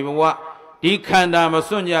Tabido, Diva, Dikanda,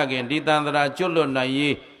 Masunyagin, Ditandra, children,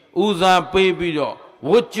 Naye, Uza, Babydo,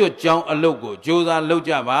 what you jump a logo, Josa,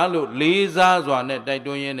 Loja, Malu, Liza, Zwanet,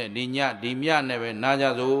 Didoyan, Dinya, Dimia, never,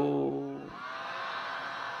 Najazo.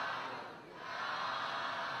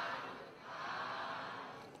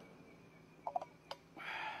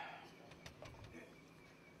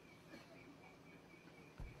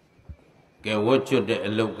 Get what you did a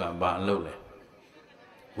look about Lole.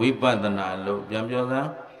 We bought the night look,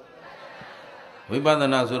 Jamjosa. We bought the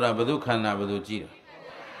Nasura Badukana Baduji.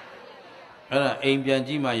 Aim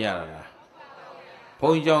Janjima Yara.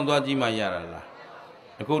 Pojon Dojima Yara.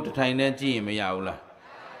 A coat to Taina G. Mayaula.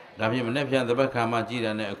 Davim Nepia the Bakama Jida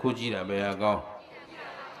and a Kujida Beago.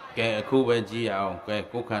 Get a Kuba Gia,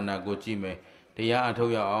 get Kukana Gojime. The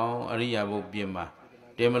Yatoya, Aria Bima.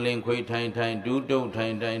 Demalin Quay Time, do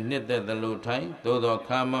time, knit the low time, though the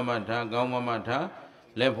Kama Mata, Gama Mata,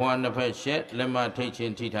 left one of her shed, Lema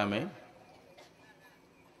teaching Titame.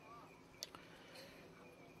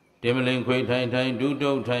 Demalin Quay Time,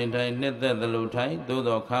 do time, knit the low time, though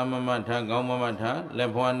the Kama Mata, Gama Mata,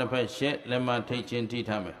 left one of her shed, Lema teaching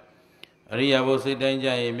Titame. Aria was a danger,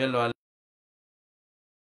 a mellow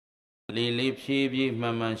Lili Pibi,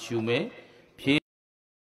 Mama Shume.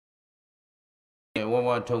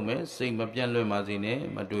 What told me, sing Mapiano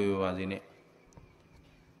Mazine, Madu was in it.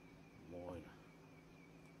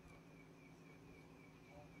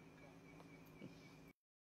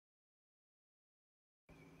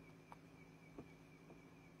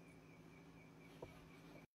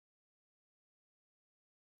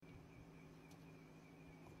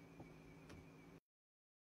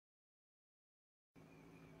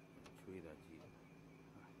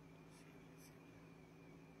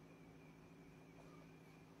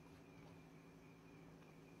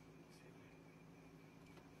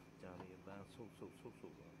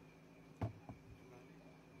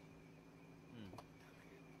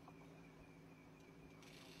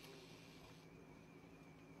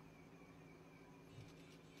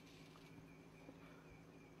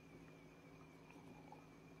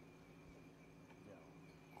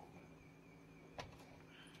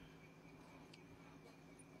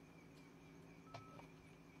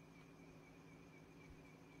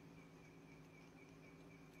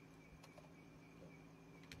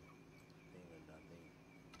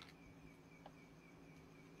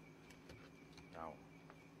 So.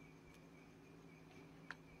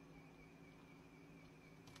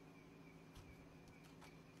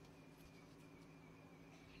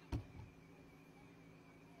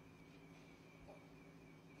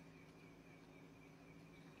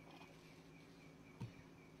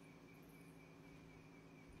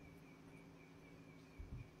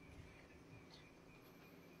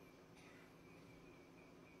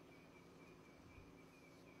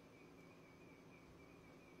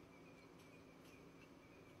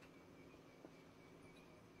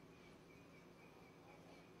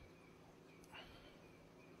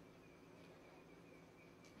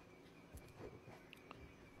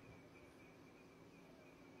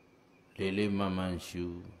 Lili Maman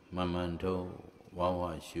Shu, Maman To,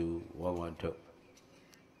 Wawa Shu, Wawa To.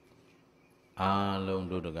 Long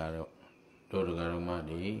Dodogaro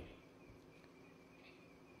Madi.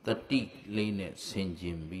 The deep lean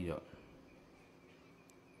Sinjim Bido.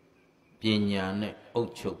 Pinyane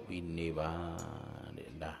Ocho be Neva.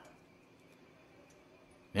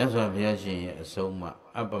 Yes, I'm here, Soma,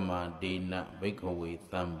 Abama Dina, Bakeaway,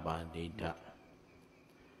 Thamba Data.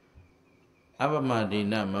 Abama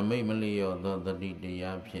Dina, Mamma Malio, the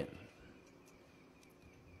Didia Pin.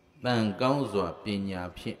 Then Gonzo,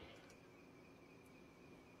 Pinya Pin.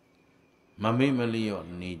 Mamma Malio,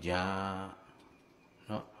 Nija.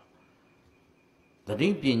 No. The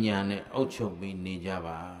deep Pinyane, Ocho be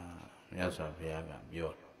Nijava. Yes, I'm here,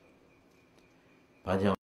 Biot.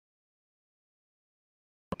 Paja.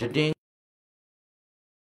 Today,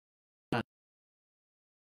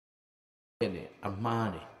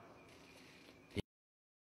 Amani.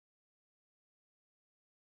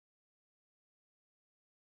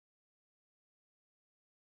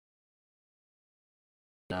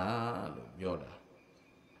 Yoda.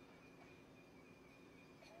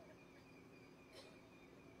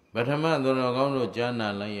 ပထမသူတော်ကောင်းတို့ကြားနာ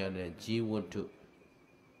လိုက်ရတဲ့ကြီးဝတ္ထု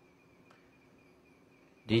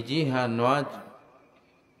ဒီကြီးဟာနွား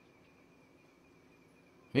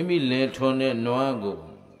မိမိလဲထွန်တဲ့နွားကို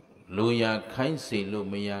လိုရာခိုင်းစေလို့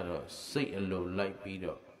မရတော့စိတ်အလိုလိုက်ပြီး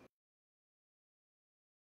တော့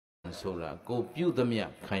ဆိုတာကိုပြုသမျှ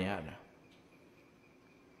ခံရတာ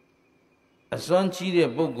အစွမ်းကြီးတဲ့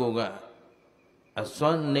ပုဂ္ဂိုလ်ကအစွ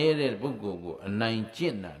မ်းနည်းတဲ့ပုဂ္ဂိုလ်ကိုအနိုင်ကျ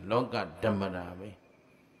င့်တာလောကဓမ္မတာပဲ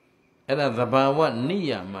အဲ့ဒါသဘာဝနိ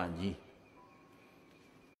ယာမကြီး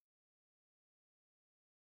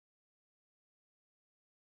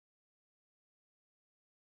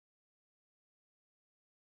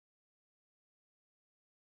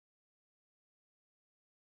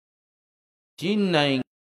ကြီးနိုင်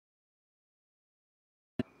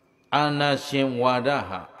အာနာရှင်ဝါဒ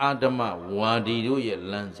ဟာအာဓမ္မဝါဒီတို့ရဲ့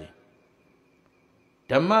လမ်းစဉ်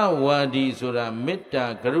ဓမ္မဝါဒီဆိုတာမေတ္တာ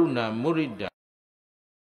ကရုဏာမုရိဒ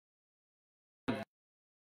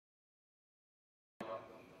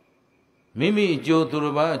မိမိအကျိုးသူတ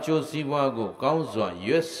စ်ပါးအကျိုးစီးပွားကိုကောင်းစွာ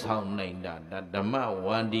ရွတ်ဆောင်နိုင်တာဒါဓမ္မ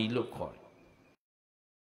ဝါဒီလို့ခေါ်တ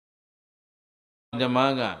ယ်ဓမ္မ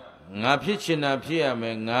ကငါဖြစ်ချင်တာဖြစ်ရမ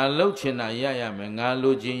ယ်ငါလုပ်ချင်တာရရမယ်ငါ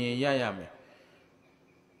လိုချင်ရင်ရရမယ်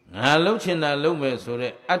ငါလုပ်ချင်တာလုပ်မယ်ဆို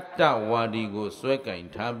တဲ့အတ္တဝါဒီကိုစွဲကင်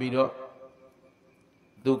ထားပြီးတော့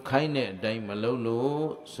သူခိုင်းတဲ့အတိုင်းမလုပ်လို့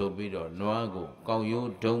ဆိုပြီးတော့နွားကိုကောက်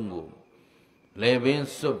ရိုးဒုံးကိုလဲပင်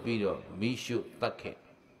စွတ်ပြီးတော့မိရှုတတ်ခဲ့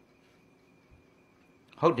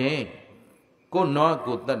ဟုတ်တယ်ကိုနွား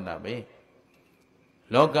ကိုတတ်တာပဲ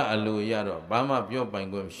လောကအလိုရတော့ဘာမှပြောပိုင်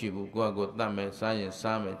ခွင့်မရှိဘူးကိုကကိုတတ်မယ်စားရင်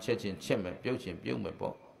စားမယ်ချက်ချင်းချက်မယ်ပြုတ်ချင်းပြုတ်မယ်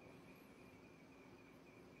ပေါ့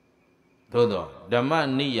သို့တော့ဓမ္မ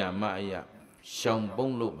နိယာမအရာရှောင်ပု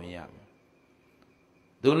န်းလို့မရဘူး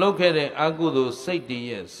သူလုပ်ခဲ့တဲ့အကုသိုလ်စိတ်တည်း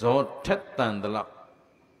ရဲ့ဇောထက်တန်သလောက်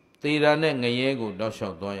သေတာနဲ့ငရဲကိုတောက်လျှော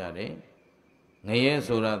က်သွားရတယ်ငရဲ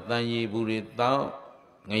ဆိုတာတန်ရီဘူးတွေတောက်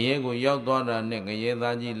ငရဲကိုရောက်သွားတာနဲ့ငရဲ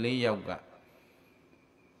သားကြီး၄ယောက်က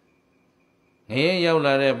ငရဲရောက်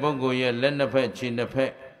လာတဲ့ပုဂ္ဂိုလ်ရဲ့လက်နှစ်ဖက်ခြေနှစ်ဖ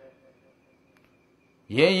က်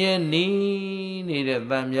ရဲရဲနီးနေတဲ့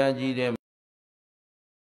တန်ပြားကြီးတဲ့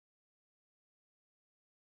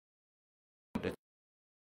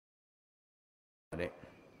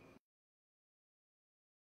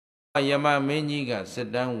ယမမင်းကြီးကစစ်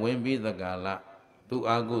တမ်းဝင်ပြီးသကာလသူ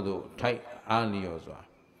အာကုသို့ထိုက်အားလျော်စွာ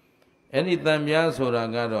အဲ့ဒီတန်ပြားဆိုတာ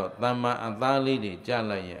ကတော့တမ္မာအသားလေးတွေကြ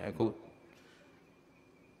လိုက်ရင်အခု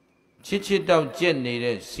ချစ်ချစ်တောက်ကျက်နေ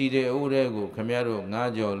တဲ့စီတဲ့အိုးတွေကိုခမရတို့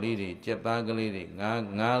ငါးကြော်လေးတွေကြက်သားကလေးတွေ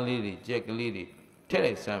ငါးလေးတွေကြက်ကလေးတွေထည့်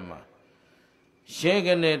လိုက်စမ်းပါရှဲက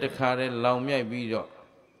နေတခါတည်းလောင်မြိုက်ပြီးတော့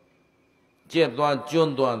ကြက်သွားကျွ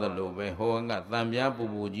န်းသွားသလိုပဲဟိုကတန်ပြားပူ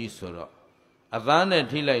ပူကြီးဆိုတော့အသားနဲ့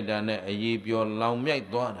ထိလိုက်တာနဲ့အရေးပြောလောင်မြိုက်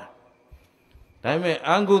သွားတာဒါပေမဲ့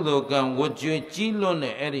အကုသိုလ်ကံဝကြွေကြီးလွန်း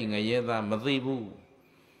တဲ့အဲ့ဒီငရဲသားမသိဘူး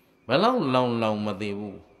ဘလောက်လောင်လောင်မသိ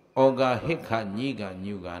ဘူးဩဃဟိခညိက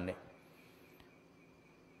ညုကနဲ့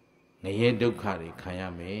ငရဲဒုက္ခတွေခံရ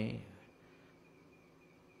မယ်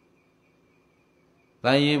တ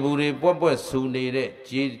န်ရီဘူးတွေပွက်ပွက်ဆူနေတဲ့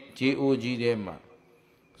ကြေးအိုးကြီးထဲမှာ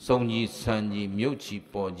စုံကြီးဆန်ကြီးမြုပ်ချီ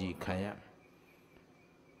ပေါ်ကြီးခံရ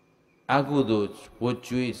အကုသိုလ်ဝ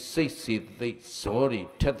ကြွေစိတ်စေသိဇောတွေ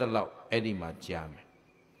ထက်တလောက်အဲ့ဒီမှာကြာမယ်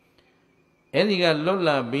အဲ့ဒီကလွတ်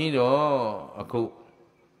လာပြီးတော့အခု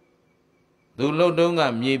သူလှုပ်တုံးက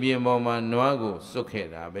မြေပြင်ပေါ်မှာနွားကိုစွတ်ခဲ့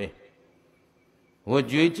တာပဲဝ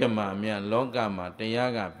ကြွေကြမှာများလောကမှာတ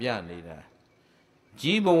ရားကပြနေတာ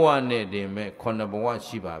ကြီးဘဝနဲ့တင်မဲ့9ဘဝ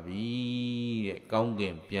ရှိပါပြီတဲ့ကောင်းက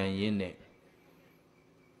င်ပြန်ရင်းနဲ့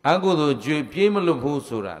အကုသိုလ်ကြွေပြေးမလွတ်ဘူး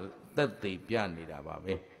ဆိုတာသက်သေပြနေတာပါ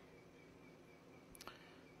ပဲ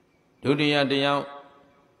ဒုတိယတရား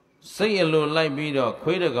စိတ်အလိုလိုက်ပြီးတော့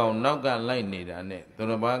ခွေးတကောင်နောက်ကလိုက်နေတာနဲ့သူ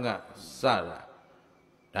တစ်ပါးကစတာ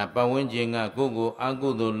ဒါပတ်ဝန်းကျင်ကကိုယ့်ကိုအကု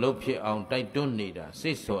သိုလ်လုပ်ဖြစ်အောင်တိုက်တွန်းနေတာ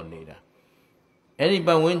စိတ်ဆော်နေတာအဲ့ဒီပ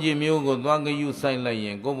တ်ဝန်းကျင်မျိုးကိုသွားကြယူဆိုင်လိုက်ရ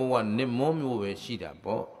င်ကိုယ့်ဘဝနစ်မွန်းမျိုးပဲရှိတာ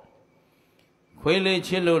ပေါ့ခွေးလေး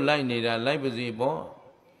ချစ်လို့လိုက်နေတာလိုက်ပါစီပေါ့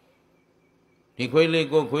ဒီခွေးလေး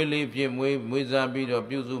ကိုခွေးလေးဖြစ်မွေးစားပြီးတော့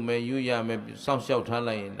ပြုစုမယ်ယူရမယ်စောင့်ရှောက်ထား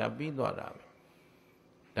လိုက်ရင်ဒါပြီးသွားတာပဲ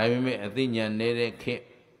ဒါပေမဲ့အသိဉာဏ်နေတဲ့ခေတ်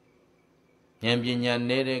ဉာဏ်ပညာ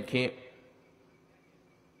နေတဲ့ခေတ်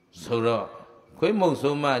ဆိုတော့ခွေးမုတ်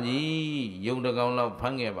ဆိုးမကြီးယုံတကောင်လောက်ဖ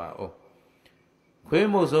မ်းခဲ့ပါဦးခွေး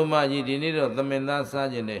မုတ်ဆိုးမကြီးဒီနေ့တော့သမင်သားစား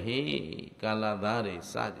ကျင်တဲ့ဟေးကာလာသားတွေ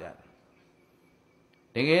စားကြတယ်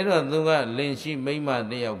တကယ်တော့သူကလင်ရှိမိမ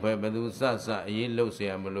တယောက်ပဲဘယ်သူစအေးလှုပ်เสี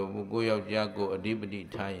ยမလို့ဘူးကိုယောက်ျားကိုအဓိပတိ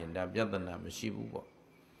ထားရင်ဒါပြဿနာမရှိဘူးပေါ့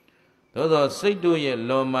သို့သောစိတ်တို့ရဲ့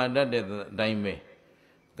လောမာတတ်တဲ့အတိုင်းပဲ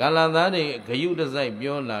ကာလသားတွေဂယုတစိုက်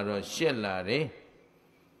ပြောလာတော့ရှက်လာတယ်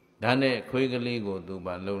ဒါနဲ့ခွေးကလေးကိုသူ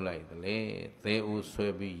ပါလှုပ်လိုက်တယ်လေသဲအိုးဆွဲ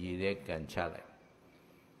ပြီးရေထဲကန်ချလိုက်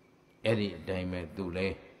အဲ့ဒီအတိုင်းပဲသူလဲ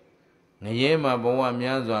ငရဲမှာဘဝ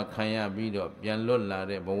များစွာခံရပြီးတော့ပြန်လွတ်လာ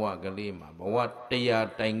တဲ့ဘဝကလေးမှာဘဝတရား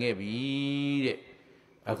တိုင်ခဲ့ပြီတဲ့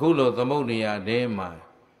အခုလိုသမုဒ္ဒရာထဲမှာ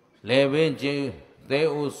လေပင်ချင်းသဲ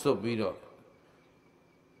အိုးစွတ်ပြီးတော့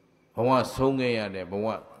ဘဝဆုံးခဲ့ရတဲ့ဘဝ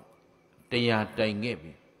တရားတိုင်ခဲ့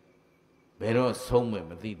ပြီဘယ်တော့ဆုံးမယ်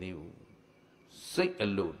မသိသေးဘူးစိတ်အ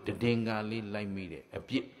လိုတည်ငါလေးလိုက်မိတဲ့အ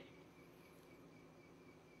ပြစ်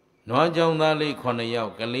နွားကြောင်သားလေး9ယော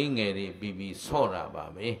က်ကလေးငယ်တွေပြီးဆော့တာပါ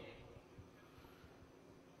ပဲ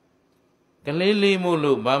ကလေးလေးမို့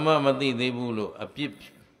လို့ဘာမှမသိသေးဘူးလို့အပြစ်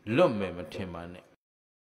လွတ်မယ်မထင်ပါနဲ့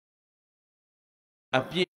အ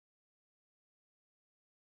ပြစ်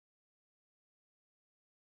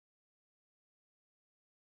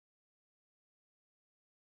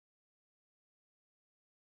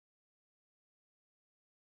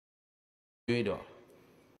ကျွေးတော့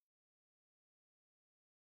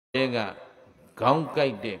အဲကခေါင်းကို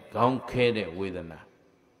က်တဲ့ခေါင်းခဲတဲ့ဝေဒနာ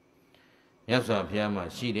မြတ်စွာဘုရားမှာ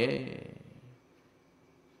ရှိတယ်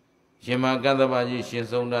ရှင်မကတ္တဗကြီးရှင်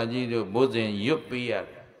စုံတာကြီးတို့ဘုဇင်ရွတ်ပေးရတ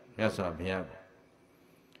ယ်မြတ်စွာဘုရားက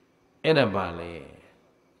အဲ့ဒါပါလေ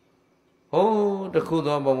ဟိုးတခု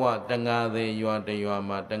သောဘဝတငါသေးရွာတရွာ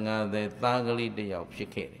မှာတငါသေးသားကလေးတစ်ယောက်ဖြစ်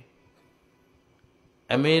ခဲ့တယ်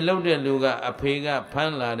အမေလှုပ်တဲ့လူကအဖေကဖ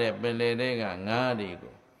မ်းလာတဲ့ပင်လယ်ထဲကငါးတွေ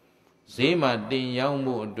ကိုဈေးမှာတင်ရောက်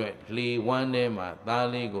မှုအတွက်လေဝမ်းထဲမှာသား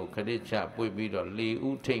လေးကိုခရစ်ချပွေပြီးတော့လေဥ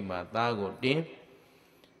ထိတ်မှာသားကိုတင်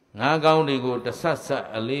ငါးကောင်းတွေကိုတဆတ်ဆက်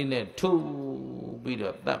အလေးနဲ့ထုပြီး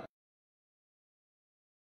တော့တတ်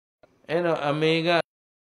အဲ့တော့အမေက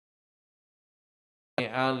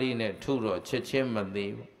အားလေးနဲ့ထုတော့ချက်ချင်းမ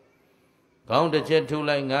သေးဘူးခေါင်းတစ်ချက်ထု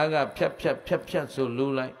လိုက်ငါးကဖြတ်ဖြတ်ဆိုလူ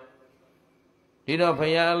လိုက်ဒီတော့ဘု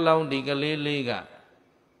ရားအလောင်းဒီကလေးလေးက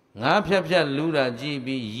ငါးဖြတ်လူတာကြည့်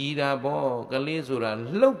ပြီးရီတာပေါ့ကလေးဆိုတာ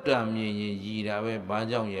လှုပ်တာမြင်ရင်ရီတာပဲဘာ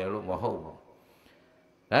ကြောင့်ရလို့မဟုတ်ဘူး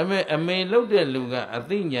ဒါပေမဲ့အမေလှုပ်တဲ့လူကအ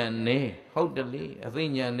သိဉာဏ်နဲ့ဟုတ်တယ်လေအသိ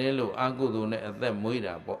ဉာဏ်နဲ့လို့အာကုသိုလ်နဲ့အသက်မွေး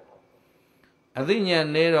တာပေါ့အသိဉာဏ်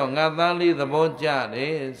နဲ့တော့ငါသားလေးသဘောကျတ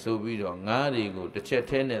ယ်ဆိုပြီးတော့ငါးတွေကိုတစ်ချက်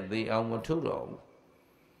ထဲနဲ့သေအောင်မထုတော့ဘူး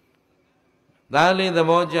သားလေးသ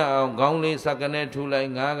ဘောကျအောင်ခေါင်းလေးစက္ကနဲ့ထူလို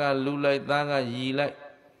က်ငါးကလူလိုက်သားကရီလိုက်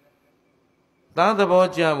သားသဘော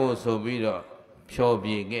ကျဖို့ဆိုပြီးတော့ဖြော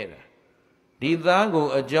ပြေခဲ့တာဒီသားကို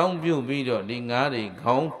အကြောင်းပြုပြီးတော့ဒီငါးတွေ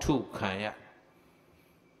ခေါင်းထုခံရ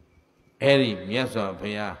အဲ့ဒီမြတ်စွာဘု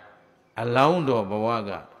ရားအလောင်းတော်ဘဝ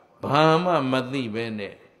ကဘာမှမသိပဲ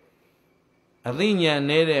နဲ့အသိဉာဏ်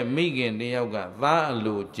နေတဲ့မိခင်တယောက်ကသားအ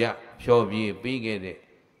လိုကြဖြောပြေပြီးခဲ့တဲ့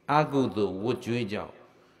အကုသိုလ်ဝတ်ကြွေးကြောင့်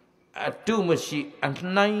အတုမရှိအ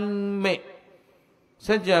နှိုင်းမဲ့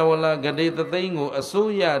စัจ java လာဂတိသသိန်းကိုအ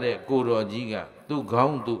စိုးရတဲ့ကိုတော်ကြီးကသူ့ခေါ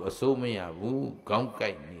င်းသူအစိုးမရဘူးခေါင်း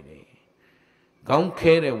ကိုက်နေတယ်ခေါင်း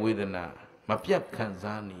ခဲတဲ့ဝေဒနာမပြတ်ခံ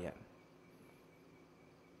စားနေရ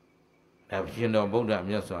ဒါရှင်တော်ဗုဒ္ဓ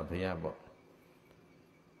မြတ်စွာဘုရားပေါ့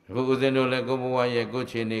အခုဦးဇင်းတို့လည်းကိုယ်ဘဝရဲ့ကိုယ်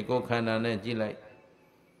ခြေနေကိုယ်ခန္ဓာနဲ့ကြည့်လိုက်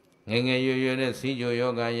ငယ်ငယ်ရွယ်ရွယ်နဲ့စီးကြို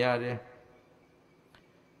ယောဂရတယ်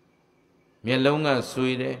မျက်လုံးက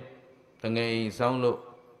ဆွေတယ်တငယ်အိမ်ဆောင်လို့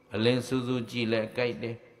အလင်းစူးစူးကြည့်လဲကြိုက်တ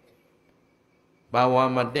ယ်ဘာဝ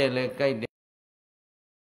မတက်လဲကြိုက်တ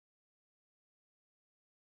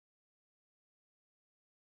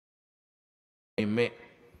ယ်မဲ့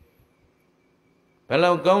ဘယ်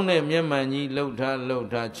လောက်ကောင်းတဲ့မျက်မှန်ကြီးလှုပ်ထား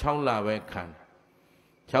6လပဲခံ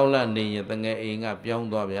6လနေရင်တငယ်အိမ်ကပြောင်း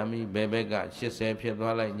သွားဗျာမိဘယ်ဘက်က80ဖြစ်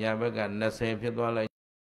သွားလိုက်ညာဘက်က20ဖြစ်သွားလိုက်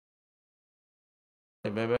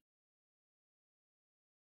ဘယ်ဘက်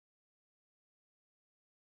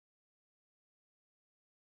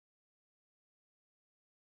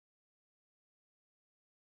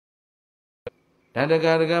ဓာတက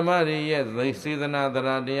ရကမတွေရဲ့စေတနာတ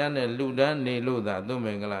ရားတရားနဲ့လူတန်းနေလို့သာသူမ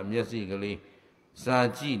င်္ဂလာမျက်စိကလေးစာ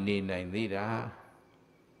ကြည့်နေနိုင်သေးတာ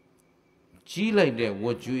ကြီးလိုက်တဲ့ဝ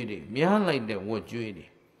တ်ကြွေးတွေများလိုက်တဲ့ဝတ်ကြွေးတွေ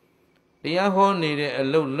တရားဟောနေတဲ့အ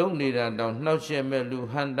လုတ်လုံနေတာတောင်နှောက်ရှက်မဲ့လူ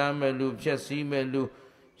ဟန်တားမဲ့လူဖြက်စီးမဲ့လူ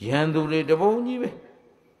ရန်သူတွေတပုံကြီးပဲ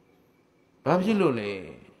ဘာဖြစ်လို့လဲ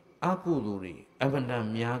အကုသိုလ်တွေအမှန်တန်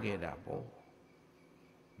များခဲ့တာပေါ့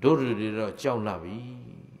တို့တွေတော့ကြောက်လာပြီ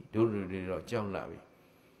တို့တွေတော့ကြောက်လာပြီ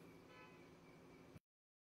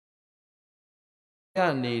ရ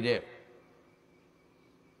နေတဲ့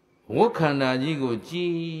ဝတ်ခန္ဓာကြီးကိုကြည်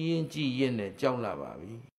ရင်နဲ့ကြောက်လာပါ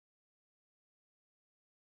ပြီ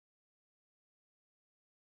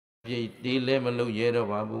ပြေးတေးလဲမလို့ရဲတော့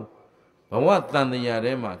ပါဘူးဘဝတန်တရား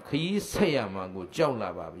ထဲမှာခရီးဆက်ရမှာကိုကြောက်လာ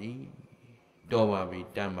ပါပြီတော်ပါပြီ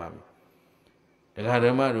တန်ပါပြီတရားဓ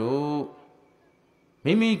မ္မတို့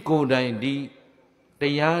မိမိကိုယ်တိုင်ဒီ တ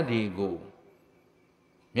ရားတွေကို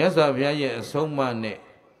မြတ်စွာဘုရားရဲ့အဆုံးအမနဲ့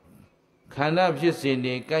ခန္ဓာဖြစ်စဉ်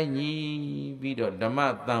တွေကိုက်ညီပြီးတော့ဓမ္မ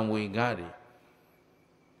တန်ဝေကားတွေ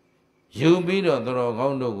ယူပြီးတော့သူတော်ကော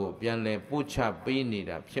င်းတို့ကိုပြန်လဲပို့ချပေးနေ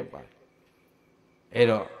တာဖြစ်ပါတယ်အဲ့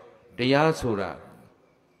တော့တရားဆိုတာ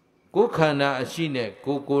ကိုယ်ခန္ဓာအရှိနဲ့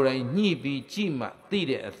ကိုယ်ကိုယ်တိုင်ညှိပြီးကြည့်မှသိ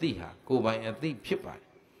တဲ့အသိဟာကိုယ်ပိုင်အသိဖြစ်ပါတ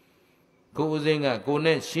ယ်ကိုယ်ဦးစိမ်းကကိုယ်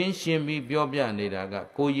နဲ့ရှင်းရှင်းပြီးပြောပြနေတာက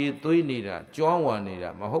ကိုယ်ရည်သွေးနေတာကြွားဝါနေတာ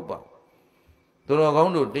မဟုတ်ပါဘူးသူတော်ကော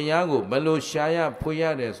င်းတို့တရားကိုဘယ်လိုရှာရဖွေရ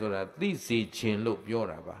တယ်ဆိုတာသိစေခြင်းလို့ပြော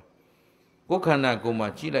တာပါကိုယ်ခန္ဓာကိုယ်မှာ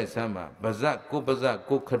ကြည့်လိုက်စမ်းပါပါဇက်ကိုယ်ပါဇက်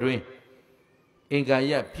ကိုယ်ခတွင်းအင်္ဂါ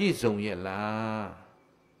ရပြည့်စုံရဲ့လား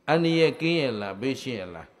အနည်းရဲ့ကင်းရဲ့လားဘေးရှင်းရဲ့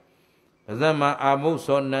လားပါဇက်မှာအာမုတ်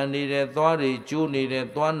စောနံနေတယ်သွားတွေကျိုးနေတယ်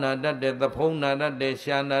သွားနာတတ်တယ်သဖုံးနာတတ်တယ်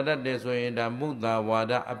ရှာနာတတ်တယ်ဆိုရင်ဒါမုသာဝါ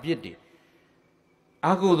ဒအပြစ်တွေ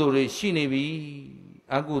အကုသိုလ်တွေရှိနေပြီ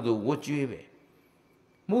အကုသိုလ်ဝတ်ကြွေးပဲ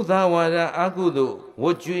မုသာဝါဒအကုသိုလ်ဝ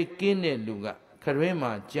တ်ကြွေးကင်းတဲ့လူကခရွင်း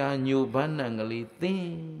မှာကြာညိုဘန်းနံကလေးသင်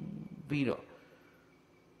ပြီးတော့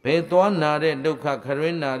ဘယ်သွားနာတဲ့ဒုက္ခခရွ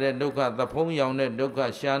င်းနာတဲ့ဒုက္ခသဖုံးရောင်တဲ့ဒုက္ခ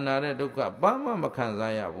ရှာနာတဲ့ဒုက္ခဘာမှမခံ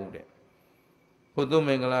စားရဘူးတဲ့ဘုသူမ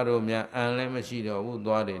င်္ဂလာတို့များအံလည်းမရှိတော့ဘူး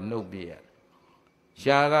သွားတယ်နှုတ်ပြရ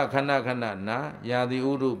ရှာကခဏခဏနာရာသီ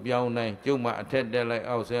ဥတုပြောင်းတိုင်းကျုပ်မှအထက်တက်လိုက်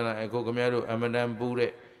အောက်ဆဲလိုက်အခုခမရတို့အမတန်ပူ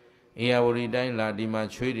တဲ့အေယဝရီတိုင်းလာဒီမှာ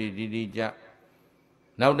ချွေးတွေဒီကြ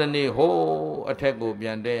နောက်တနေ့ဟိုးအထက်ကိုပြ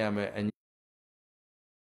န်တက်ရမယ်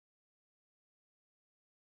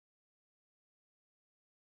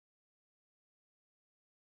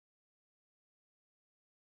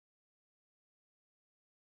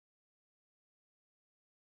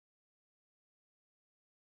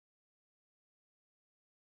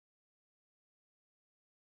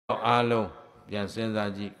အားလုံးပြန်စဉ်း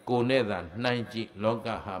စားကြည့်ကိုယ်နဲ့သာနှိုင်းကြည့်လောက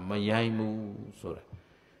ဟာမယိုင်းဘူးဆိုတာ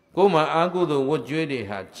ကိုယ်မှာအာကုသိုလ်ဝတ်ကြွေးတွေ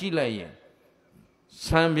ဟာကြည့်လိုက်ရင်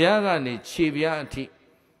ဆံပြားကနေခြေပြားအထိ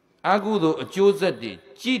အာကုသိုလ်အကျိုးဆက်တွေ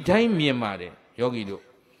ကြည်တိုင်းမြင်ပါတယ်ယောဂီတို့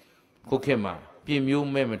ခုခေတ်မှာပြင်မျိုး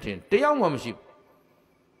မဲ့မထင်တယောက်မှမရှိဘူး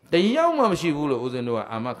တယောက်မှမရှိဘူးလို့ဦးဇင်းတို့က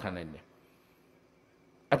အာမခံနိုင်တယ်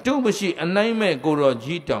အတုမရှိအနိုင်မဲ့ကိုတော်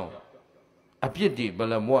ကြီးတောင်အပြစ်တွေဘ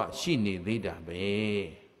လမွရှိနေသေးတာ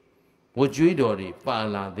ပဲဝတ်ကြွေးတော်တွေပါ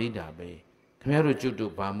လာသေးတာပဲခင်ဗျားတို့ကျွတ်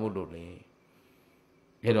တို့ဘာမို့လို့လဲ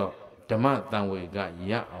အဲ့တော့ဓမ္မတန်ဝေက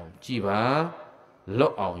ရအောင်ကြည်ပါလွ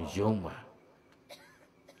တ်အောင်ယုံပါ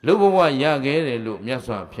လူဘဝရခဲ့တယ်လို့မြတ်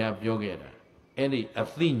စွာဘုရားပြောခဲ့တာအဲ့ဒီအ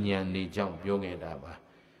သိဉာဏ်နေကြောင့်ပြောခဲ့တာပါ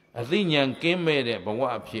အသိဉာဏ်ကင်းမဲ့တဲ့ဘဝ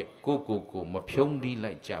အဖြစ်ကိုမဖြုံးတီး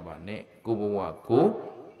လိုက်ကြပါနဲ့ကိုဘဝကို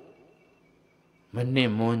မနှိ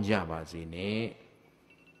မ့်မွန်းကြပါစေနဲ့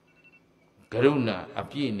ကရုဏာအ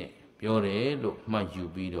ပြည့်နဲ့ပြောတယ်လို့မှတ်ယူ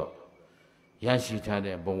ပြီးတော့ရရှိထား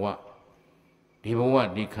တဲ့ဘဝဒီဘဝ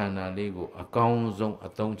ဒီခန္ဓာလေးကိုအကောင်းဆုံးအ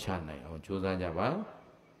သုံးချနိုင်အောင်ကြိုးစားကြပါ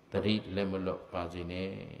သတိလက်မလွတ်ပါစေနဲ့